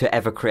hazard to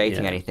ever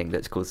creating anything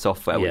that's called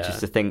software, which is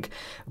to think.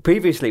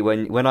 Previously,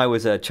 when I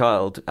was a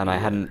child and I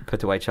hadn't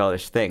put away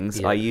childish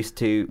things, I used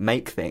to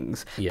make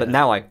things, but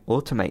now I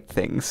automate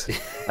things.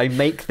 I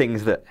make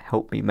things that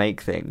help me make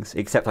things,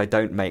 except I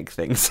don't make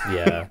things.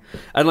 Yeah,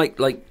 and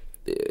like.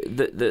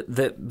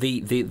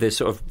 The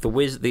sort of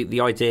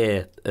the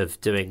idea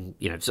of doing,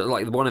 you know, so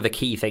like one of the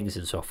key things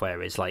in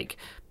software is like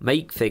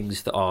make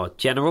things that are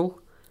general.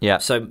 Yeah.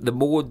 So the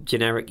more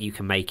generic you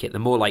can make it, the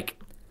more like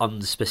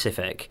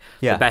unspecific,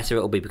 the better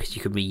it'll be because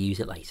you can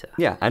reuse it later.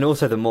 Yeah, and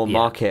also the more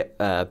market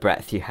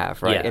breadth you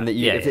have, right? In that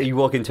if you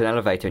walk into an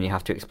elevator and you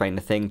have to explain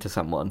the thing to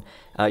someone,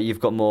 you've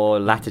got more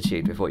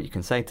latitude with what you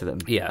can say to them.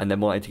 Yeah, and they're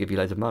more likely to give you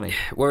loads of money.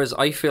 Whereas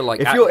I feel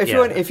like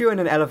if you're in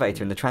an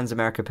elevator in the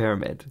Transamerica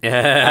Pyramid.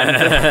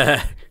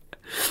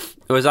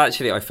 It was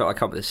actually, I felt I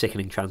can't be the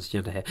sickening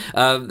transgender here.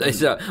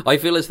 So I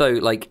feel as though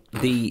like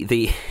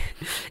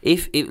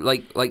if it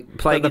like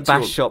playing the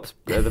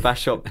Bash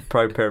Shop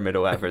Pro Pyramid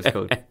or whatever it's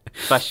called,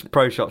 Bash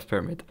Pro Shops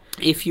Pyramid.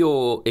 If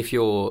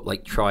you're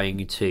like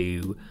trying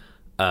to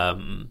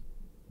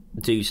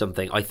do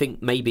something, I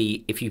think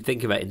maybe if you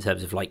think of it in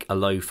terms of like a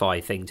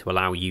lo-fi thing to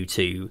allow you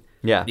to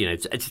you know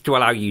to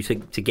allow you to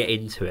get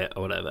into it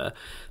or whatever,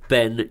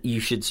 then you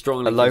should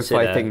strongly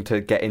lo-fi thing to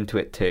get into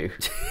it too.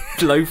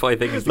 Lo-fi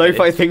things.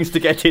 Things to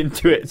get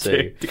into it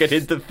too. To get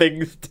into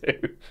things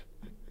too.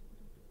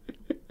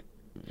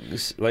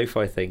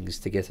 Lo-fi things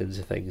to get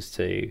into things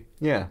too.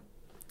 Yeah,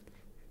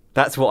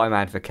 that's what I'm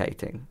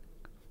advocating.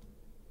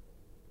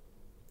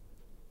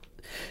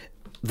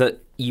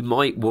 That you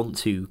might want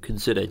to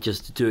consider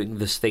just doing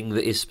this thing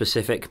that is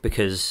specific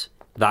because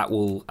that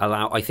will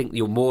allow. I think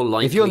you're more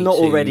likely. If you're not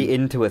already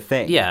into a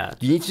thing, you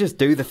need to just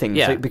do the thing,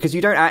 because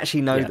you don't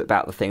actually know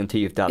about the thing until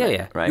you've done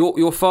it. Right?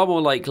 You're far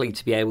more likely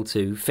to be able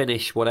to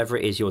finish whatever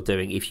it is you're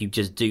doing if you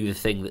just do the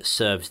thing that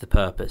serves the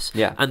purpose.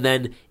 Yeah, and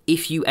then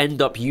if you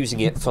end up using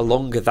it for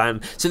longer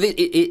than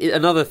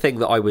another thing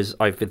that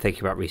I've been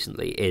thinking about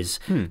recently is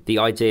the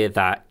idea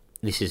that.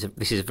 This is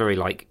a very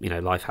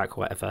life hack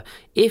or whatever.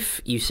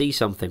 If you see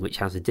something which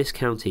has a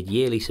discounted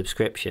yearly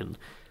subscription,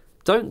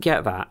 don't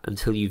get that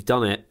until you've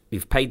done it.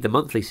 You've paid the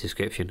monthly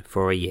subscription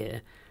for a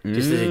year,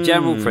 just as a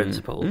general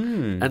principle.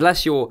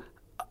 Unless you're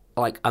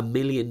like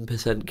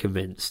 1,000,000%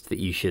 convinced that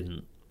you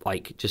shouldn't,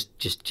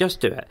 just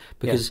do it,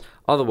 because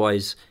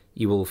otherwise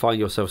you will find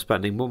yourself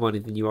spending more money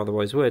than you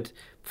otherwise would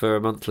for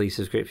a monthly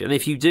subscription. And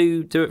if you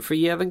do it for a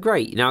year, then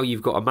great. Now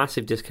you've got a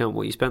massive discount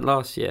what you spent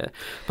last year.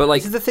 But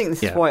this is the thing.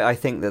 This is why I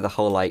think that the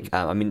whole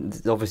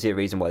there's obviously a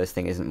reason why this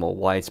thing isn't more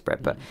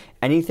widespread. But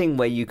anything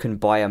where you can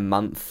buy a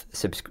month,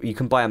 you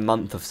can buy a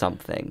month of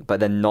something, but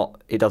then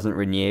it doesn't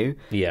renew.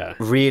 Yeah,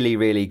 really,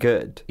 really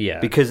good.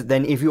 Yeah, because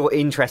then if you're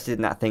interested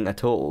in that thing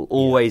at all,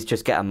 always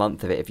just get a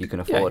month of it if you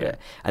can afford it,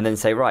 and then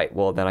say, right,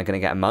 well then I'm going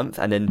to get a month,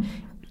 and then.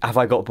 Have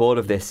I got bored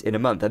of this in a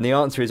month? And the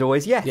answer is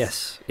always yes.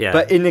 Yes. Yeah.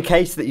 But in the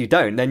case that you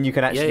don't, then you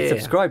can actually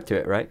subscribe to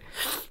it, right?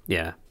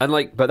 Yeah. And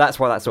but that's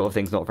why that sort of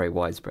thing's not very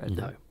widespread.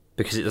 No,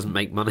 because it doesn't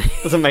make money.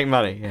 It doesn't make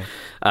money.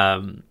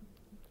 Yeah.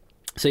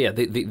 So yeah,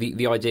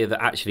 the idea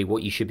that actually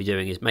what you should be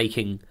doing is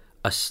making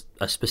a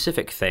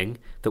specific thing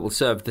that will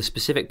serve the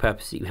specific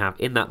purpose that you have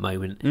in that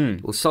moment.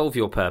 It will solve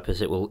your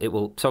purpose. It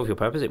will solve your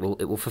purpose. It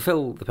will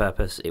fulfill the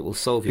purpose. It will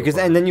solve your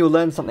and then you'll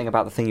learn something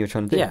about the thing you're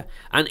trying to do. Yeah,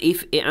 and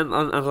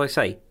and as I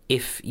say,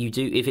 if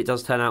it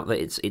does turn out that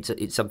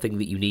it's something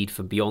that you need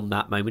for beyond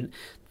that moment,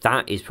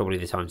 that is probably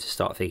the time to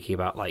start thinking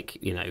about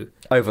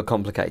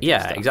overcomplicating.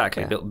 Yeah, stuff.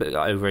 exactly.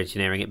 Over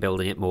engineering it,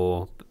 building it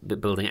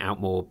out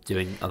more,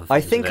 doing other things.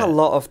 I think a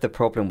lot of the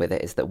problem with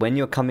it is that when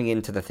you're coming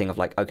into the thing of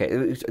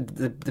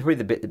probably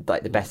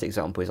the best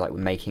example is like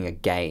making a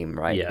game,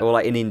 right? Yeah. Or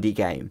like an indie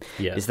game.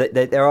 Yeah. Is that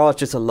there are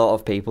just a lot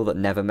of people that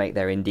never make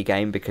their indie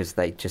game because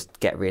they just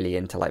get really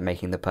into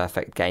making the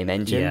perfect game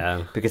engine.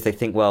 Yeah. Because they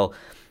think, well,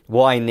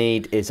 what I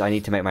need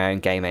to make my own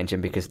game engine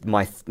because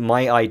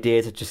my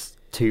ideas are just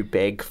too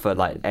big for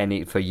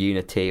for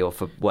Unity or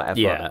for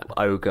whatever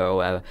Ogre or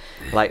whatever.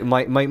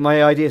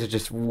 My ideas are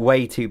just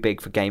way too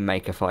big for Game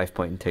Maker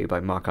 5.2 by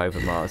Mark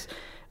Overmars.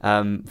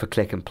 For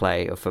click and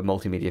play or for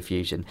multimedia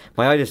fusion,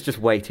 my idea's just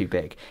way too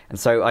big, and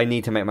so I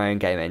need to make my own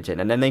game engine.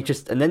 And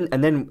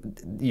then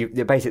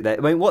you're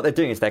basically, what they're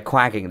doing is they're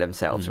quagging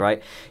themselves,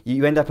 right?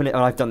 You end up in it,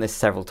 and I've done this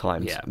several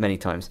times, many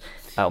times,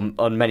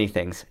 on many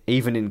things,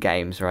 even in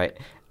games, right?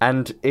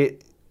 And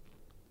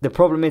the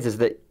problem is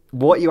that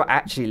what you're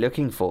actually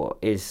looking for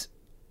is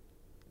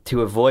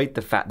to avoid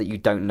the fact that you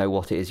don't know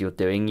what it is you're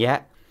doing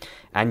yet.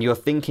 And you're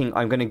thinking,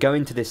 I'm going to go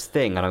into this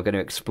thing and I'm going to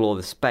explore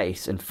the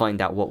space and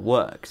find out what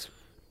works.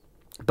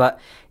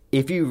 But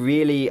if you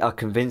really are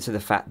convinced of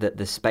the fact that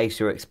the space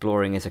you're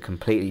exploring is a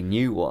completely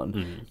new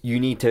one, you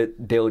need to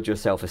build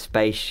yourself a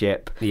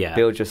spaceship,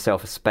 build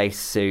yourself a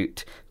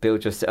spacesuit,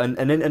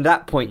 and then at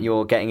that point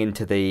you're getting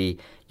into the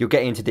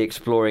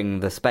exploring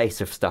the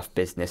space of stuff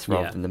business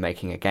rather than the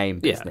making a game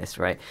business,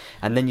 right?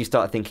 And then you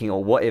start thinking,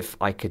 what if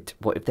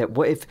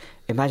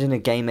imagine a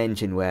game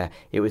engine where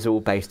it was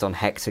all based on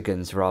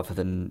hexagons rather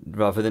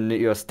than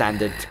your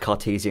standard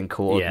Cartesian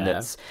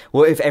coordinates.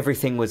 What if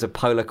everything was a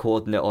polar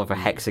coordinate of a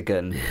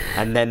hexagon,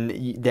 and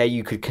then there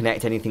you could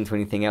connect anything to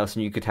anything else,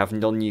 and you could have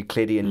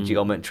non-Euclidean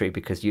geometry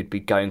because you'd be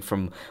going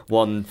from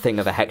one thing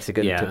of a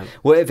hexagon to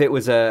what if it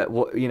was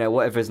what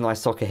if it was an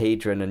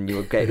icosahedron, and you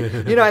would get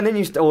and then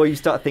you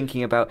start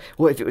thinking about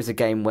what if it was a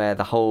game where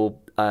the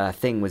whole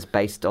thing was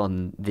based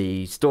on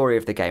the story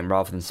of the game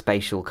rather than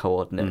spatial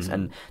coordinates,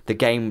 and the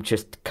game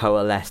just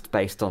coalesced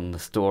based on the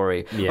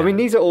story. I mean,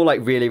 these are all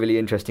really, really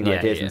interesting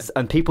ideas,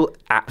 and people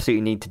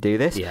absolutely need to do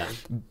this.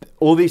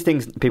 All these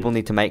things, people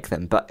need to make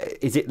them, but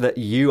is it that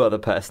you are the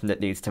person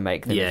that needs to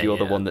make them if you're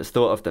the one that's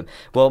thought of them?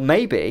 Well,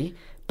 maybe.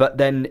 But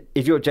then,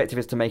 if your objective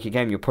is to make a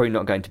game, you're probably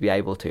not going to be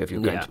able to if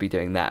you're going to be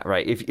doing that,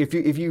 right? If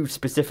you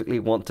specifically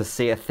want to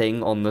see a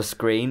thing on the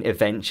screen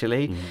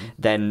eventually,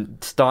 then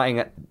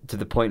starting to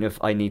the point of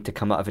I need to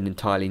come up with an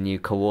entirely new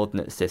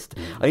coordinate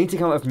system. I need to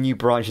come up with new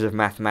branches of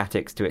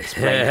mathematics to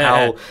explain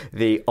how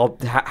the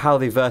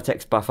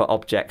vertex buffer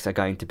objects are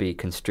going to be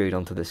construed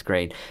onto the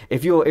screen.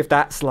 If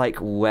that's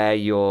where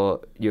you're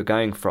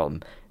going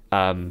from,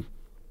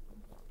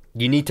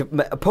 you need to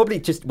probably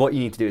just what you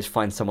need to do is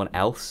find someone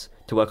else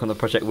to work on the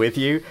project with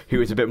you who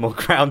is a bit more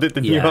grounded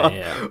than you are,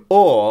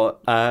 or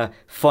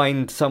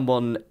find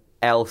someone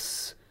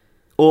else,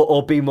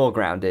 or be more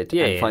grounded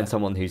and find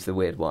someone who's the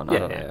weird one. I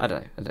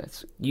don't know.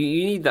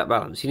 You need that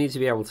balance. You need to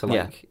be able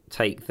to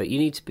take that. You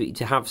need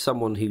to have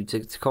someone who to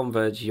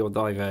converge your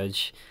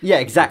diverge. Yeah,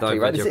 exactly.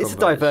 Right. It's a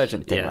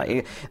divergent thing.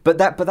 Right? But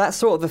that's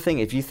sort of the thing.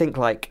 If you think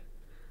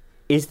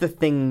is the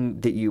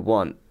thing that you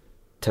want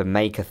to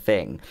make a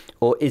thing,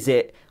 or is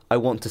it I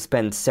want to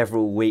spend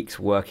several weeks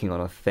working on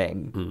a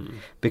thing?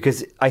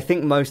 Because I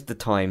think most of the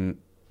time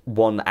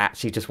one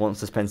actually just wants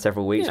to spend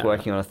several weeks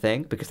working on a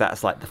thing because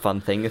that's like the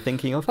fun thing you're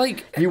thinking of.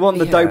 Like, you want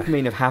the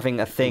dopamine of having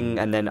a thing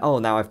and then,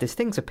 now if this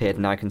thing's appeared,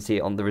 now I can see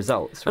it on the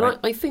results. Right? And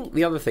I think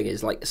the other thing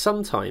is, like,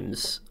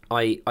 sometimes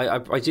I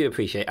do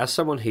appreciate, as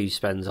someone who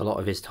spends a lot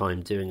of his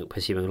time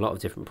pursuing a lot of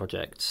different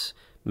projects,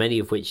 many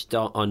of which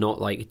are not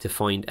like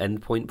defined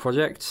endpoint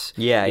projects.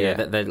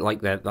 They're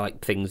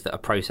like things that are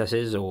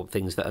processes or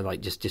things that are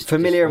like just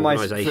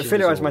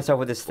familiarize myself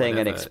with this thing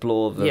and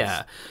explore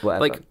the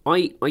whatever. Like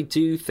I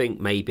do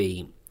think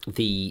maybe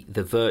the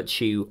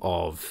virtue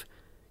of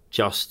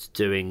just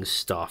doing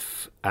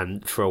stuff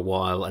and for a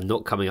while and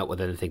not coming up with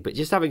anything, but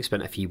just having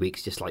spent a few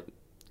weeks just like,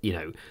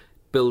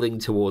 building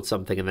towards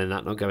something and then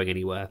that not going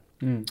anywhere.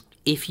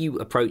 If you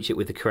approach it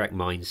with the correct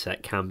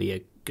mindset, can be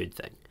a good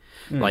thing.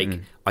 Like,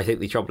 I think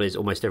the trouble is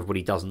almost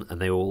everybody doesn't,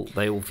 and they all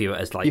view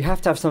it as like, you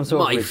have to have some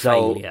sort of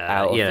result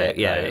out of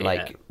it.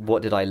 Like,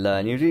 what did I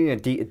learn? You're doing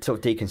a sort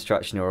of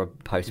deconstruction or a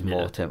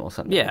post-mortem or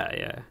something.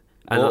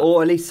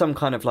 Or at least some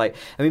kind of like,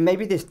 I mean,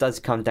 maybe this does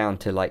come down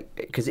to like,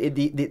 because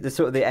the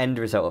sort of the end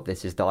result of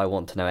this is that I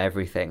want to know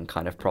everything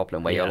kind of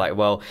problem where you're like,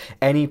 well,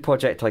 any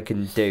project I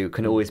can do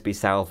can always be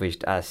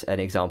salvaged as an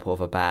example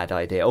of a bad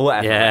idea or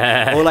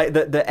whatever. Or like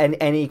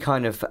any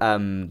kind of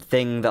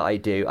thing that I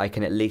do, I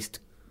can at least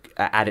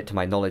add it to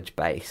my knowledge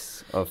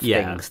base of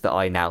things that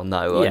I now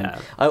know.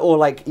 Or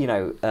like,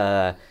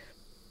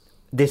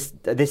 this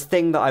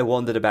thing that I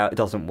wondered about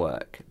doesn't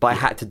work, but I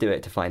had to do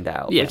it to find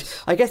out. Which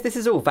I guess this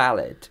is all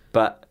valid,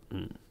 but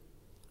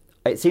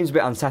it seems a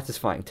bit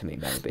unsatisfying to me,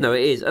 maybe. No,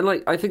 it is. And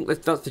like, I think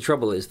that's the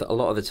trouble, is that a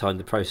lot of the time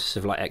the process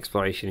of like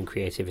exploration and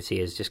creativity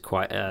is just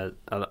quite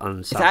unsatisfying.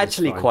 It's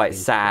actually quite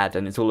sad,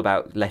 and it's all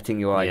about letting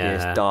your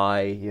ideas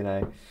die,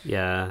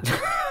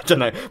 I don't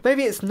know.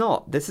 Maybe it's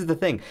not. This is the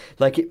thing.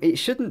 Like, it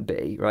shouldn't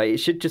be, right? It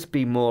should just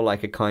be more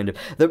like a kind of...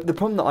 The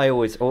problem that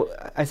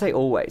I say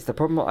always, the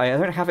problem... I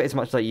don't have it as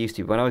much as I used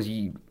to. When I was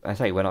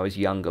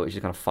younger, which is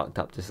kind of fucked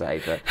up to say,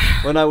 but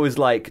when I was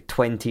like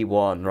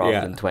 21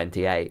 rather than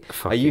 28,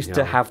 I used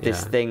to have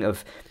this thing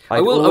of... I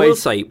will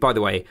say, by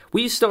the way,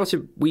 this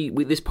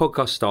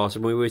podcast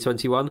started when we were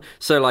 21.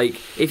 So, like,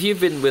 if you've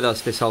been with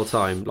us this whole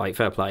time, like,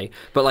 fair play.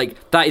 But,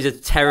 like, that is a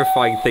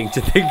terrifying thing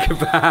to think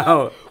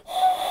about.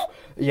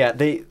 Yeah,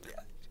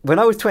 when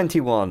I was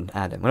 21,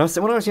 Adam, when I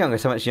was younger,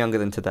 so much younger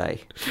than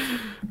today,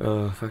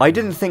 I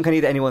didn't think I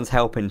needed anyone's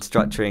help in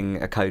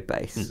structuring a code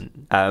base.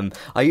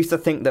 I used to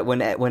think that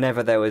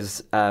whenever there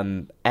was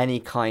any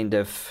kind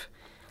of...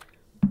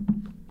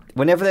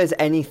 Whenever there's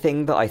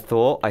anything that I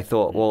thought,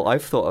 well,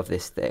 I've thought of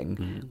this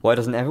thing. Why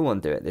doesn't everyone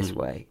do it this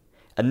way?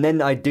 And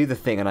then I'd do the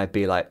thing and I'd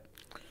be like,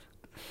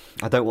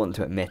 I don't want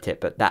to admit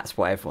it, but that's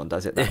why everyone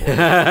does it that way.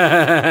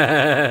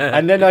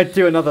 And then I'd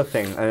do another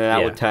thing, and then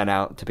that would turn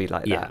out to be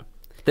like that.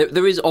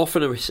 There is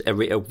often a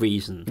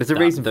reason. There's a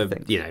reason for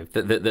things.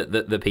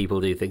 That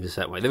people do things a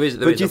certain way. There is.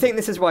 But do you think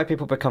this is why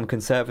people become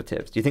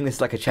conservatives? Do you think this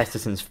is like a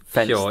Chesterton's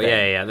fence thing?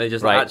 They're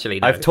just actually...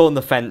 No. I've torn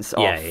the fence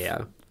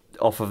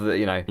off of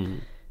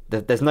the,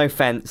 there's no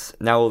fence,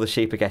 now all the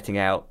sheep are getting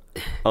out.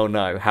 Oh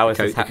no, why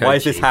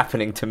is this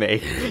happening to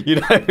me?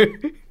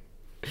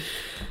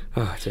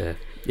 Oh dear.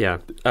 Yeah.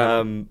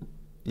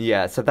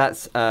 So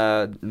that's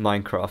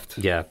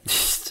Minecraft. Yeah.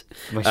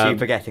 My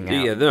sheep are getting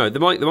out. Yeah, no, the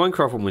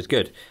Minecraft one was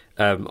good.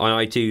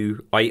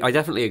 I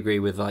definitely agree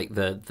with like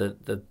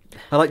the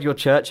I like your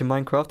church in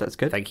Minecraft. That's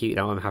good. Thank you.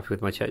 No, I'm happy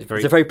with my church.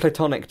 It's a very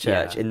Platonic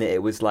church in that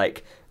it was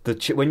like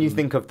when you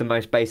think of the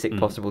most basic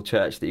possible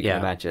church that you can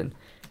imagine.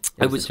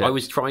 I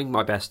was trying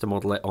my best to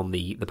model it on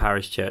the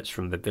parish church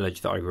from the village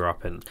that I grew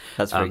up in.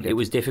 That's very good. It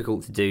was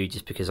difficult to do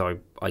just because I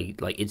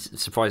like,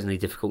 it's surprisingly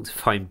difficult to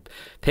find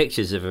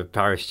pictures of a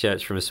parish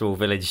church from a small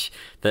village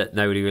that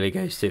nobody really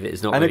goes to. That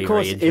is not really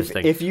very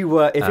interesting. If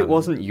it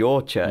wasn't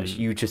your church,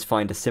 you just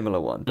find a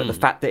similar one. But the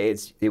fact that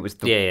it was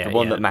the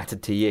one that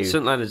mattered to you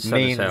St Leonard's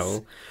means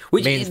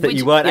that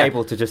you weren't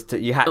able to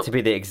you had to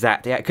be the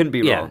exact. Yeah, it couldn't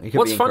be wrong.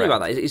 What's funny about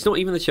that is it's not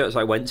even the church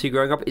I went to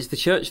growing up. It's the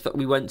church that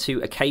we went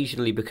to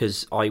occasionally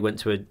because I went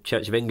to a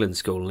Church of England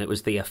school and it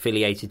was the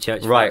affiliated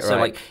church. Right.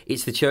 Like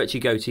it's the church you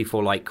go to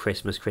for like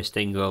Christmas,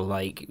 christening, or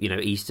like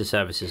Easter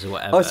services or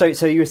whatever. Oh,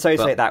 so you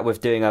associate that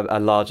with doing a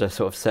larger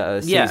sort of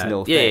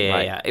seasonal thing,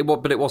 right? Yeah.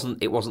 But it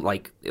wasn't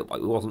like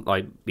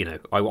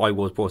I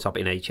was brought up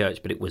in a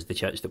church, but it was the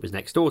church that was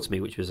next door to me,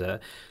 which was a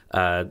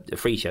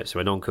free church, so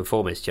a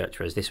non-conformist church,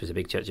 whereas this was a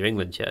big Church of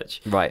England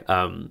church, right?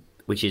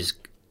 Which is,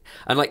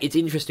 and like it's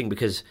interesting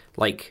because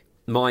like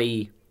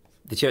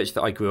the church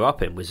that I grew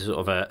up in was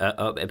sort of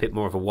a bit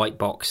more of a white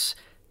box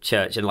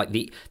church, and like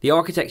the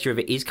architecture of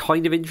it is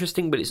kind of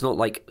interesting, but it's not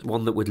like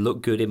one that would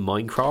look good in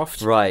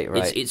Minecraft. Right.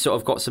 It's sort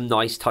of got some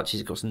nice touches.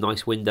 It's got some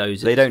nice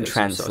windows. They don't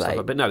translate, sort of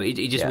stuff, but no, it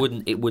just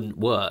wouldn't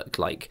work.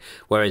 Like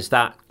whereas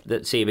that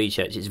C of E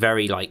church, it's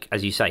very like,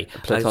 as you say,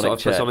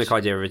 Platonic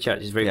idea of a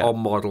church. It's very on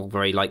model,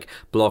 very like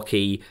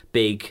blocky,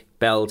 big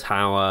bell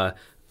tower.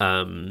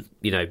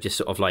 Just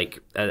sort of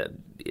like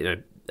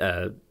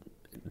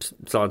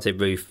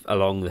slanted roof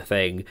along the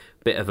thing,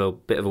 bit of a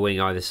wing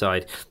either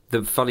side.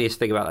 The funniest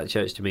thing about that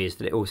church to me is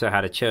that it also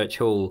had a church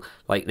hall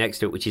like next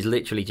to it, which is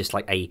literally just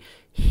like a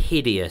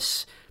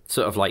hideous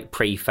sort of like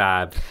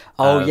prefab.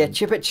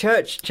 But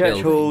church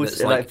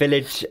halls, like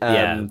village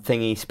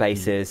thingy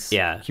spaces,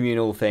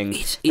 communal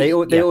things. They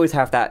always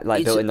have that,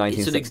 like built in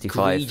 1965. It's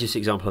an egregious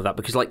example of that,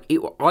 because like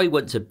I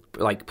went to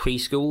like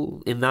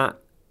preschool in that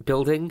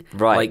building,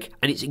 right? Like,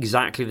 and it's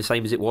exactly the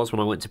same as it was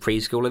when I went to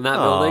preschool in that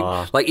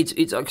building. Like it's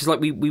because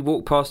like we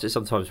walk past it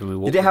sometimes when we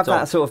walk. Did it have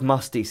that sort of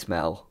musty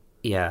smell?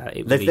 Yeah,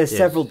 there's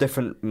several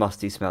different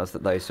musty smells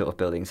that those sort of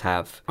buildings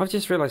have. I've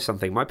just realised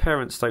something. My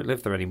parents don't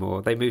live there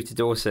anymore. They moved to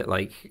Dorset,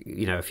 like,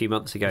 you know, a few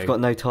months ago. You've got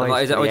no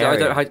ties. You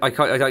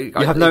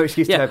have no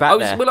excuse to go back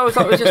there. Well, I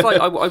was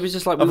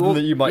just like, other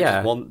than you might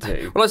just want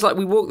to. Well, I was like,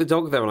 we walk the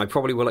dog there, and I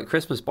probably will at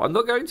Christmas, but I'm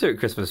not going to at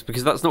Christmas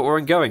because that's not where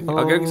I'm going.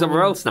 I'm going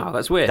somewhere else now.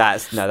 That's weird. That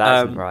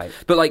isn't right.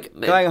 But like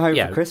going home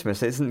for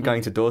Christmas isn't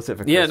going to Dorset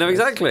for Christmas. Yeah, no,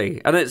 exactly.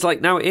 And it's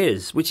like now it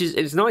is, which is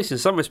it's nice in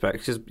some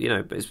respects because you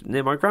know it's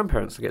near my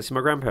grandparents. I get to see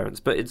my grandparents,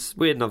 but it's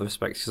weird in other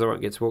respects because I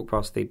won't get to walk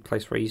past the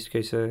place where I used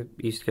to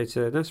go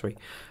to nursery.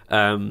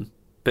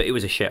 But it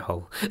was a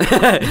shithole.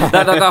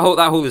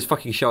 that hall is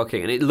fucking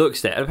shocking, and it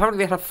looks it. And apparently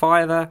they had a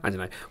fire there. I don't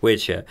know,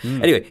 weird shit.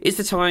 Anyway, it's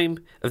the time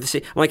of the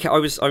sea. Like I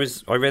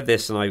read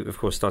this, and I of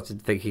course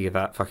started thinking of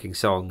that fucking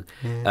song.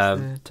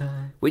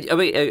 Which I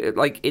mean,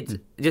 like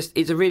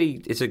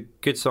it's a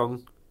good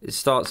song.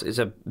 It's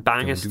a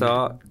banger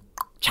start.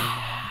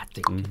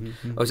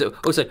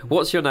 Also,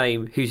 what's your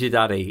name? Who's your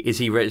daddy? Is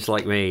he rich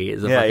like me?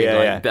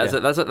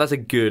 That's a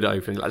good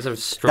opening. That's a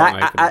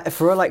strong opening.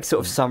 For a like sort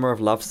of summer of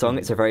love song,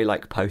 it's a very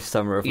like post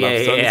summer of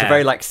love song. It's a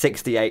very like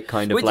 68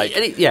 kind of it's a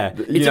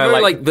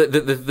very like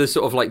the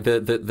sort of like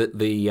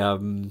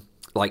the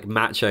like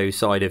macho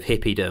side of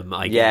hippiedom,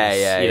 I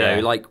guess. You know,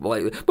 like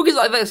because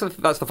like,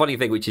 that's the funny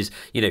thing, which is,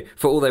 you know,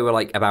 for all they were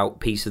like about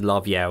peace and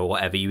love, or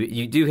whatever,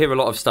 you do hear a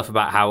lot of stuff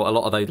about how a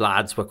lot of those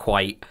lads were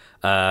quite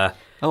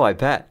I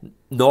bet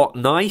not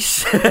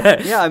nice.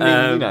 I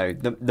mean, you know,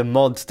 the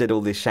mods did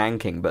all this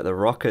shanking, but the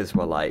rockers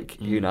were like,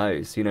 who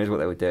knows what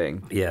they were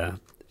doing. Yeah.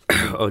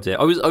 Oh dear.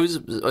 I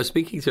was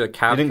speaking to a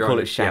cab driver. They didn't call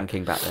it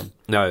shanking back then.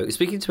 No,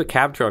 speaking to a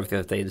cab driver the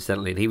other day,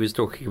 incidentally, and he was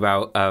talking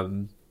about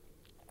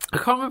I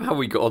can't remember how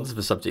we got onto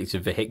the subject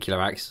of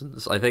vehicular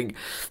accidents. I think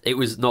it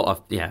was it was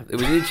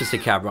an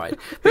interesting cab ride.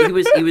 But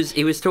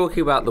he was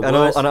talking about the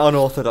worst... an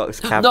unorthodox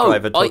cab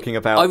driver talking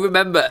about... I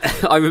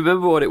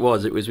remember what it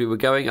was. It was we were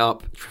going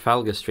up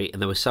Trafalgar Street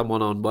and there was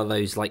someone on one of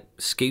those like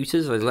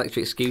scooters, those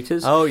electric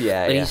scooters. Oh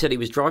yeah. And he said he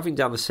was driving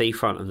down the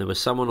seafront and there was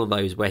someone on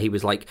those where he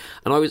was like,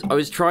 and I was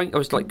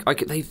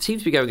like, they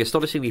seemed to be going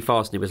astonishingly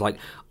fast, and it was like,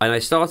 and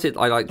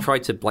I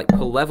tried to like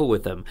pull level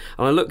with them,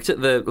 and I looked at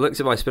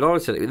my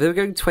speedometer. They were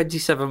going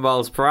 27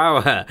 miles per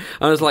hour, and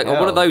I was like,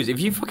 one of those, if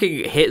you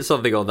fucking hit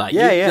something on that,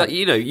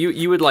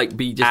 you would like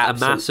be just a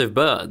massive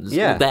burns,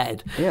 or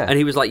dead. And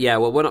he was like,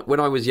 well, when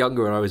I was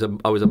younger and I was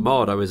a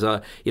mod, I was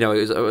I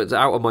was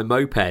out on my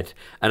moped,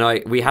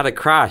 and we had a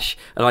crash,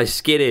 and I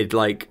skidded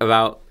like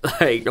about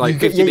like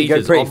 50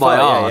 meters on my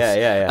arse.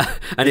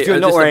 And if you're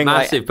not just wearing a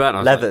massive burn,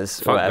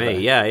 leathers, like, fuck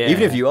me,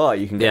 even if you are,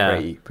 you can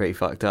get pretty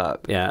fucked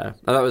up. And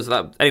that was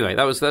that. Anyway,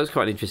 that was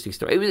quite an interesting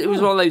story. It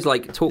was one of those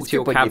like talk to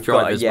your cab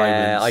drivers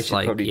moments. I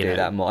should probably do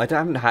that more. I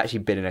haven't actually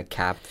been in a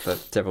cab for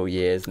several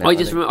years now. I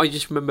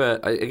just remember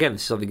again,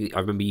 this is something I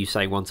remember you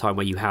saying one time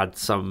where you had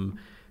some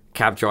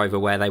cab driver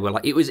where they were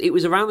like, it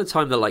was around the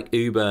time that like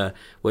Uber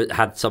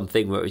had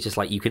something where it was just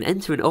like, you can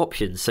enter an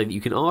option so that you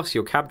can ask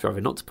your cab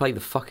driver not to play the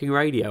fucking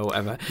radio or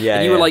whatever.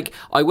 And you were like,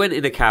 I went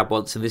in a cab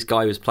once and this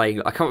guy was playing,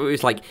 I can't remember, it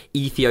was like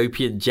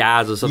Ethiopian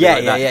jazz or something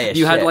like that.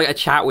 You had like a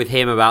chat with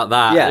him about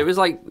that. And it was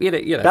like, you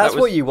know that's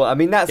what you want. I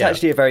mean, that's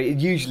actually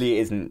usually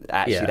it isn't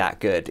actually that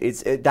good.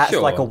 That's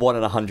like a 1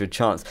 in 100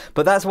 chance.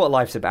 But that's what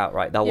life's about,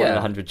 right? That 1 in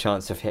 100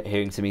 chance of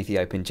hearing some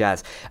Ethiopian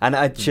jazz. And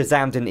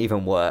Shazam didn't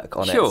even work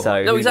on it.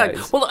 So no,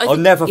 exactly. Well, I'll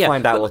never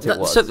find out what it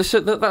was. So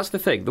that's the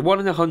thing. The 1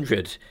 in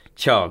 100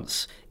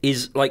 chance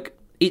is like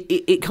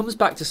it comes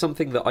back to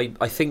something that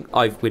I think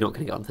we're not going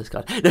to get onto this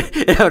guy.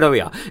 No, we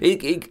are.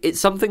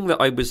 It's something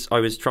that I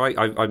was trying.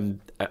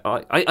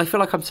 I feel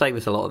like I'm saying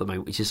this a lot at the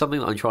moment, which is something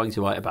that I'm trying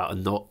to write about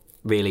and not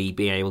really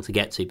being able to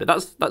get to. But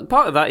that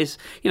part of that is,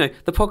 you know,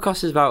 the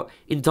podcast is about,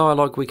 in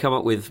dialogue we come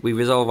up with, we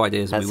resolve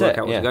ideas and we work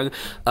out what's going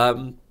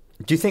on.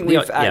 Do you think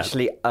we've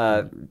actually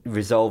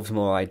resolved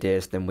more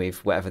ideas than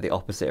whatever the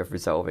opposite of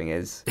resolving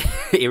is?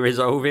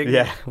 Irresolving?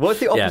 Yeah. What's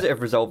the opposite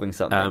of resolving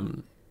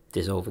something?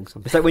 Dissolving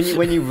something. It's like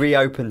when you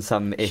reopen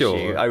some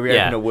issue. I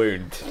reopen a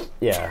wound.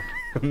 Yeah.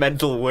 A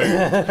mental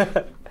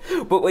wound.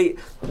 But wait,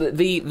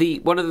 the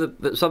one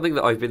of the something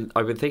that I've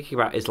been thinking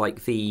about is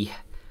like the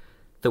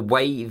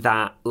way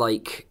that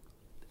like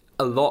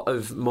a lot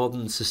of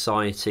modern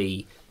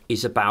society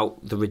is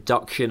about the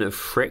reduction of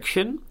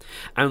friction,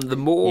 and the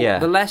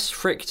less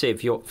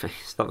frictive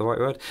is that the right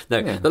word?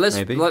 No, the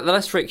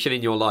less friction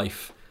in your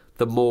life,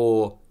 the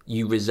more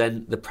you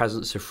resent the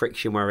presence of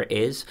friction where it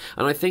is.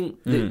 And I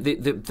think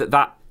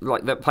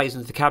that plays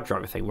into the cab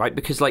driver thing, right?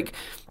 Because like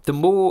the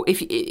more,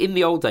 if in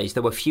the old days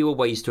there were fewer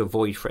ways to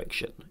avoid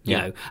friction, you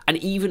know, and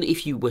even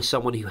if you were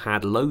someone who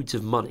had loads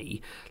of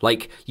money,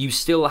 like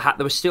there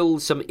were still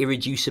some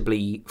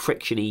irreducibly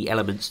frictiony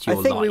elements to your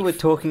life. I think we were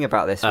talking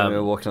about this when we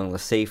were walking along the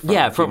seafront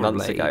a few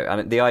months ago,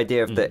 and the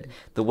idea of that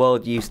the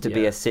world used to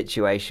be a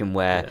situation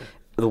where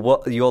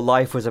your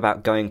life was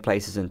about going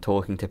places and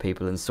talking to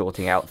people and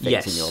sorting out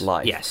things in your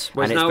life. Yes,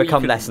 and it's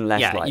become less and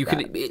less like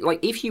that. Like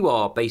if you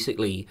are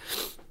basically,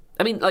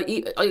 I mean, like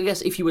I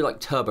guess if you were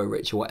like turbo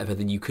rich or whatever,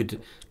 then you could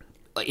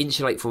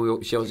insulate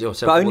from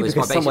yourself. But only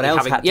because someone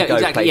else had to go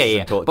places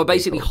and talk to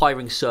basically people.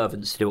 hiring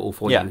servants to do it all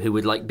for you, who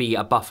would like be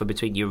a buffer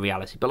between you and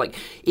reality. But like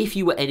if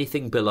you were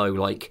anything below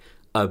like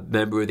a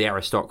member of the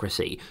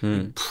aristocracy,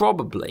 you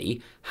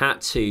probably had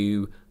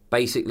to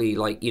basically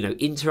like, you know,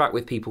 interact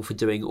with people for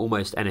doing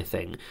almost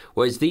anything.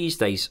 Whereas these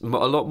days, a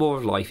lot more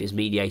of life is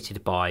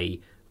mediated by, you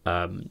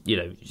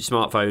know,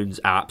 smartphones,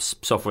 apps,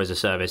 software as a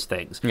service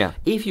things. Yeah.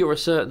 If you're a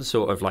certain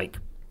sort of like,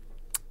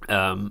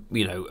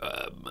 you know,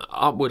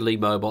 upwardly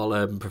mobile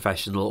urban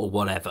professional or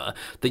whatever,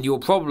 then you're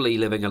probably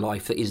living a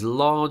life that is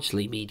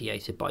largely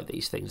mediated by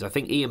these things. I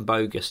think Ian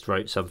Bogost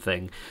wrote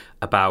something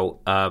about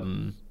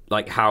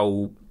like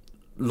how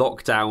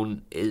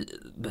lockdown is,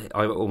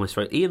 I almost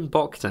wrote Ian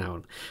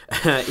Bockdown.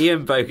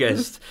 Ian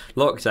Bogost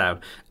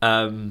lockdown.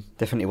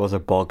 Definitely was a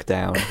bog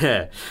down.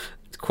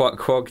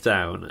 Quag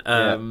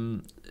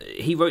down.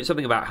 He wrote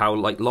something about how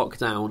like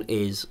lockdown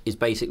is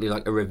basically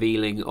like a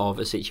revealing of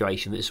a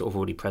situation that's sort of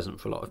already present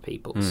for a lot of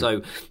people.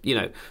 So, you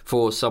know,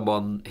 for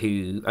someone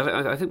who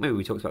I think maybe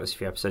we talked about this a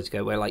few episodes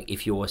ago, where like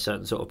if you're a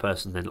certain sort of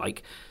person, then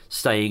like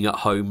staying at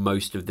home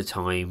most of the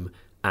time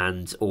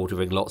and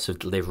ordering lots of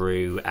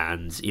Deliveroo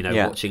and, you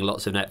know, watching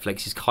lots of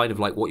Netflix is kind of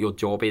like what your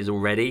job is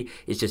already.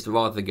 It's just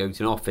rather than going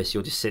to an office,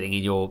 you're just sitting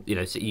in your, you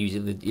know,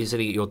 you're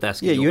sitting at your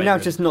desk. Yeah, you're now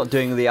just not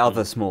doing the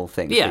other small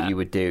things that you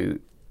would do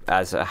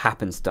as a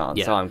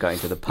happenstance. So I'm going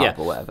to the pub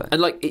or whatever. And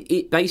like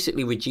it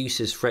basically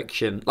reduces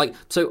friction. Like,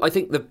 so I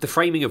think the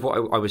framing of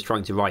what I was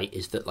trying to write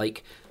is that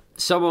like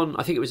someone,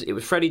 I think it was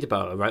Freddie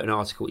DeBoer wrote an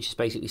article which is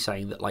basically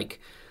saying that like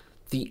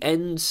the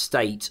end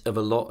state of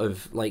a lot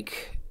of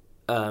like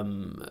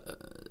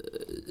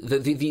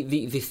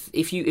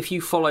if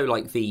you follow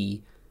like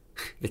the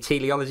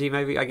teleology,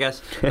 maybe I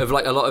guess, of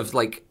like a lot of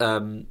like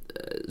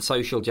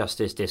social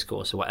justice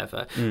discourse or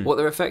whatever, what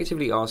they're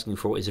effectively asking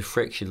for is a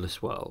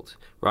frictionless world,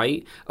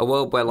 right? A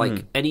world where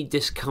like any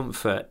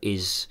discomfort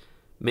is.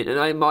 I mean, and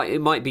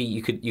it might be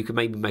you could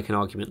maybe make an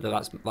argument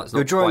that's not.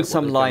 You're drawing quite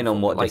some line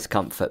on what like,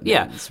 discomfort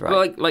means,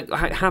 right? But like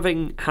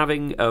having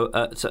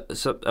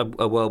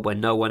a world where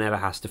no one ever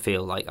has to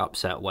feel like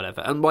upset or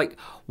whatever, and like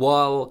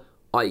while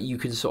you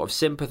can sort of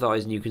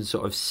sympathise and you can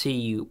sort of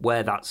see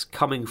where that's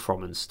coming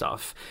from and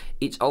stuff,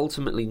 it's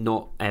ultimately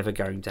not ever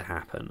going to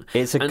happen.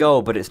 It's a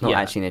goal, but it's not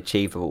actually an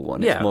achievable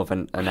one. It's more of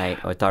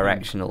a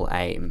directional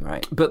aim,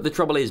 right? But the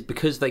trouble is,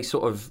 because they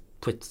sort of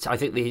I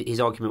think his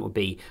argument would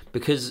be,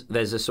 because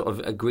there's a sort of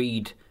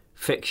agreed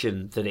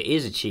fiction that it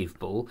is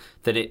achievable,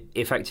 that it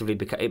effectively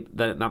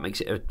that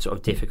makes it a sort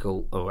of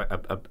difficult or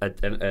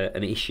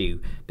an issue,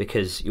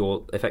 because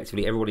you're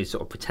effectively, everybody's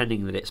sort of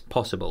pretending that it's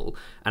possible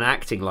and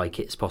acting like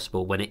it's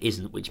possible when it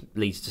isn't, which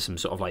leads to some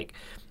sort of like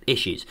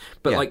issues.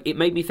 But like it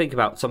made me think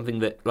about something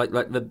that like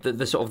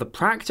the sort of the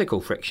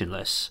practical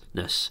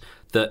frictionlessness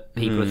that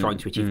people are trying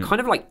to achieve kind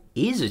of like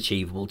is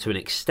achievable to an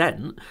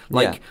extent.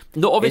 Like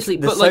not obviously,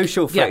 the but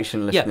social like,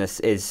 frictionlessness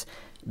is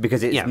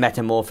because it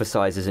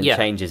metamorphosizes and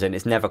changes, and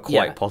it's never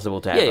quite possible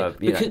to ever.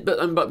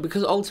 But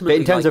because ultimately, but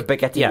in terms of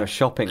baguetting or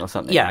shopping or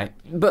something, right?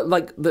 But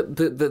like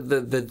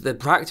the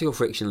practical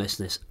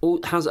frictionlessness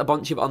has a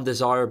bunch of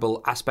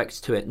undesirable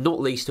aspects to it. Not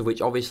least of which,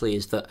 obviously,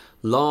 is that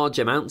large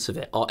amounts of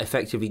it are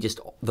effectively just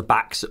the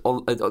backs,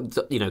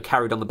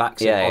 carried on the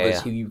backs of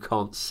others who you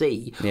can't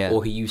see,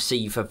 or who you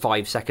see for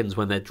 5 seconds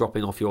when they're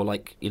dropping off your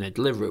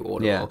Deliveroo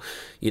order,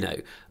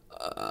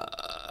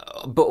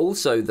 but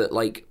also that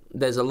like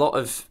there's a lot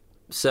of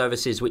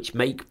services which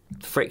make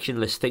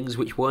frictionless things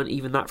which weren't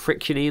even that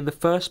frictiony in the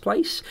first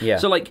place.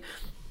 So like,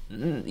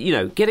 you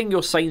know, getting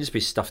your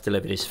Sainsbury's stuff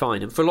delivered is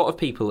fine, and for a lot of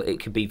people it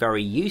could be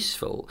very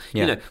useful.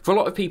 You know, for a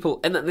lot of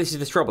people, and this is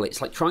the trouble,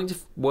 it's like trying to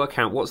work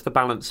out what's the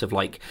balance of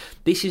like,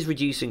 this is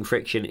reducing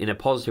friction in a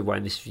positive way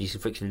and this is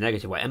reducing friction in a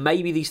negative way, and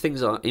maybe these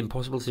things are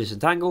impossible to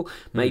disentangle.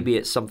 Maybe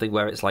it's something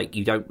where it's like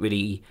you don't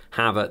really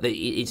have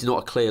it's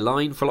not a clear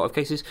line for a lot of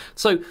cases.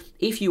 So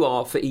if you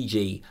are, for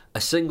e.g.,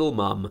 a single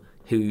mum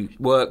who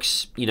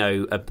works, you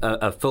know,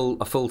 a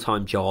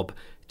full-time job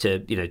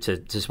to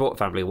support a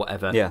family or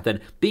whatever,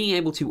 then being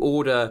able to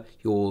order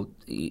your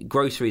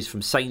groceries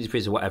from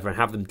Sainsbury's or whatever and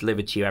have them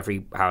delivered to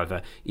you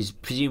however is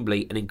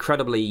presumably an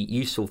incredibly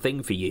useful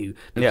thing for you,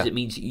 because it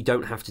means that you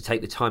don't have to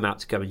take the time out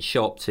to go and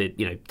shop, to,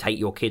 you know, take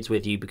your kids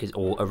with you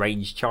or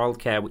arrange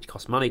childcare, which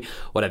costs money,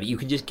 whatever. You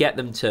can just get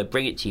them to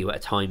bring it to you at a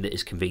time that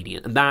is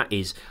convenient, and that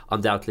is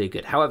undoubtedly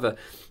good. However,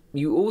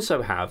 you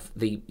also have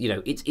the,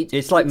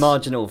 it's like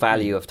marginal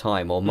value of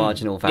time, or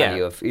marginal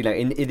value of, if you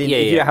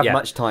don't have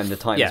much time, the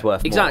time is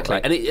worth exactly.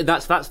 more. Right? And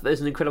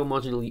there's an incredible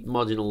marginal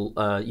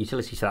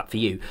utility to that for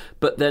you.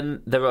 But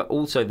then there are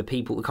also the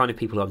kind of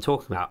people who I'm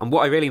talking about, and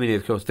what I really mean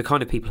is, of course, the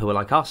kind of people who are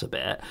like us a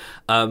bit,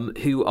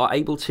 who are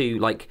able to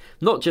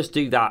not just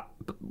do that.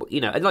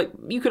 And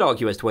you could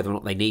argue as to whether or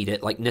not they need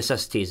it. Like,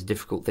 necessity is a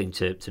difficult thing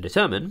to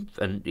determine,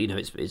 and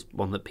it's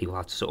one that people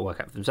have to sort of work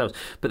out for themselves.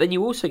 But then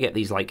you also get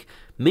these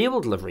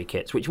meal delivery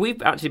kits, which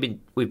we've actually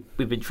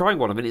been trying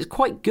one of, and it's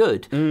quite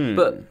good.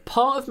 But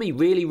part of me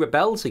really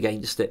rebels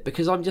against it,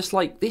 because I'm just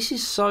like, this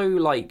is so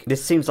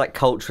this seems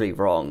culturally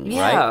wrong.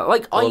 Yeah,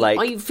 right?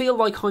 I feel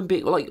like I'm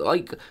being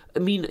I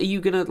mean, are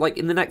you gonna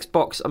in the next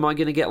box? Am I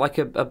gonna get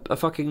a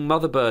fucking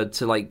mother bird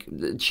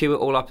to chew it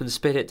all up and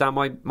spit it down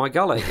my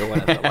gullet or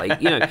whatever?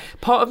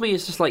 Part of me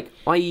is just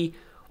I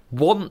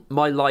want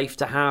my life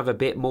to have a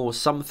bit more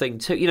something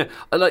to,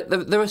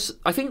 there are.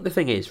 I think the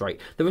thing is,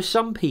 right, there are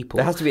some people.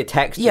 There has to be a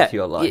texture to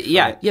your life.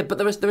 Yeah, but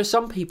there are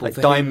some people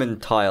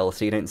diamond tile,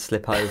 so you don't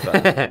slip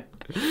over.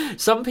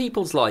 Some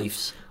people's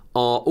lives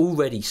are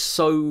already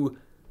so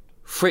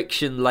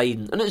friction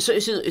laden, and it's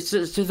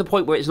to the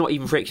point where it's not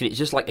even friction; it's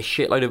just a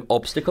shitload of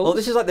obstacles. Well,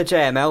 this is the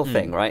JML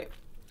thing, right?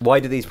 Why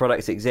do these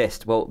products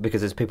exist? Well, because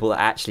there's people that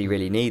actually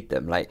really need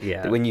them.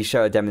 When you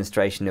show a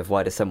demonstration of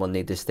why does someone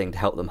need this thing to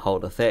help them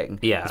hold a thing,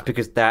 it's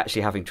because they're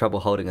actually having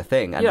trouble holding a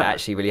thing, and it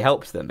actually really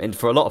helps them. And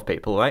for a lot of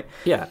people, right?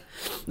 Yeah.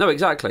 No,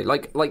 exactly.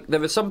 Like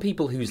there are some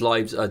people whose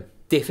lives are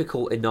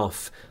difficult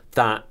enough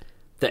that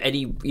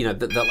any,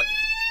 that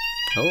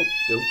oh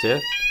dear.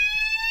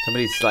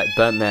 Somebody's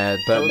burnt their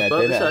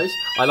dinner.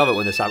 I love it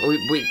when this happens.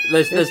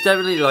 There's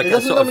definitely it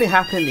doesn't normally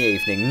happen in the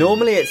evening.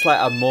 Normally it's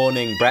a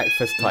morning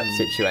breakfast type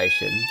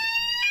situation.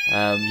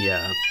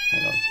 Yeah.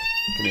 Hang on,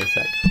 give me a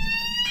sec.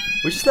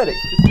 We just keep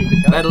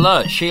it going. Red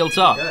alert! Shields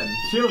up.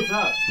 Shields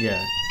up.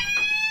 Yeah.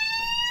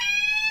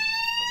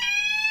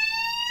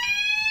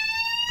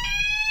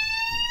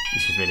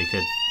 This is really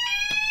good.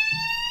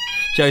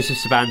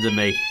 Joseph's abandoned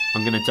me.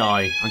 I'm gonna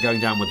die. I'm going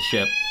down with the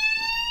ship.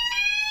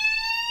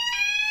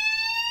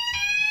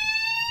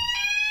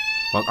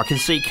 Well, I can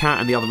see Kat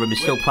in the other room is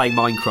still playing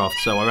Minecraft,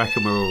 so I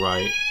reckon we're all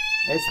right.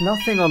 It's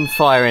nothing on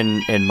fire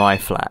in my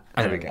flat.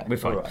 There we go. We're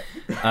fine. All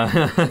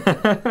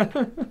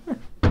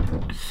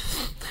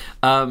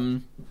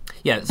right.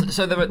 Yeah.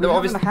 So there we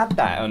haven't had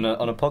that on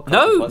a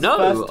podcast.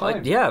 No.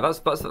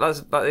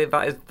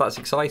 That's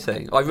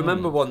exciting. I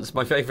remember once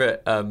my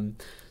favourite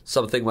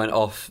something went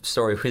off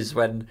story was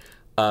when.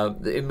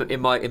 In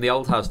the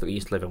old house that we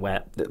used to live in,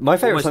 where my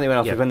favourite something went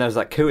off was when there was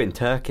coup in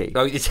Turkey.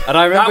 Oh, and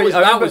I remember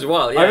that was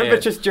wild. I remember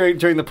just during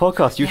the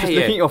podcast, you were just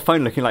looking at your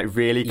phone, looking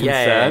really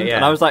concerned,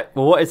 and I was like,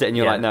 "Well, what is it?" And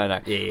you're like, "No."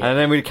 And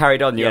then we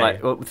carried on. You're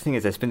like, "Well, the thing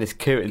is, there's been this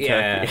coup in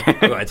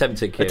Turkey." Well,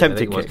 attempted coup.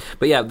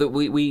 But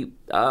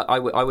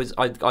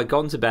I'd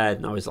gone to bed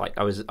and I was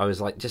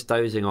just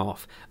dozing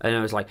off, and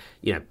I was like,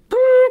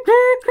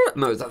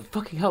 no, it was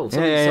fucking hell.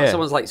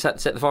 Someone's set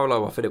the fire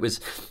alarm off, and it was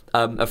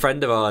a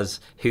friend of ours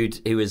who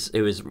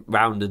was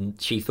round,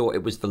 and she thought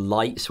it was the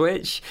light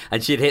switch,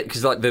 and she'd hit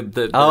because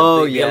the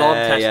alarm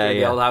test in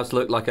the old house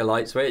looked like a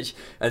light switch,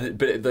 but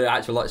the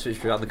actual light switch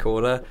was around the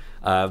corner.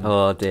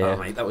 Oh dear,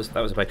 mate, that was a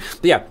pain.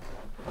 But yeah,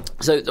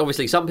 so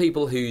obviously some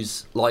people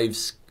whose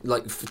lives.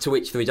 To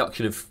which the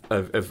reduction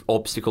of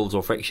obstacles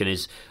or friction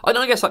is, I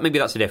guess maybe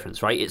that's the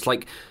difference, right? It's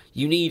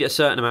you need a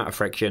certain amount of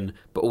friction,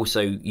 but also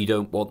you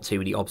don't want too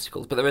many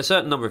obstacles. But there are a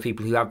certain number of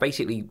people who have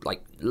basically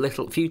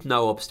few to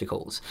no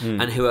obstacles,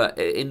 and who are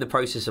in the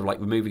process of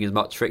removing as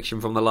much friction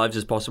from their lives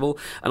as possible.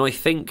 And I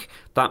think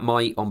that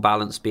might, on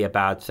balance, be a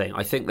bad thing.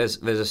 I think there's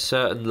a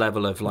certain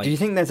level of Do you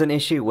think there's an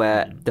issue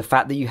where the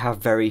fact that you have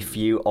very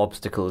few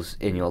obstacles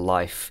in your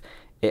life,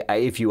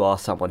 if you are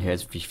someone who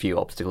has few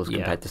obstacles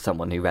compared to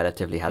someone who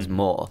relatively has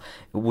more,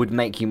 it would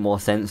make you more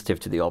sensitive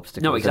to the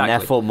obstacles, no, exactly.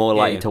 and therefore more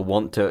likely to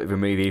want to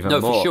remove even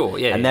more. For sure,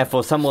 and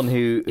therefore someone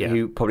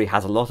who probably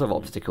has a lot of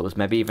obstacles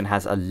maybe even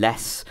has a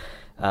less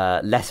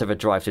of a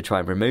drive to try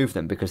and remove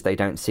them, because they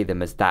don't see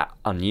them as that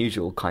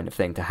unusual kind of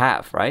thing to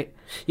have, right?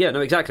 Yeah,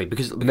 no, exactly.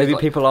 Because maybe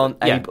people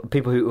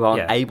people who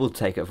aren't able to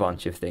take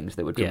advantage of things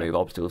that would remove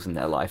obstacles in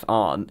their life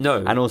aren't.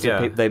 No, and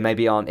also they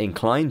maybe aren't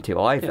inclined to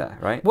either,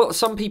 right? Well,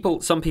 some people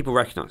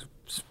recognise.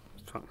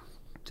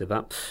 Did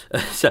that?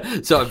 so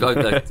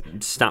I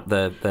snapped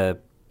the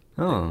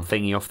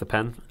thingy off the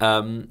pen.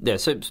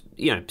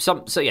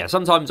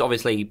 Sometimes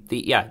obviously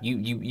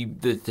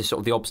the sort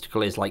of the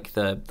obstacle is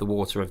the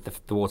water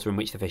the water in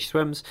which the fish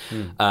swims.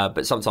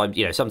 But sometimes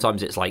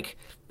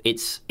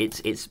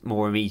it's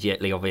more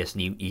immediately obvious,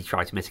 and you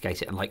try to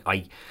mitigate it. And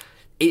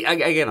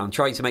I'm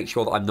trying to make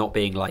sure that I'm not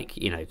being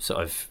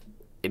sort of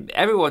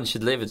everyone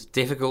should live as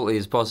difficultly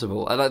as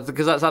possible, and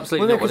because that's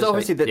absolutely well, no, because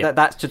obviously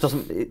that just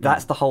doesn't.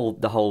 That's the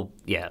whole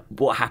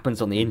what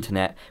happens on the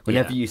internet.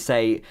 Whenever you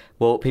say,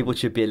 well, people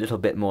should be a little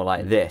bit more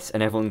like this,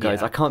 and everyone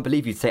goes, I can't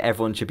believe you'd say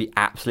everyone should be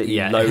absolutely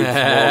loads more like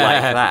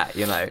that.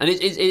 You know, and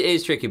it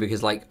is tricky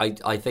because like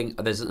I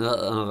think there's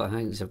another.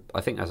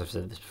 I think as I've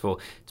said this before,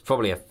 it's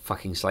probably a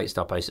fucking Slate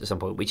Star post at some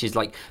point, which is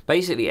like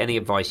basically any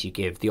advice you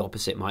give, the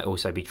opposite might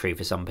also be true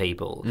for some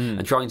people,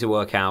 and trying to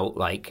work out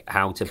like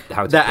how to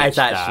that is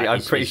actually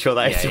I'm pretty sure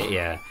that is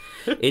yeah.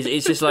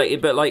 It's just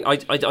like, but like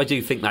I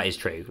do think that is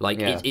true. Like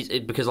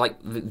it's because like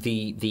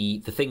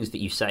the things that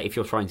you say, if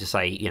you're trying to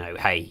say, you know,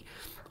 hey,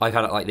 I've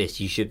had it like this,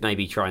 you should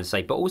maybe try and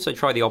say, but also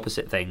try the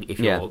opposite thing if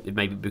you're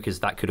maybe, because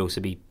that could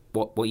also be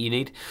what you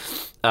need.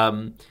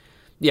 I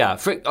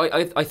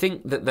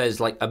think that there's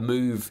like a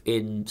move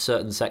in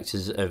certain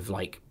sectors of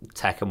like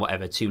tech and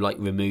whatever to like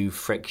remove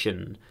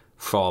friction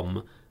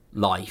from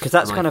life, because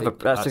that's kind of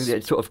that's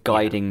a sort of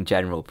guiding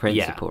general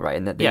principle, right?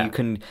 And that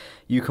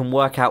you can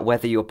work out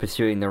whether you're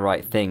pursuing the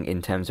right thing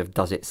in terms of,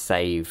 does it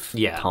save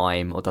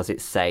time, or does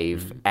it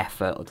save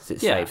effort, or does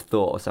it save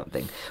thought or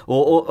something,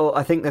 or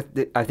I think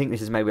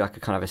this is maybe like a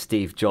kind of a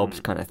Steve Jobs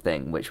kind of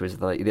thing, which was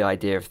the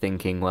idea of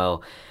thinking,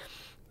 well,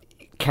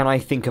 can I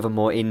think of a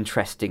more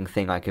interesting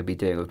thing I could be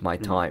doing with my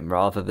time,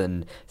 rather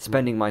than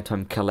spending my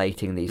time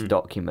collating these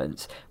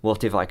documents?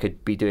 What if I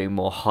could be doing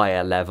more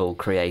higher level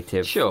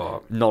creative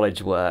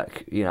knowledge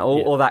work, you know,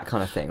 or that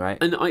kind of thing, right?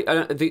 And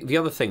the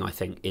other thing I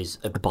think is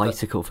a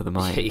bicycle for the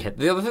mind.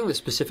 The other thing that's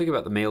specific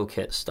about the meal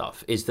kit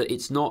stuff is that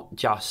it's not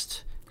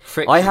just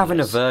frictionless. I have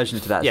an aversion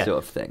to that sort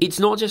of thing. It's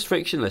not just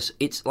frictionless.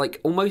 It's like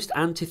almost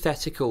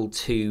antithetical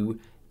to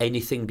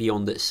anything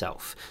beyond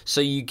itself. So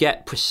you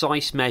get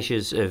precise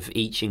measures of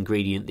each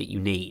ingredient that you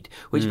need,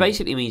 which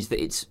basically means that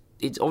it's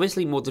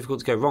obviously more difficult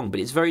to go wrong, but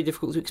it's very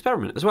difficult to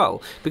experiment as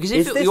well. Because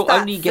if you're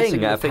only getting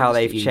the things how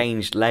they've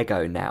changed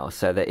Lego now,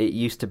 so that it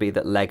used to be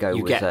that Lego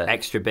was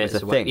extra bits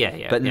was a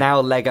thing, but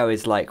now Lego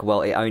is like,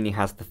 well, it only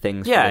has the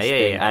things for this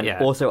thing, and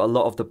also a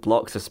lot of the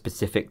blocks are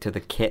specific to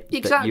the kit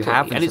that you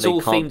have, and it's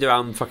all themed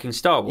around fucking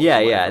Star Wars.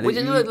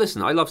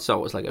 Listen, I loved Star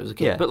Wars Lego as a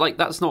kid, but like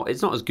it's not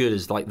as good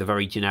as like the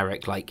very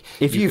generic, like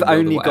if you've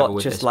only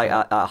got just like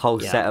a whole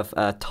set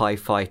of TIE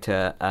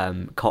Fighter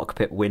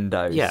cockpit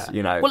windows,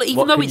 you know, well,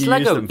 even though it's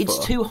Lego,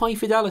 it's too high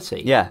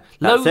fidelity. Yeah,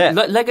 that's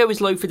it. Lego is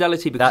low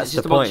fidelity because it's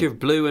just a bunch of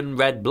blue and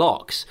red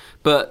blocks.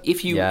 But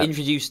if you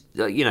introduce,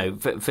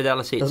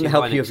 fidelity, it doesn't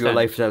help you with your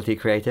low fidelity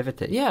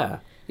creativity. Yeah.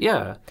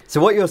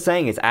 So what you're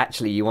saying is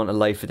actually you want a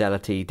low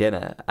fidelity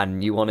dinner,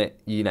 and you want it.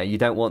 You know, you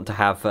don't want to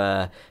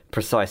have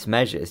precise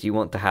measures. You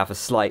want to have a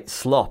slight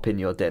slop in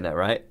your dinner,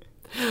 right?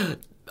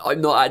 I'm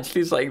not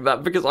actually saying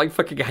that because I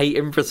fucking hate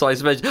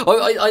imprecise measures. But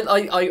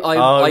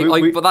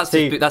that's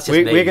just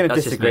me. We're going to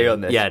disagree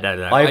on this. Yeah,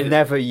 no. I've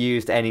never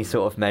used any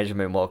sort of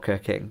measurement while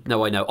cooking.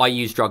 No, I know. I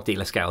use drug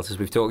dealer scales, as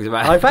we've talked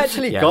about. I've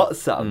actually got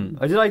some.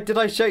 Did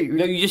I show you?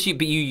 No, you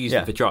use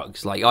them for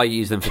drugs. Like I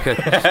use them for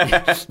cooking.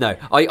 No,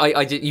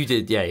 I did. You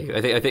did. Yeah,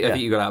 I think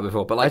you got out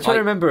before. But like, I'm trying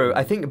to remember.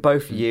 I think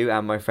both you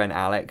and my friend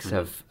Alex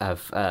have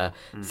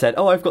said,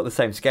 "Oh, I've got the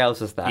same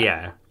scales as that."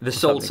 Yeah, the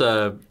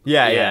salsa.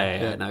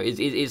 Yeah. No,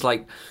 it's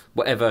like.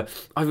 Whatever.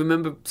 I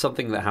remember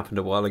something that happened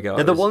a while ago.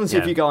 They're the ones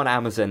if you go on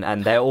Amazon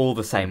and they're all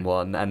the same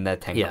one and they're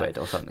 10 quid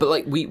or something. But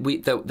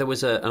like there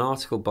was an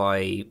article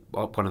by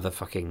one of the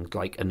fucking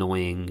like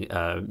annoying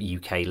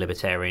UK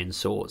libertarian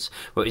sorts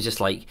where it was just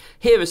like,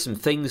 here are some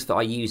things that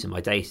I use in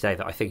my day to day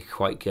that I think are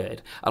quite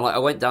good. And like I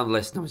went down the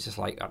list and I was just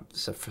like,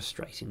 it's a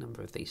frustrating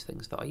number of these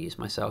things that I use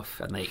myself,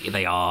 and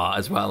they are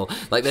as well.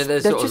 Like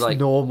they're sort just of like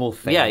normal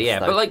things. Yeah.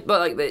 But like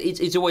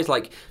it's always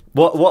like.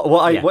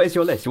 What is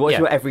your list? What is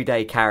your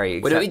everyday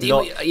carry?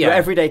 Your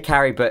everyday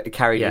carry, but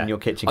carried in your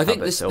kitchen. I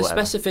think the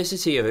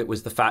specificity of it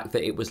was the fact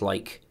that it was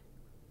like.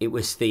 It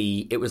was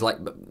like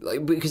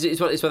because it's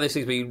one of those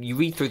things where you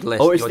read through the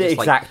list. Oh, it's the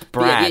exact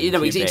brand.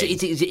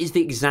 It's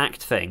the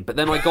exact thing. But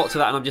then I got to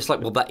that and I'm just like,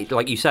 well, that,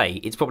 like you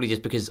say, it's probably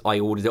just because I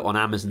ordered it on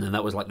Amazon and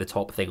that was like the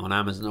top thing on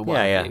Amazon or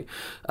whatever.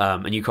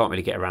 And you can't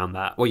really get around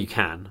that. Well, you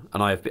can.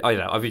 And I've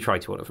been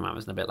trying to order from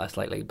Amazon a bit less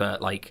lately,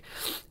 but like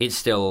it's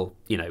still,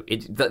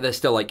 there's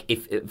still like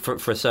if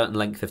for a certain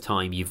length of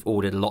time you've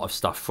ordered a lot of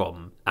stuff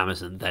from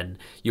Amazon, then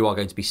you are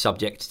going to be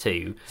subject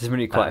to. There's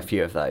really quite a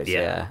few of those.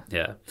 Yeah.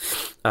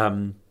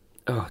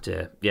 Oh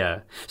dear,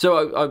 yeah.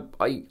 So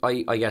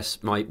I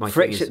guess my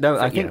friction. Thing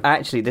is, I think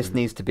actually this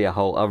needs to be a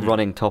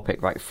running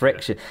topic, right?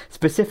 Friction,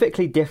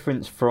 specifically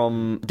different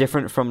from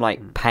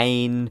like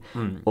pain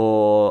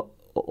or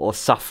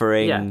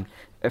suffering.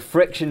 Yeah.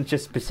 Friction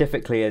just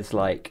specifically is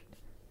like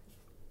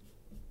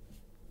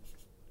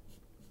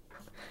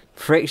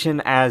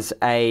friction as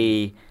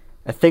a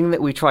thing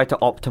that we try to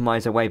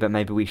optimize away, but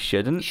maybe we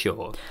shouldn't.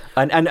 Sure.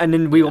 And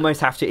then we almost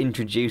have to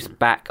introduce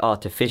back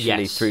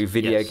artificially through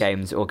video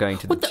games or going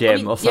to the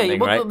gym or something,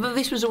 right?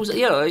 This was also,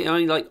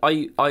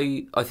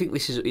 I think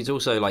this is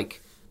also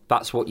like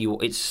that's what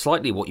it's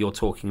slightly what you're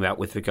talking about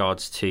with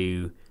regards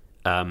to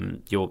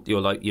your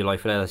low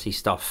fidelity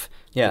stuff.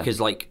 Yeah.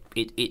 Because like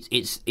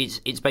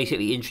it's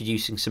basically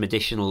introducing some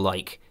additional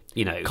like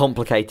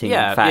complicating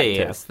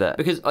factors. That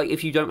because like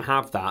if you don't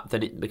have that,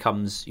 then it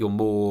becomes you're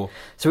more.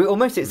 So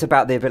it's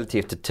about the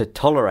ability to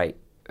tolerate.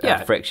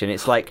 Friction.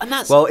 It's like,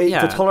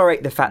 to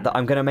tolerate the fact that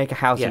I'm going to make a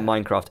house in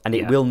Minecraft and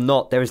it will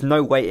not. There is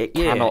no way it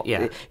cannot.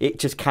 It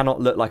just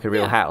cannot look like a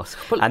real house,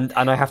 and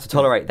I have to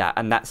tolerate that,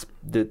 and that's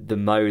the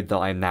mode that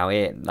I'm now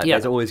in. Like,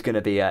 there's always going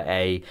to be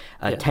a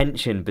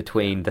tension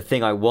between the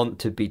thing I want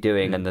to be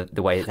doing and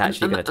the way it's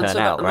actually going to turn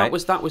out. Right?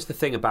 That was the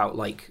thing about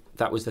the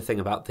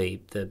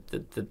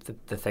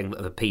thing,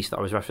 the piece that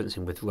I was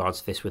referencing with regards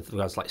to this, with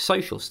regards to like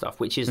social stuff,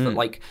 which is that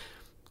like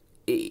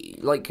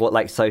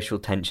social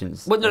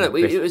tensions. Well, no,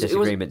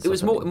 it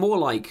was more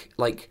like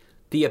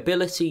the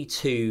ability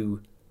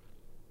to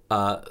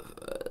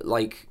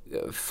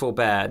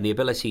forbear and the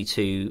ability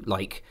to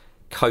like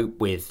cope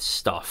with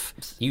stuff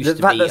used to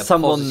be that a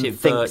someone positive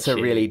thinks virtue.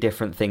 a really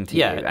different thing to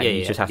you, and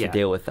you just have to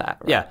deal with that.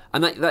 Right? Yeah,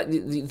 and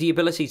the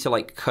ability to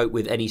like cope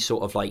with any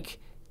sort of like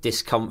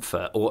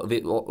discomfort or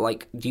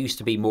like used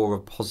to be more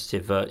of a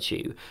positive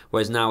virtue,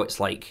 whereas now it's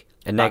like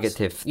a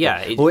negative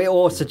thing.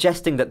 Or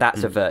suggesting that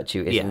that's a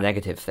virtue is a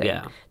negative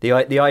thing.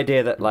 The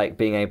idea that like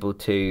being able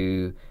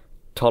to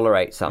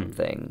tolerate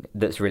something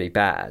that's really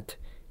bad,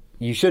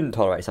 you shouldn't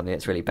tolerate something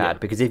that's really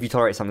bad, because if you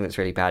tolerate something that's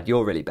really bad,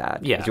 you're really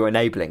bad, because you're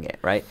enabling it,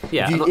 right?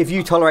 If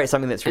you tolerate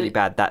something that's really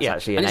bad, that's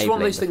actually enabling. And it's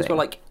one of those things where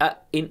like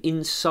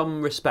in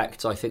some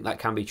respects I think that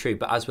can be true,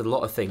 but as with a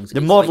lot of things,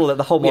 the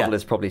whole model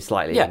is probably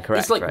slightly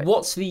incorrect. It's like, right?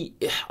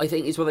 I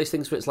think it's one of those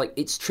things where it's like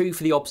it's true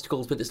for the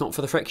obstacles, but it's not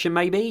for the friction,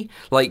 maybe.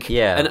 Like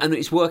and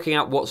it's working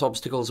out what's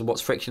obstacles and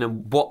what's friction,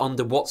 and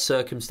under what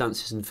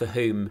circumstances and for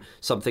whom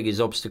something is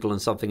obstacle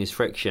and something is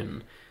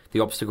friction. The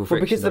obstacle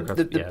friction. Well,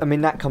 because I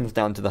mean, that comes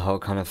down to the whole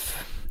kind of.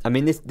 I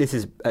mean, this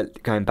is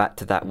going back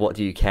to that. What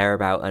do you care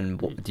about, and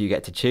what do you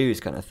get to choose,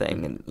 kind of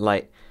thing. And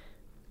like,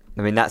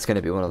 I mean, that's going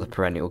to be one of the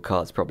perennial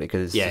cards, probably,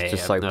 because it's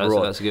just so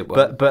broad. That's a good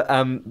one. But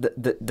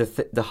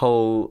the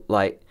whole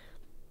like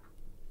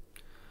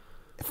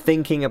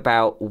thinking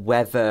about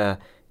whether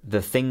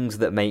the things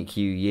that make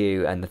you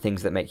you and the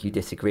things that make you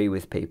disagree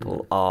with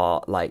people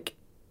are like.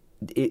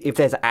 If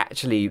there's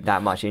actually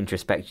that much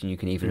introspection you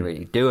can even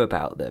really do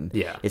about them,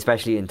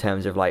 especially in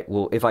terms of like,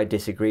 well, if I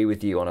disagree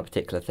with you on a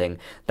particular thing,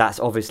 that's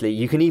obviously,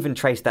 you can even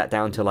trace that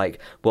down to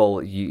like,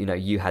 well,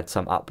 you had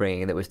some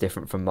upbringing that was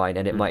different from mine,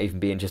 and it might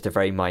even be in just a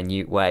very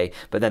minute way,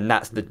 but then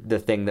that's the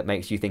thing that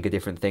makes you think a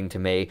different thing to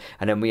me,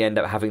 and then we end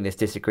up having this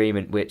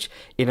disagreement, which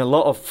in a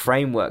lot of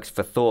frameworks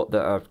for thought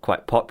that are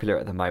quite popular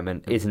at the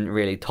moment isn't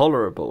really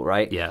tolerable,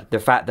 right? The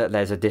fact that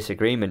there's a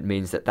disagreement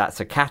means that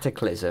that's a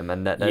cataclysm,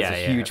 and that there's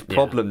a huge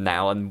problem now,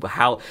 and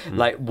how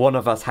like one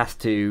of us has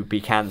to be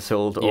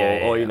cancelled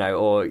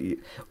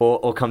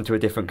or come to a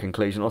different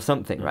conclusion or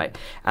something, right?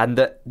 And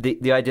that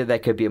the idea there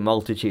could be a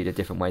multitude of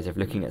different ways of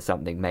looking at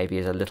something maybe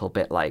is a little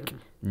bit like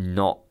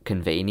not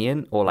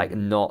convenient or like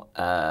not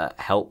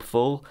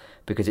helpful,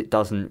 because it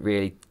doesn't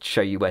really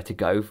show you where to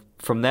go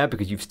from there,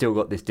 because you've still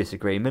got this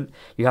disagreement,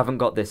 you haven't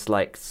got this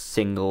like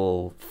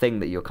single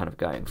thing that you're kind of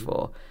going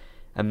for.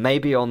 And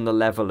maybe on the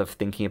level of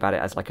thinking about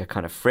it as like a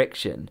kind of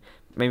friction,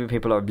 maybe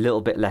people are a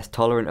little bit less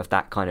tolerant of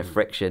that kind of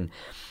friction.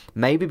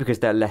 Maybe because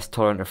they're less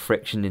tolerant of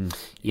friction in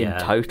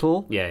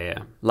total.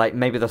 Like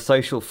maybe the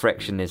social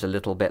friction is a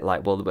little bit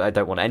like, well, I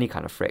don't want any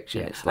kind of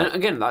friction. It's like, and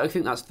again, I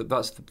think that's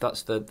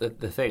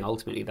the thing.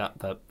 Ultimately,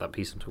 that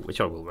piece, which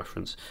I will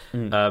reference,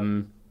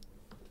 friction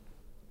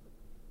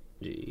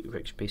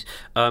piece.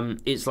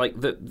 It's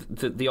like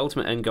the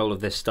ultimate end goal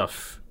of this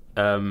stuff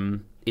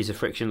is a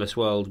frictionless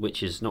world,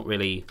 which is not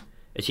really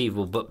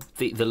achievable, but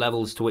the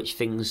levels to which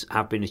things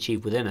have been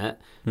achieved within it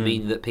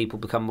mean that people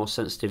become more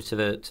sensitive to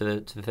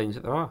the things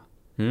that there are.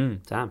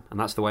 Damn, and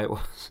that's the way it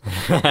was.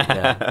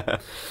 I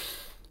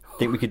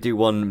think we could do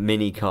one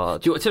mini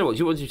card. Do you want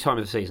to do time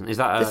of the season? Is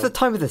that it's the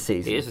time of the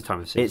season? It is the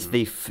time of the season.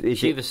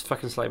 It's this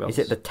fucking sleigh bells. Is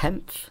it the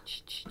 10th?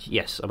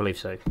 Yes, I believe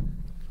so.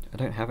 I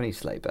don't have any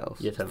sleigh bells.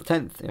 Yeah, 10th.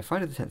 10th. Yeah,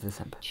 Friday the 10th of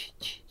December.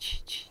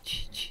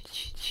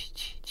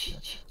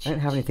 I don't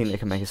have anything that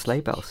can make a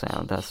sleigh bell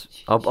sound.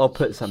 I'll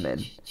put some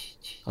in.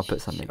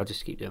 I'll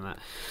just keep doing that.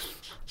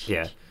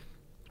 Yeah.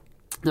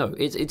 No,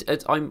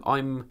 it's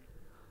I'm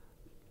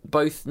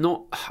both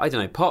not. I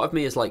don't know. Part of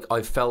me is like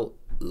I've felt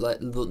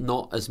like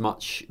not as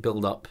much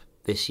build up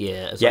this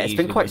year. As it's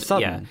been quite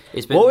sudden. Yeah,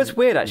 it's been. What was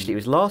weird actually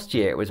was last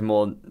year. It was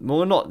more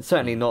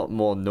certainly not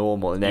more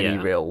normal in any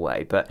real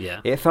way, but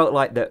it felt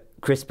like that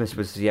Christmas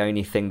was the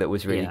only thing that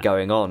was really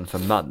going on for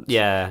months.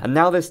 Yeah. And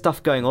now there's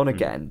stuff going on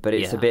again, but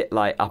it's a bit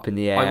like up in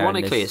the air.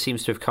 Ironically, it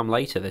seems to have come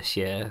later this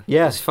year.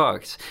 Yeah. It's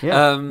fucked.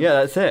 Yeah,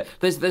 that's it.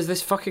 There's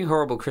this fucking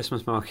horrible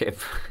Christmas market.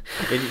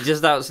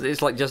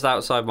 It's like just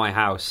outside my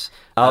house.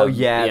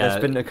 There's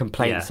been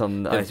complaints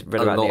on. I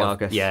read about the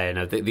Argus.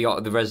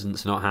 The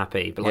residents are not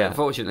happy, but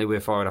unfortunately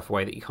we're far enough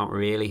away that you can't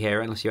really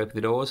hear it unless you open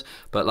the doors.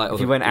 But like if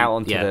you went out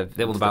onto the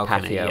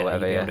balcony, patio or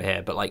whatever, you'd be able to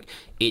hear. But like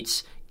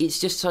it's it's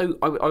just so.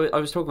 I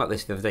was talking about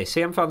this the other day.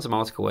 See, I found some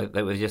article where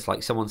they were just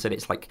like someone said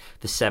it's like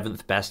the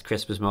 7th best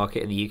Christmas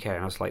market in the UK, and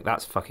I was like,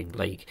 that's fucking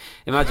bleak.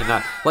 Imagine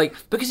that, like,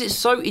 because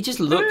it just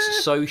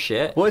looks so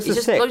shit. What's it's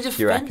the just 6th, loads of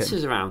you reckon?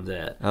 fences around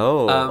it.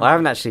 Oh, I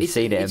haven't actually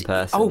seen it in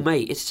person. Oh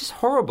mate, it's just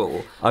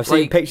horrible. I've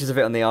seen pictures of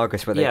it on the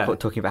Argus where they're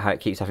talking about how it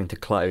keeps having to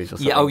close or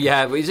something. Yeah, oh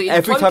yeah.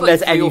 Every time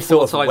there's any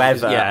sort of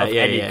weather of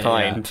any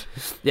kind.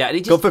 Yeah, and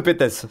it just, God forbid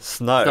there's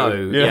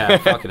snow. Yeah,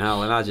 fucking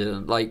hell,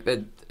 imagine. Like,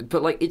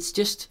 but like,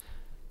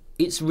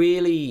 it's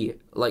really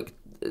like,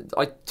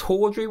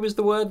 tawdry was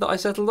the word that I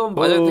settled on,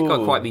 but I don't think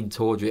I quite mean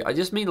tawdry. I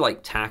just mean like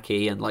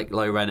tacky and like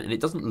low rent, and it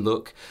doesn't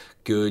look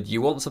good.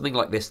 You want something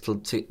like this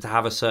to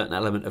have a certain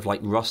element of like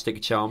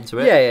rustic charm to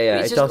it. Yeah.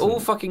 It's just all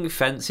fucking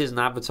fences and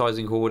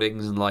advertising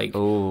hoardings and like,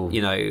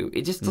 you know,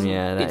 it just doesn't.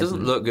 It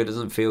doesn't look good.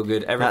 Doesn't feel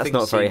good. Everything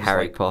that's not very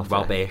Harry like Potter.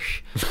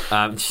 Rubbish.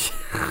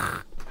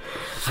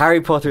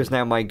 Harry Potter is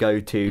now my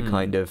go-to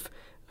kind of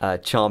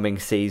charming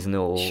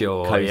seasonal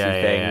cozy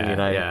thing. You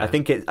know, I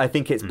think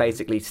it's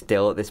basically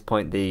still at this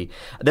point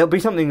there'll be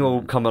something that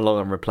will come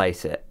along and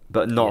replace it,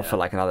 but not for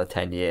like another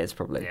 10 years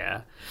probably.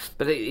 Yeah,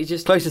 but it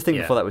just closest thing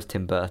before that was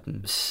Tim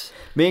Burton.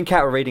 Me and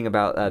Kat were reading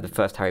about the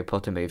first Harry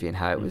Potter movie and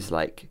how it was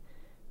like,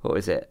 what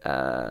was it?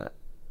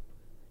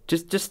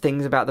 Just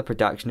things about the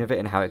production of it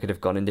and how it could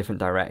have gone in different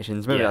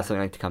directions. Maybe that's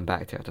something I need to come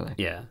back to. I don't know.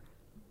 Yeah.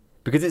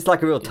 Because it's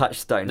like a real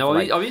touchstone. No,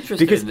 I'm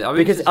interested.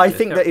 Because I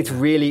think that it's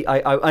really.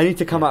 I need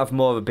to come out of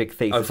more of a big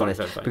thesis on this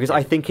because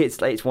I think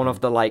it's one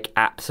of the like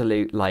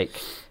absolute like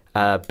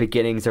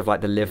beginnings of like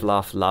the live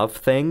laugh love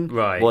thing.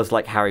 Right. Was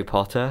like Harry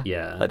Potter.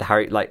 Yeah.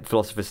 Like the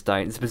Philosopher's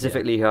Stone,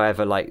 specifically.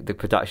 Whoever like the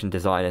production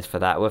designers for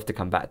that. We'll have to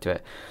come back to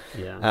it.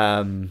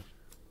 Yeah.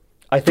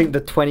 I think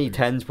the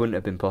 2010s wouldn't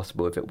have been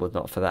possible if it was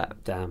not for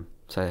that. Damn.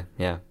 So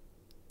yeah.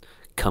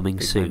 Coming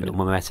soon on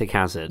Mimetic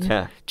Hazard.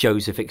 Yeah.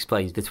 Joseph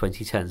explains the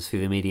 2010s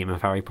through the medium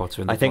of Harry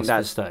Potter and the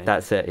Philosopher's Stone.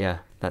 That's it. Yeah,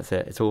 that's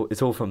it. It's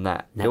all from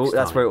that.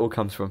 That's where it all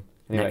comes from.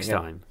 Anyway, next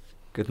time.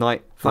 Good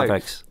night,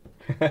 folks.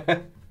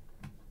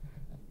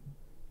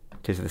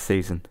 'Tis the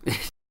season.